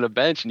sit down at a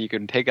bench and you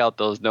can take out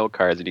those note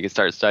cards and you can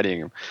start studying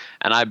them.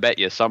 And I bet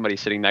you somebody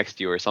sitting next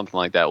to you or something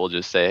like that will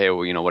just say, hey,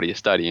 well, what are you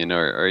studying?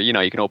 Or you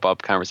can open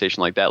up a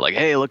conversation like that, like,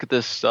 hey, look at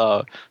this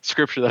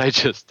scripture that I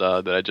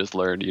just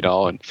learned,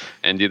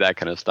 and do that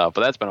kind of stuff.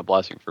 But that's been a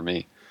blessing for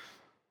me.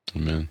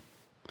 Amen.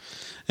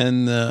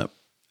 And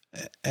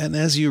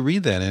as you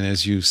read that, and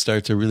as you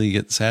start to really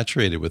get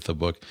saturated with the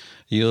book,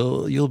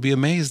 you'll be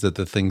amazed at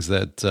the things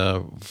that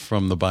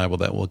from the Bible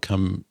that will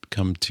come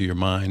to your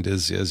mind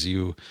as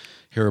you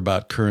hear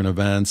about current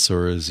events,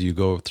 or as you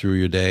go through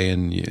your day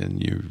and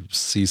you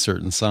see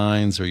certain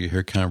signs, or you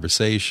hear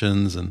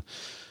conversations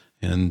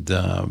and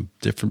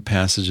different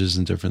passages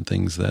and different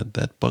things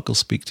that book will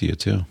speak to you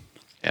too.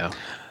 Yeah.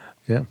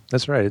 Yeah,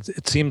 that's right.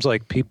 It seems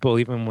like people,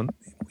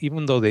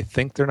 even though they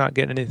think they're not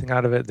getting anything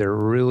out of it, they're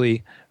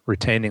really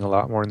retaining a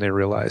lot more than they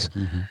realize.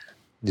 Mm-hmm.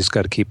 You just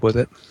got to keep with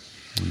it.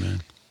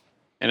 Amen.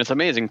 And it's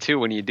amazing, too,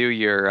 when you do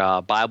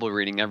your Bible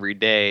reading every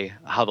day,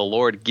 how the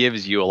Lord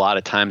gives you a lot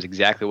of times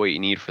exactly what you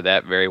need for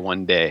that very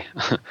one day.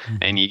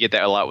 And you get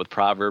that a lot with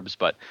Proverbs.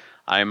 But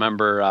I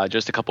remember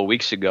just a couple of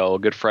weeks ago, a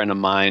good friend of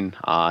mine,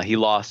 he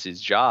lost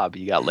his job.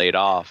 He got laid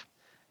off.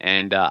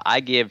 And I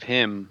gave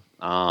him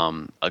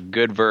a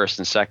good verse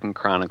in 2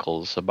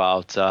 Chronicles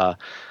about,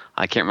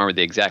 I can't remember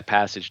the exact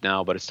passage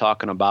now, but it's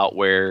talking about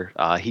where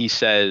he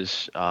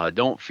says,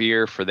 don't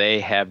fear, for they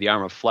have the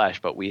arm of flesh,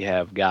 but we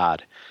have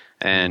God.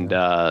 And,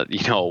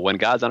 when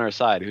God's on our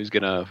side, who's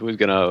gonna,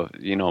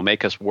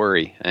 make us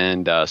worry?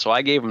 And so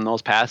I gave him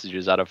those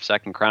passages out of 2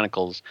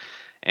 Chronicles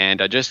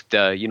and just,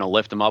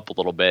 lift him up a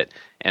little bit.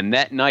 And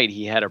that night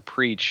he had to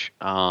preach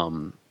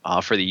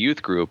for the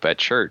youth group at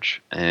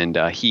church. And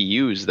he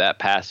used that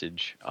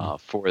passage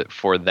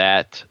for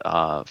that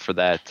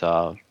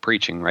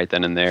preaching right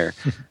then and there.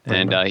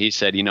 And he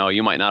said,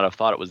 you might not have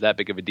thought it was that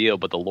big of a deal,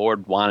 but the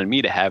Lord wanted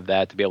me to have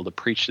that to be able to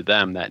preach to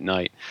them that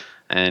night.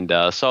 And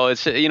so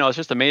it's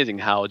just amazing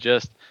how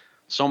just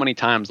so many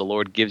times the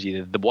Lord gives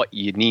you what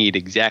you need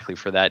exactly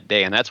for that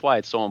day, and that's why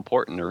it's so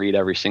important to read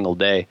every single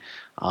day,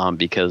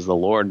 because the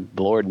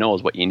Lord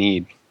knows what you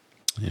need.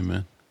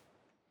 Amen.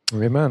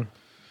 Amen.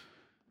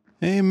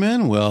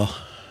 Amen. Well,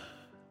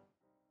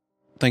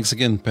 thanks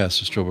again,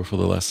 Pastor Strober, for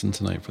the lesson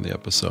tonight for the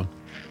episode.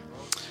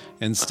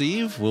 And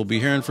Steve, we'll be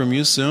hearing from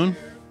you soon.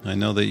 I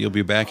know that you'll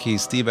be back.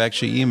 Steve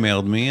actually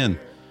emailed me and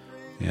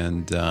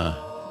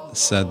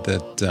said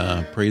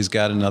that, praise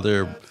God,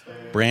 another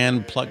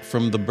brand plucked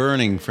from the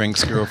burning.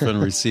 Frank's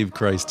girlfriend received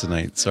Christ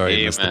tonight.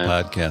 Sorry, I missed the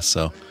podcast.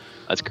 So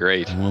that's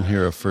great. And we'll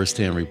hear a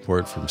firsthand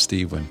report from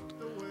Steve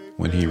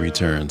when he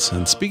returns.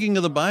 And speaking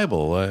of the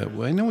Bible,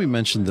 I know we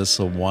mentioned this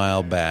a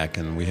while back,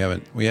 and we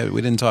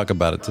didn't talk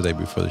about it today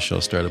before the show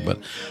started. But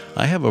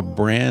I have a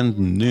brand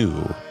new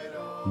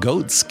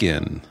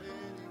goatskin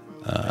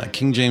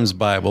King James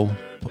Bible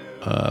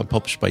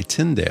published by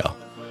Tyndale.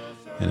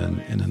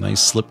 In a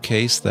nice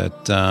slipcase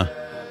that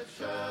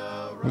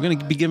we're going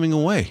to be giving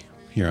away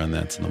here on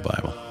That's in the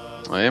Bible.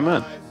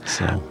 Amen.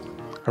 So,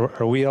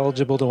 are we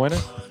eligible to win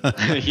it?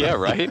 Yeah,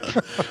 right.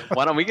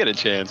 Why don't we get a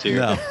chance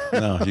here?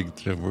 No,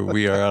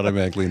 we are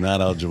automatically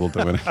not eligible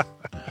to win it.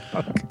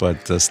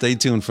 But stay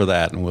tuned for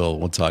that, and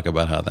we'll talk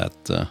about how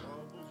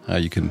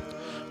you can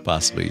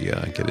possibly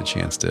get a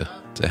chance to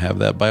have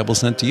that Bible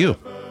sent to you.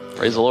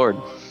 Praise the Lord.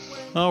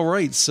 All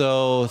right.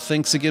 So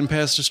thanks again,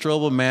 Pastor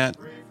Strobel. Matt,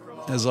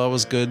 as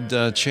always, good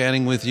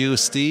chatting with you.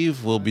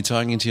 Steve, we'll be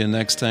talking to you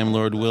next time,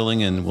 Lord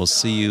willing, and we'll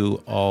see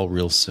you all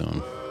real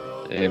soon.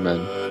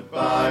 Amen.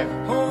 Goodbye.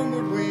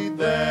 Homeward we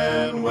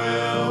then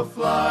will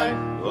fly,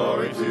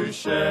 glory to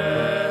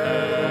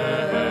share.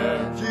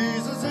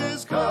 Jesus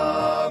is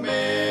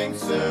coming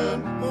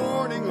soon,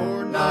 morning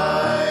or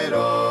night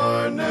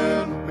or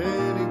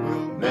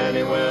noon.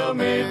 Many will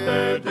meet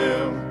their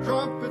doom.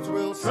 Trumpets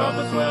will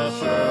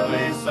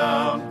surely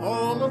sound.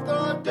 All of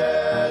the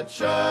dead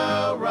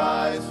shall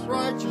rise.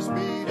 Righteous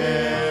meet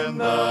in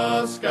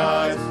the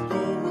skies.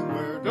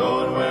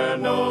 Going where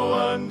no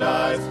one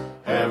dies.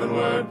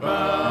 Heavenward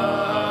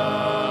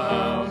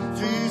bound.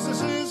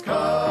 Jesus is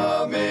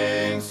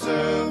coming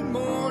soon.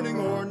 Morning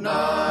or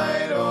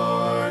night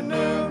or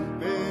noon.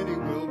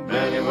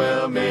 Many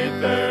will meet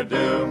their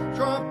doom.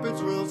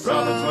 Trumpets will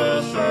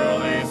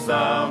surely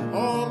sound.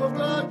 All of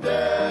the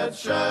dead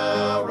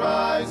shall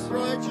rise.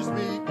 Righteous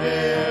meet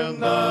in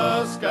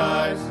the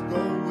skies.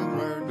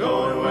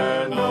 Going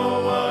where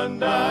no one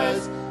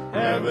dies.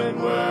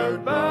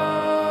 Heavenward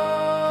bound.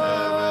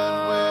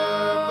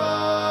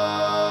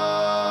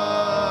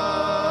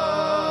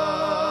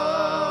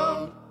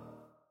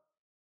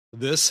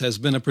 This has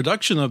been a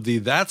production of the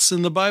That's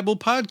in the Bible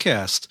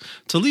podcast.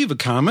 To leave a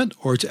comment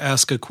or to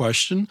ask a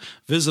question,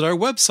 visit our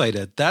website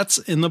at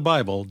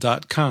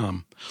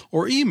that'sinthebible.com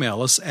or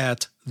email us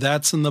at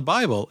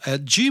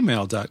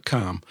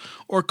that'sinthebible@gmail.com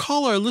or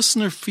call our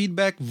listener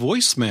feedback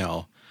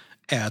voicemail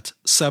at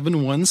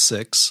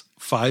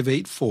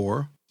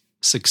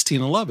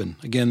 716-584-1611.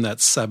 Again,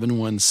 that's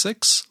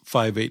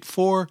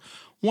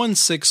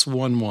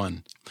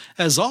 716-584-1611.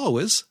 As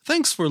always,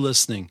 thanks for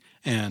listening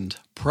and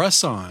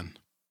press on.